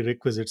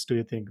prerequisites do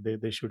you think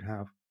they should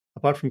have?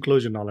 Apart from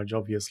Clojure knowledge,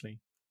 obviously.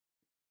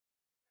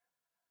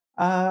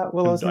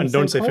 And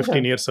don't say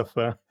 15 years of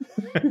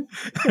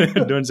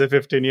don't say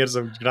 15 years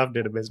of graph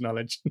database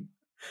knowledge.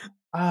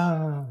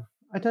 I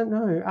don't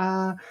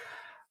know.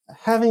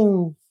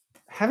 Having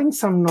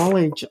some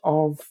knowledge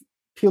of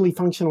purely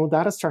functional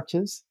data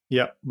structures.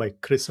 Yeah, by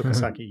Chris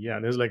Okazaki. Yeah,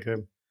 there's like a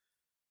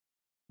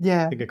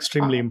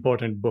extremely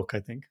important book,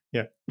 I think.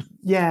 Yeah.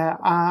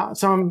 Yeah.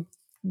 So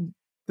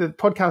the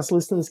podcast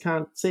listeners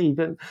can't see,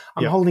 but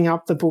I'm holding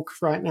up the book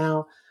right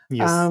now.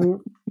 Yes.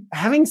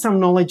 Having some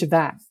knowledge of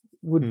that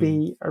would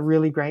be a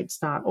really great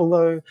start.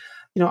 Although,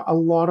 a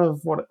lot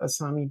of what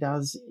Asami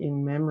does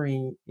in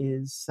memory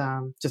is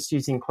just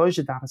using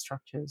Clojure data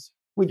structures,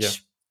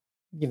 which,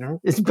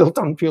 is built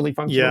on purely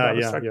functional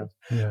data structures.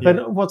 Yeah.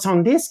 But what's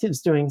on disk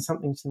is doing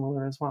something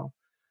similar as well.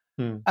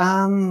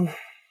 I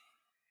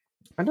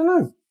don't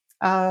know.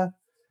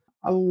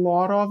 A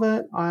lot of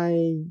it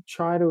I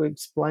try to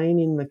explain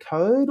in the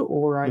code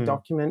or I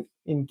document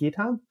in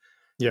GitHub.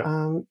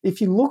 Yeah.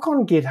 If you look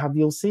on GitHub,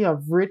 you'll see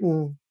I've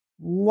written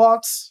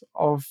lots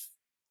of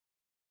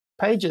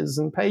pages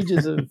and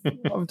pages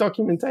of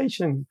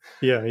documentation.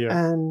 Yeah.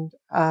 And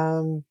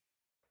I'm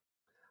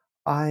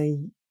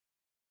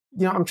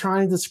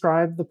trying to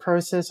describe the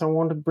process. I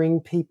want to bring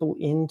people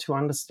in to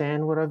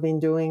understand what I've been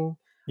doing,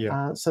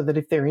 so that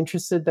if they're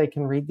interested, they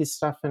can read this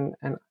stuff and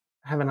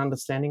have an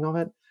understanding of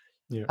it.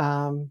 Yeah.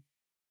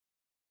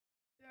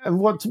 And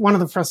what's one of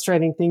the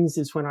frustrating things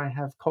is when I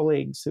have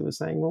colleagues who are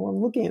saying, well,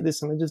 I'm looking at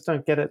this and I just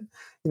don't get it.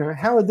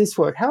 How would this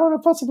work? How would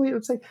I possibly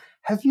say,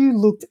 have you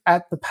looked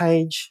at the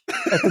page,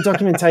 at the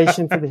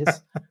documentation for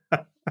this?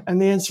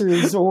 And the answer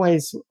is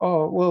always,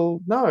 oh,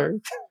 well, no.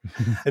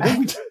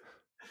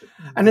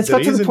 And it's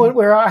got to the point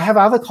where I have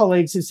other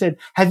colleagues who said,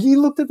 have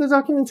you looked at the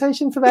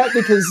documentation for that?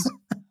 Because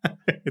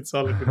it's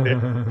all in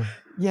there.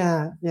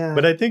 Yeah.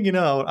 But I think, we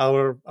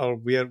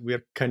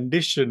are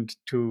conditioned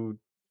to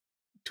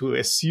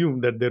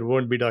assume that there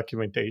won't be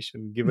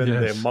documentation given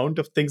the amount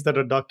of things that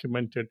are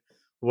documented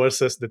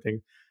versus the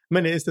thing. I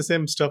mean, it's the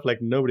same stuff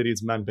like nobody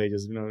reads man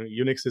pages.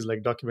 Unix is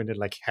like documented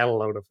like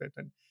hell out of it.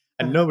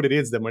 And nobody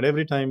reads them. And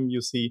every time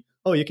you see,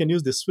 oh, you can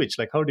use this switch.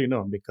 Like, how do you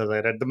know? Because I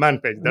read the man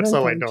page. That's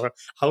how I know.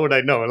 How would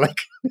I know? Like,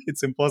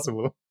 it's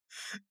impossible.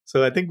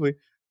 So I think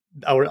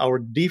our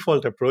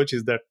default approach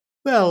is that,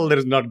 well,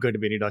 there's not going to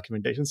be any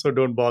documentation. So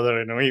don't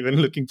bother, even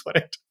looking for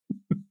it.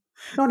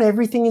 Not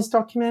everything is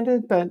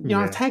documented, but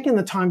I've taken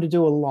the time to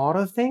do a lot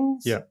of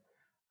things. Yeah.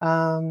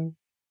 And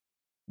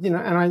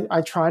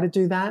I try to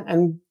do that.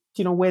 And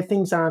where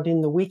things aren't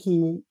in the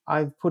wiki,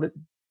 I've put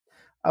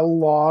a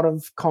lot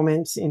of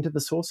comments into the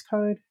source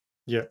code.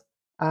 Yeah.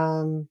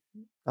 A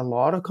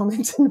lot of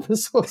comments into the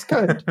source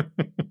code.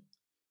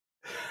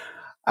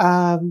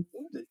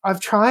 I've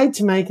tried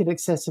to make it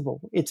accessible.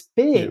 It's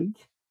big,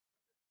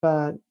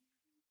 but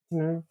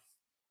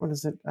what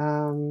is it?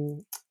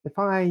 If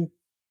I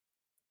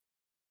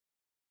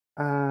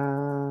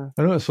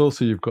notice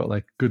also you've got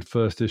like good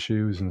first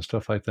issues and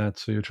stuff like that.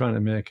 So you're trying to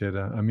make it,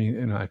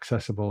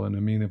 accessible and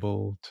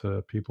amenable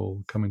to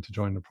people coming to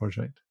join the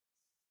project.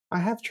 I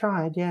have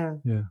tried, yeah.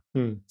 Yeah.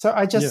 So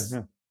I just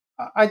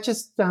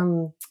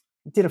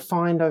did a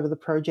find over the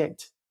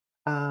project,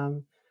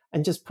 and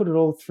just put it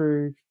all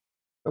through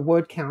a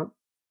word count.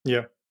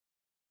 Yeah.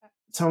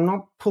 So I'm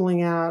not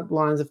pulling out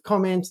lines of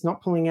comments,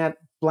 not pulling out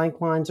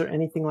blank lines or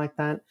anything like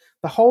that.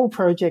 The whole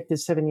project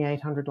is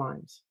 7,800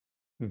 lines.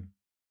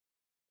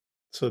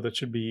 So that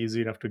should be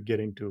easy enough to get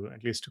into,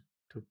 at least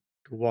to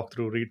walk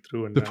through, read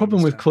through. And the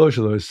problem with Clojure,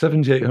 though, is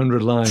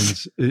 7,800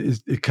 lines.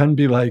 It can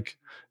be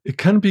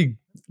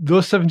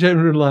those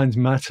 7,800 lines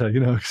matter,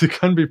 because it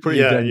can be pretty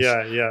dense.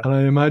 Yeah. And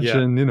I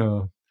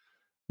imagine,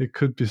 it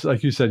could be,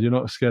 like you said, you're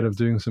not scared of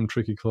doing some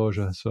tricky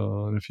Clojure,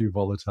 and a few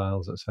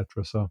volatiles,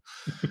 etc. So,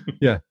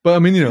 yeah. But I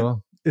mean,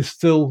 it's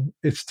still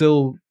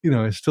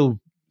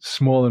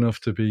small enough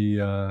to be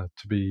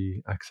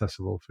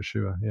accessible for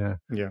sure. Yeah.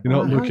 Yeah. You're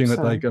not I looking hope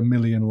at so. like a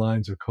million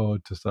lines of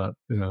code to start,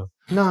 No,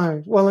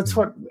 well, it's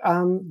Yeah. what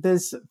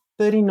there's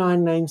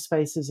 39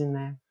 namespaces in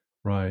there.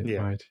 Right,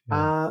 Yeah. right.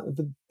 Yeah.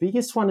 The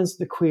biggest one is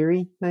the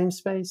query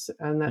namespace,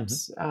 and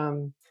that's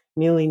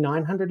nearly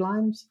 900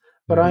 lines.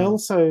 But I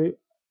also,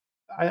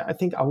 I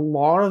think a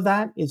lot of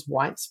that is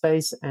white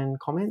space and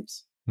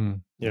comments.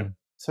 Yeah.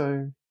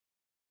 So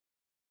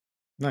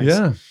Nice.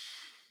 Yeah.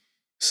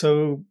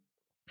 So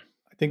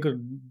I think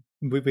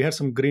we had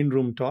some green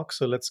room talk.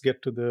 So let's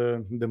get to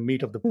the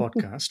meat of the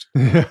podcast.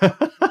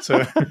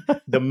 So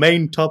the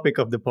main topic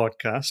of the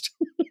podcast.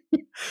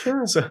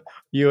 sure. So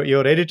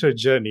your editor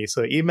journey.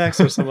 So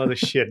Emacs or some other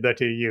shit that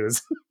you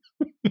use.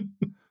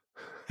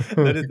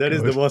 that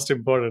is the most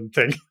important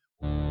thing.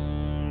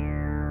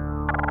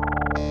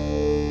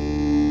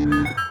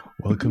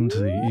 Welcome to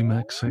the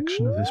Emacs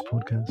section of this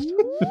podcast.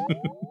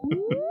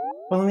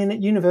 Well, I mean,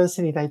 at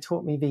university they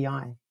taught me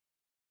VI.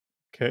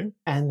 Okay.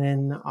 And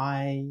then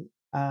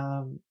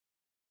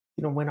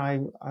when I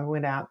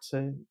went out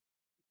to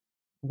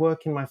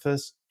work in my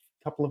first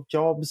couple of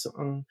jobs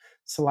on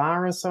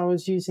Solaris, I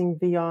was using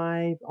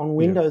VI. On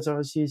Windows, I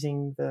was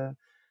using the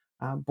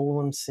Ball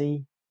and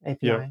C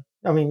API. Yeah.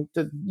 I mean,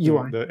 the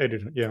UI. The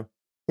editor, yeah.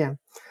 Yeah.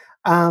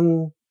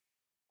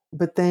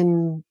 But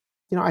then,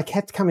 I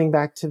kept coming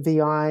back to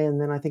VI,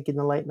 and then I think in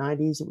the late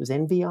 90s it was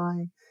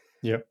NVI.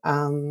 Yeah.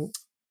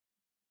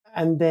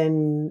 And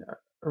then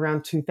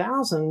around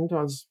 2000,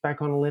 I was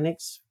back on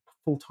Linux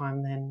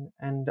full-time then,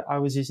 and I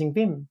was using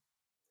Vim.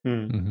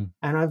 And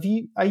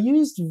I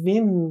used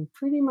Vim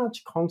pretty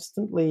much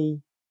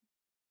constantly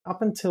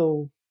up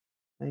until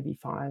maybe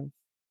 5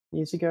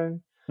 years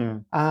ago.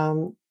 And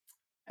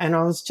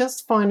I was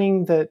just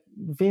finding that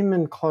Vim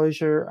and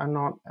Clojure are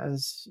not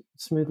as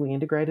smoothly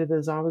integrated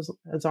as I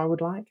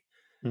would like.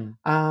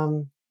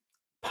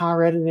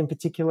 ParEdit in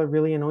particular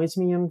really annoys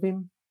me on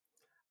Vim.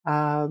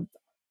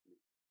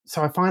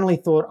 So I finally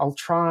thought I'll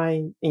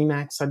try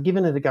Emacs. I'd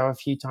given it a go a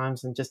few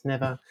times and just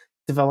never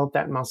developed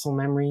that muscle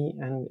memory.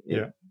 And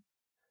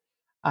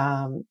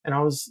and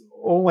I was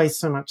always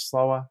so much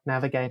slower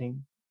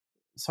navigating.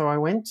 So I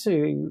went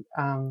to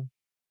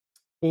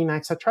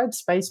Emacs. I tried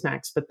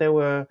SpaceMax, but there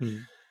were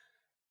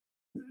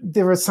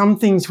some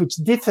things which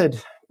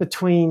differed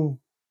between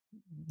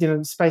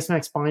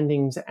SpaceMax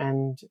bindings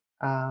and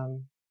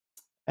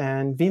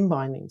Vim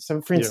bindings.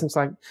 So for instance,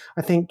 like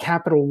I think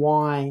capital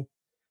Y,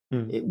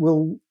 it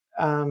will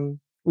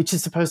which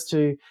is supposed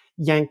to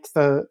yank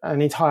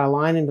an entire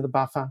line into the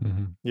buffer.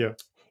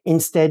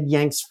 Instead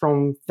yanks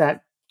from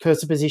that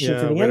cursor position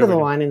to the end of the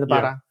line in the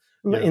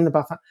in the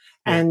buffer.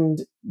 And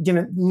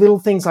little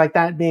things like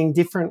that being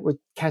different were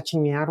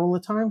catching me out all the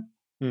time.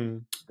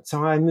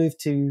 So I moved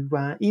to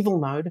evil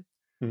mode,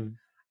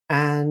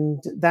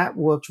 and that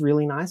worked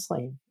really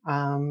nicely.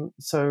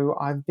 So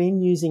I've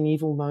been using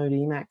evil mode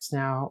Emacs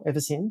now ever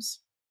since.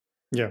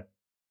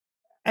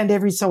 And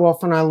every so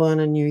often I learn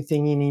a new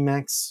thing in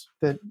Emacs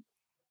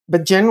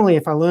but generally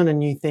if I learn a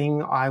new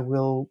thing, I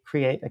will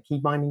create a key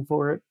binding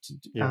for it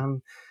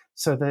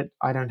so that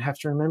I don't have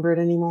to remember it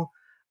anymore.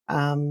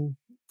 And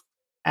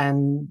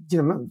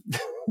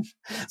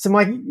so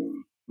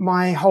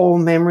my whole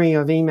memory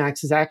of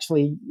Emacs is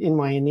actually in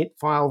my init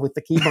file with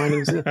the key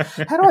bindings.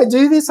 How do I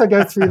do this? I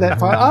go through that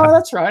file. Oh,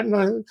 that's right.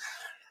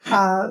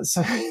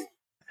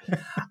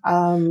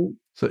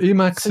 So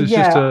Emacs is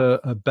just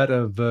a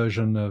better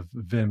version of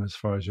Vim as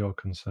far as you're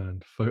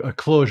concerned, for a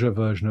Clojure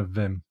version of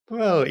Vim.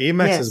 Well,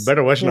 Emacs is a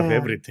better version of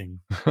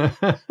everything. What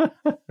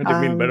do you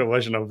mean better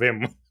version of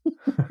Vim?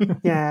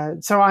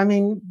 So I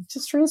mean,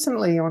 just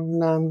recently on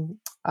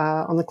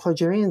the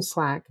Clojurian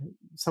Slack,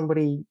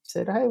 somebody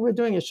said, "Hey, we're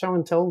doing a show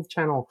and tell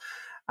channel.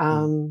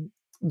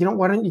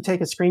 Why don't you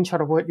take a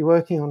screenshot of what you're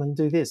working on and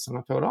do this?" And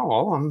I thought, oh,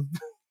 well,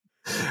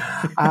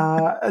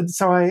 and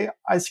so I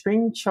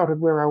screenshotted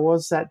where I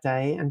was that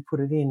day and put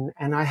it in,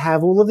 and I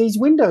have all of these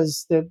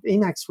windows, the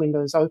Emacs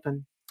windows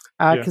open,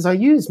 because I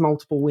use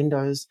multiple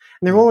windows,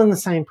 and they're all in the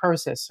same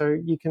process. So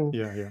you can,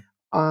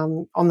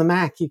 on the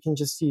Mac, you can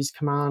just use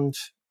Command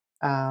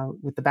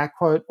with the back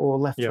quote or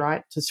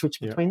left-right to switch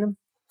between them.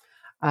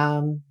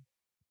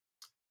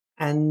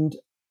 And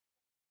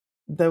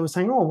they were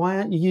saying, "Oh, why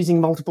aren't you using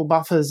multiple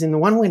buffers in the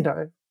one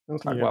window?" I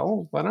was like,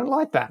 well, I don't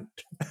like that.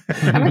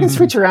 And I can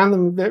switch around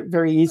them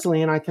very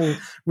easily, and I can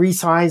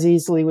resize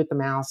easily with the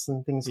mouse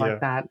and things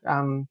like that.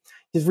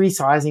 Because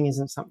resizing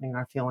isn't something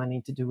I feel I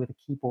need to do with a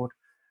keyboard.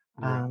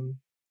 I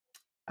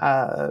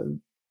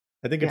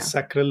think it's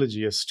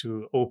sacrilegious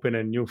to open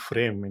a new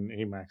frame in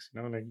Emacs,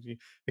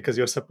 because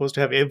you're supposed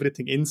to have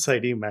everything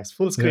inside Emacs,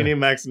 full screen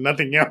Emacs,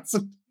 nothing else.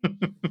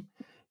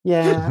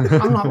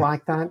 I'm not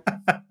like that.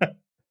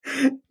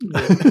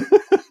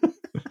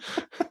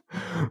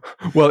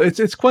 Well,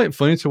 it's quite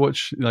funny to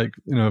watch,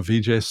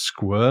 VJ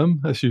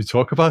squirm as you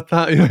talk about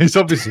that. He's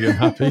obviously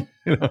unhappy.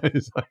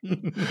 He's like,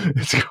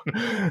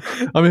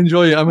 I'm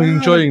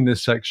enjoying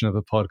this section of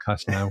the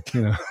podcast now.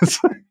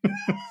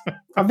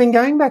 I've been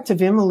going back to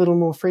Vim a little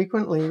more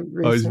frequently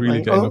recently. Oh, he's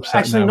really getting upset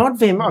actually, now. not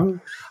Vim.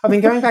 I've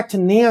been going back to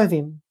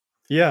NeoVim.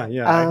 Yeah,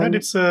 I heard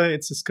its a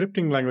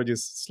scripting language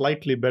is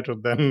slightly better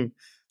than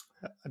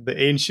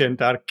the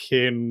ancient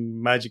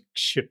arcane magic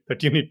shit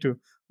that you need to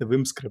the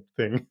Vim script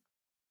thing.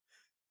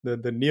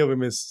 The Neo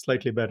Vim is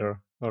slightly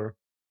better, or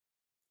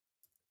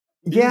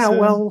Yeah,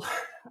 well,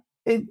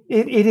 it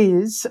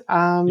is.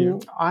 Yeah.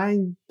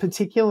 I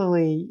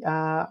particularly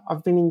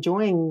I've been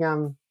enjoying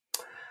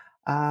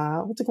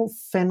what's it called,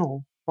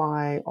 Fennel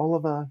by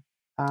Oliver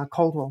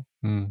Caldwell.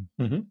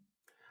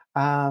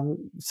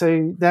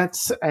 So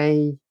that's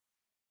a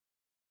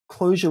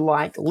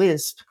Clojure-like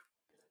Lisp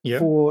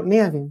for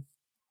NeoVim.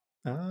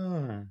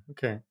 Ah,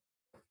 okay.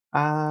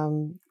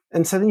 And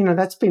so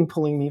that's been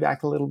pulling me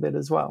back a little bit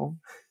as well.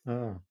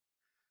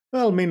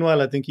 Well,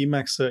 meanwhile, I think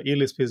Emacs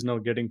eLisp is now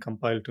getting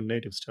compiled to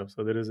native stuff,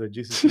 so there is a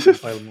GCC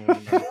compile mode.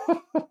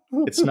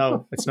 It's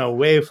now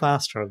way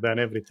faster than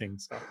everything.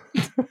 So.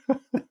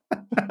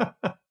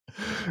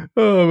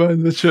 Oh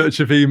man, the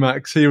Church of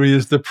Emacs. Here he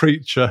is, the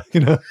preacher.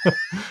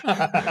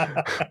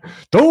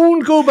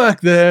 Don't go back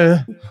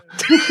there.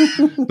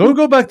 Don't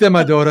go back there,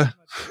 my daughter.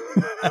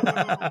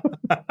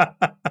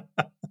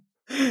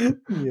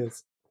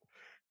 Yes.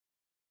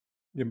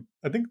 Yeah,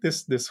 I think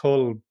this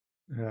whole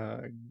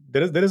there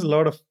is a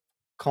lot of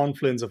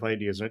confluence of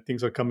ideas, right?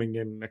 Things are coming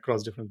in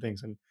across different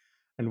things, and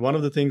one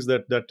of the things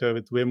that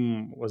with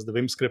Vim was the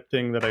Vim script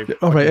thing that I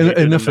all right, hated,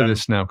 enough of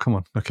this now. Come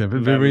on, okay,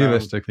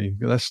 realistically,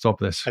 let's stop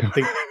this.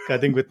 I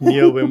think with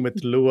NeoVim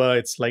with Lua,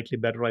 it's slightly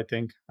better. I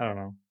think I don't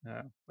know,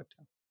 but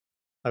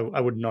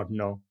I would not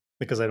know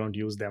because I don't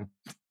use them.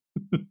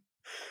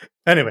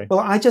 Anyway, well,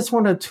 I just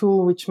want a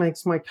tool which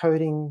makes my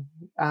coding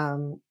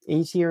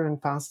easier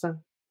and faster.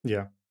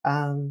 Yeah.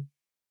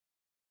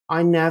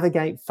 I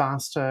navigate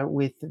faster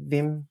with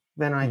Vim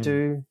than I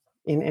do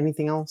in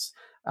anything else.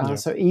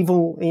 So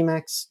Evil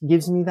Emacs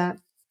gives me that.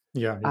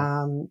 Yeah.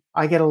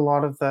 I get a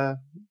lot of the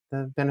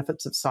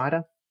benefits of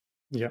Cider.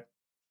 Yeah.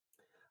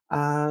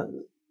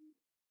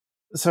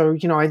 So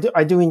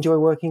I do enjoy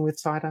working with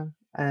Cider,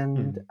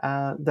 and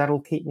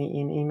that'll keep me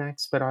in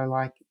Emacs. But I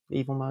like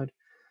Evil mode,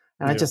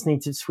 and I just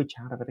need to switch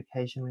out of it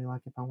occasionally,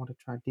 like if I want to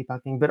try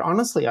debugging. But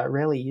honestly, I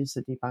rarely use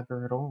the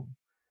debugger at all.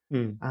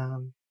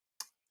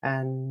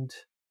 And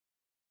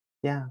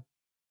yeah.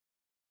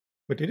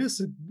 But it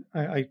is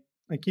I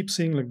keep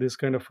seeing like this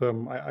kind of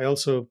I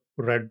also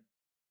read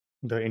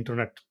the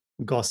internet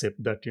gossip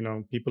that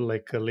people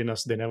like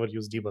Linus, they never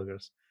use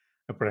debuggers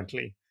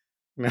apparently.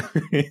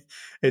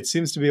 It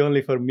seems to be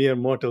only for mere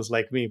mortals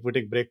like me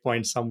putting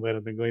breakpoints somewhere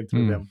and then going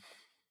through them.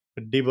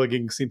 But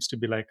debugging seems to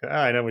be like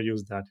I never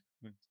use that.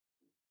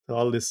 So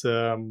all this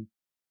awesome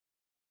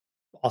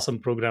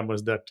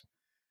programmers that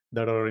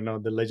are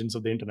the legends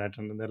of the internet,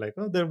 and they're like,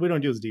 we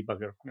don't use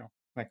debugger.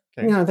 Like,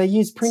 okay. They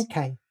use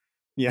printk.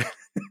 Yeah.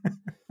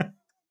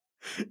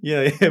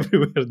 Yeah,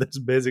 everywhere. That's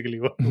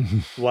basically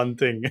one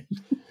thing.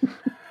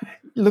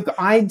 Look,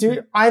 I've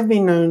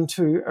been known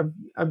to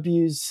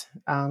abuse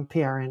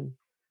PRN.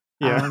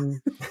 Yeah.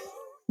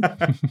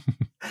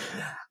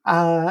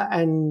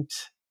 And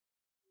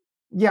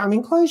yeah, I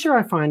mean, Clojure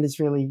I find is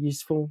really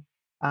useful.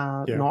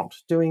 Not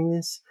doing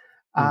this.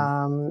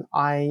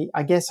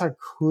 I guess I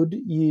could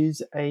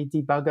use a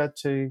debugger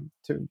to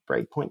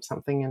breakpoint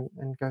something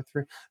and go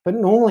through. But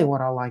normally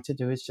what I like to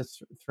do is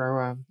just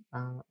throw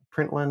a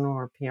println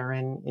or a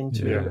PRN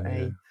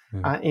into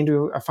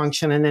a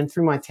function, and then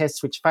through my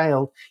tests which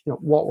failed,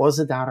 what was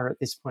the data at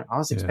this point? I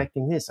was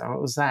expecting this. Oh,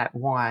 it was that.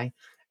 Why?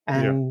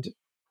 And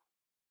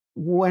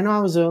when I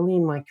was early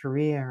in my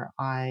career,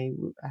 I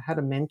had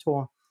a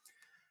mentor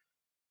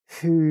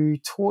who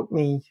taught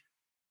me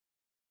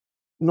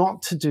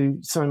not to do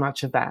so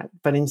much of that,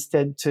 but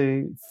instead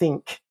to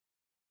think,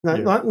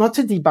 not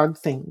to debug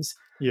things,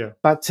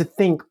 but to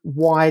think,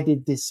 why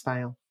did this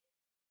fail?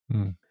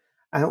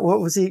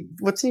 What's the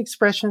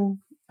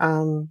expression?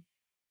 Something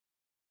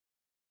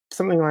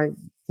like,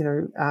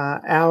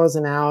 hours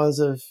and hours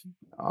of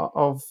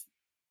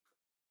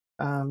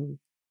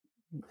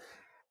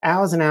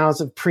hours and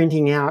hours of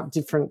printing out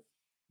different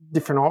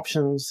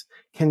options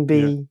can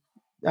be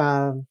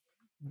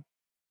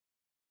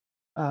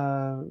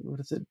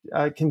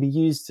can be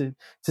used to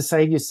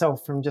save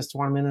yourself from just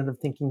 1 minute of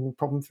thinking the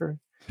problem through.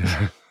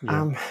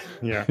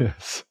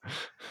 Yes.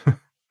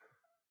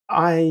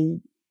 I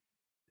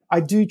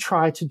do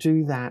try to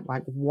do that.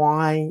 Like,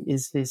 why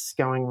is this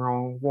going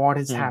wrong? What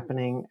is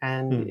happening?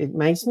 And it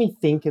makes me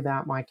think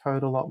about my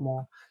code a lot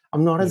more.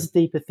 I'm not as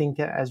deep a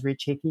thinker as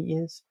Rich Hickey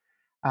is.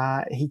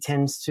 He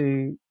tends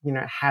to,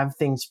 have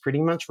things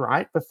pretty much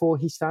right before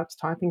he starts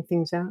typing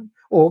things out,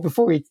 or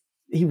before he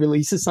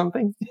releases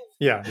something.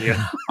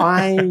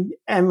 I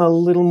am a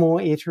little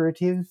more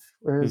iterative,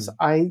 whereas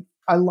I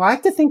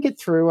like to think it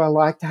through. I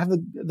like to have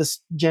the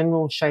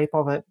general shape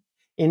of it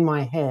in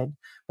my head.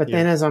 But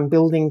then as I'm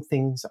building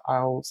things,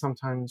 I'll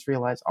sometimes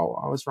realize, I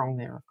was wrong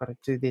there. I've got to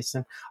do this.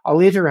 And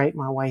I'll iterate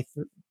my way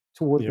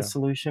toward the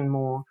solution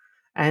more.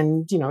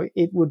 And,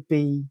 it would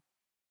be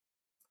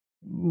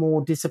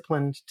more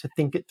disciplined to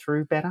think it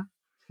through better.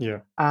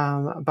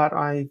 But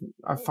I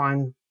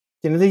find,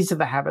 these are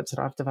the habits that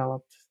I've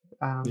developed.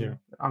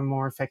 I'm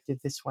more effective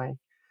this way.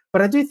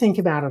 But I do think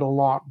about it a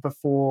lot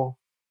before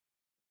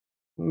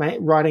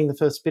writing the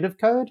first bit of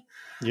code.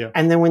 Yeah.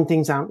 And then when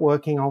things aren't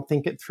working, I'll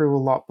think it through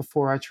a lot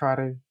before I try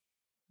to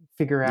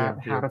figure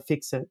out how to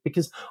fix it.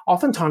 Because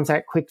oftentimes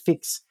that quick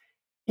fix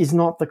is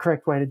not the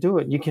correct way to do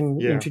it. You can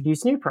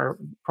introduce new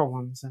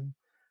problems.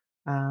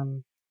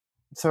 And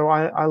so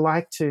I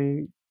like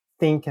to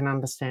think and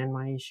understand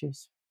my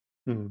issues.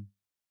 Mm.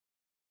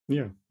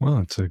 Yeah. Well,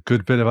 it's a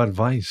good bit of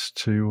advice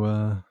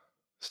to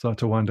start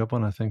to wind up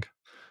on, I think.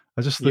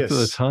 I just looked at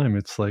the time.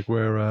 It's like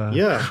we're...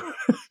 and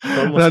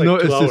I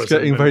noticed it's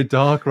getting very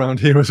dark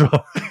around here as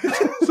well.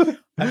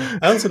 I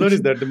also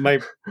noticed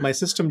that my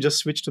system just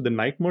switched to the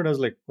night mode. I was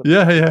like,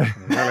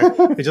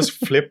 it just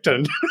flipped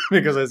and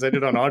because I set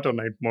it on auto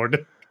night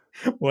mode.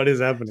 What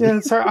is happening? Yeah,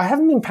 sorry, I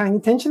haven't been paying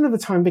attention to the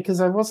time because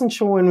I wasn't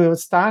sure when we were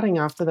starting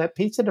after that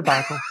pizza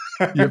debacle.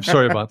 Yep,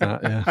 sorry about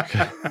that. Yeah.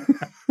 Okay.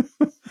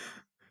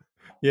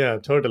 Yeah,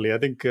 totally. I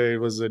think it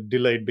was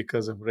delayed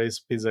because of Ray's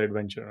Pizza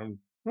Adventure.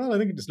 Well, I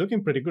think it's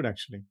looking pretty good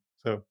actually.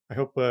 So I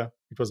hope it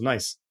was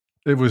nice.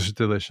 It was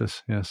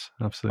delicious. Yes,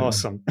 absolutely.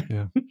 Awesome.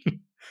 Yeah.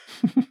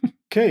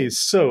 Okay,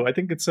 so I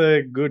think it's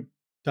a good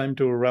time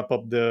to wrap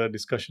up the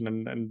discussion,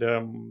 and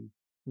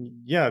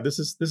this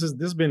has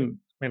been.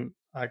 I mean,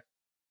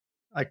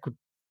 I could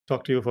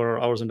talk to you for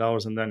hours and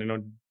hours, and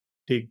then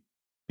pick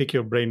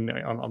your brain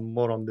on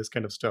more on this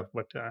kind of stuff.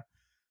 But I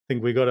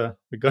think we gotta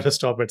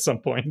stop at some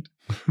point.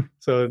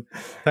 So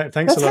thanks That's a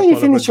lot. That's how you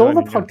Paula, finish all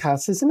the joining,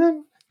 podcasts, isn't it?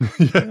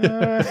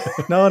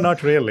 No,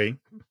 not really.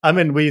 I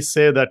mean, we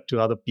say that to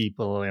other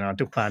people,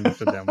 to pander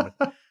to them.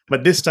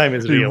 But this time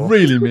is real. He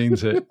really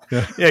means it.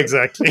 Yeah, yeah,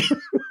 exactly.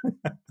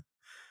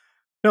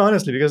 No,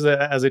 honestly, because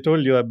as I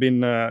told you, I've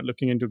been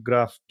looking into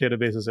graph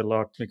databases a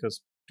lot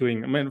because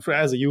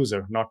as a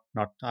user,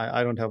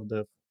 I don't have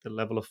the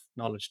level of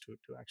knowledge to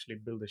actually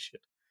build this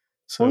shit.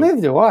 So, well,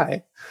 neither do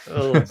I.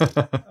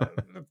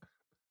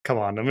 Come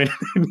on. I mean,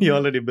 you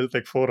already built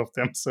like 4 of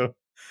them. So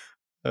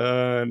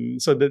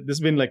this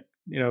has been like,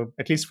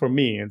 at least for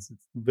me, it's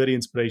very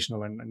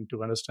inspirational and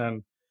to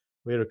understand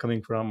where you're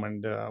coming from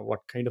and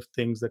what kind of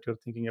things that you're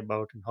thinking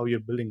about and how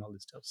you're building all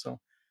this stuff. So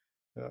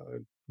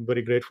I'm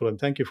very grateful and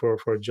thank you for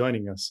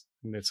joining us.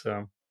 And it's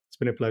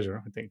been a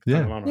pleasure, I think.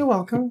 Yeah. You're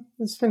welcome.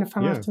 It's been a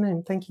fun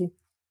afternoon. Thank you.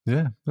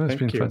 Yeah, it's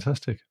been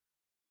fantastic.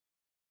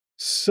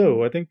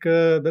 So I think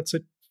that's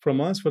it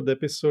from us for the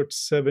episode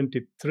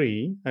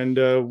 73. And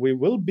we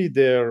will be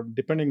there,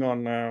 depending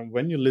on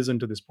when you listen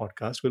to this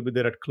podcast, we'll be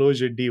there at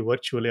Closure D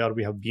virtually, or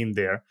we have been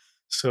there.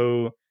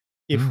 So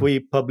if we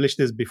publish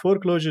this before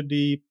Closure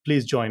D,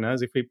 please join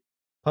us. If we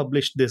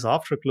publish this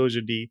after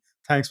Closure D,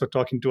 thanks for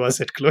talking to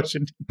us at Closure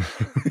D,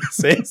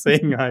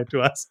 saying hi to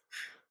us.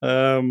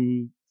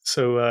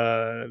 So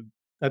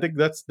I think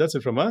that's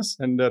it from us.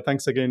 And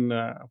thanks again,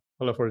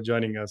 Paula, for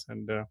joining us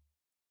and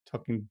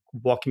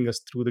walking us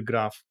through the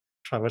graph,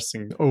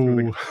 traversing.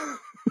 You're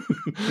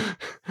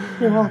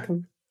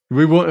welcome.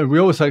 We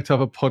always like to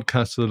have a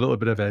podcast with a little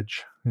bit of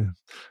edge. Yeah.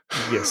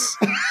 Yes.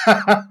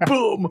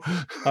 Boom.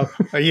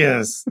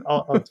 Yes.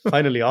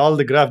 Finally, all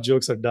the graph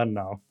jokes are done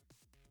now.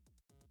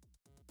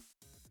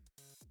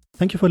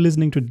 Thank you for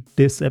listening to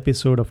this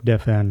episode of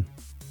DefN.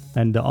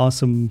 And the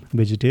awesome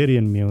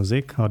vegetarian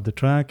music or the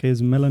track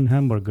is Melon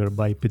Hamburger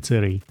by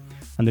Pizzeri.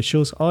 And the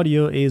show's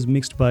audio is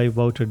mixed by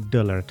Wouter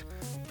Dullert.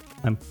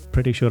 I'm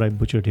pretty sure I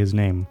butchered his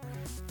name.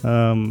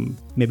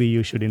 Maybe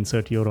you should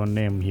insert your own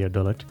name here,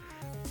 Dullert.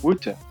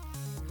 Wouter.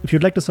 If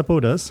you'd like to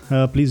support us,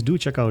 please do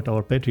check out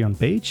our Patreon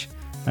page,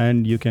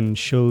 and you can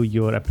show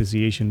your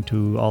appreciation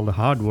to all the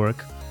hard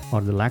work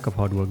or the lack of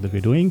hard work that we're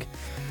doing.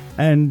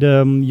 And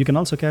you can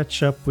also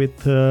catch up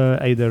with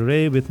either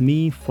Ray with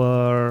me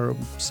for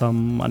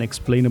some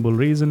unexplainable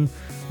reason.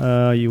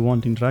 You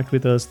want to interact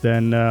with us,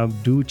 then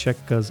do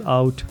check us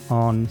out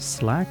on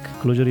Slack,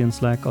 Clojurian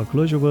Slack or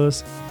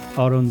Clojureverse,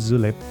 or on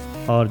Zulip,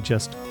 or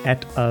just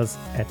at us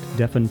at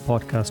DefN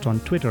Podcast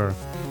on Twitter.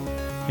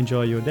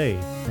 Enjoy your day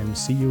and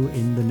see you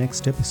in the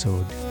next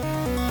episode.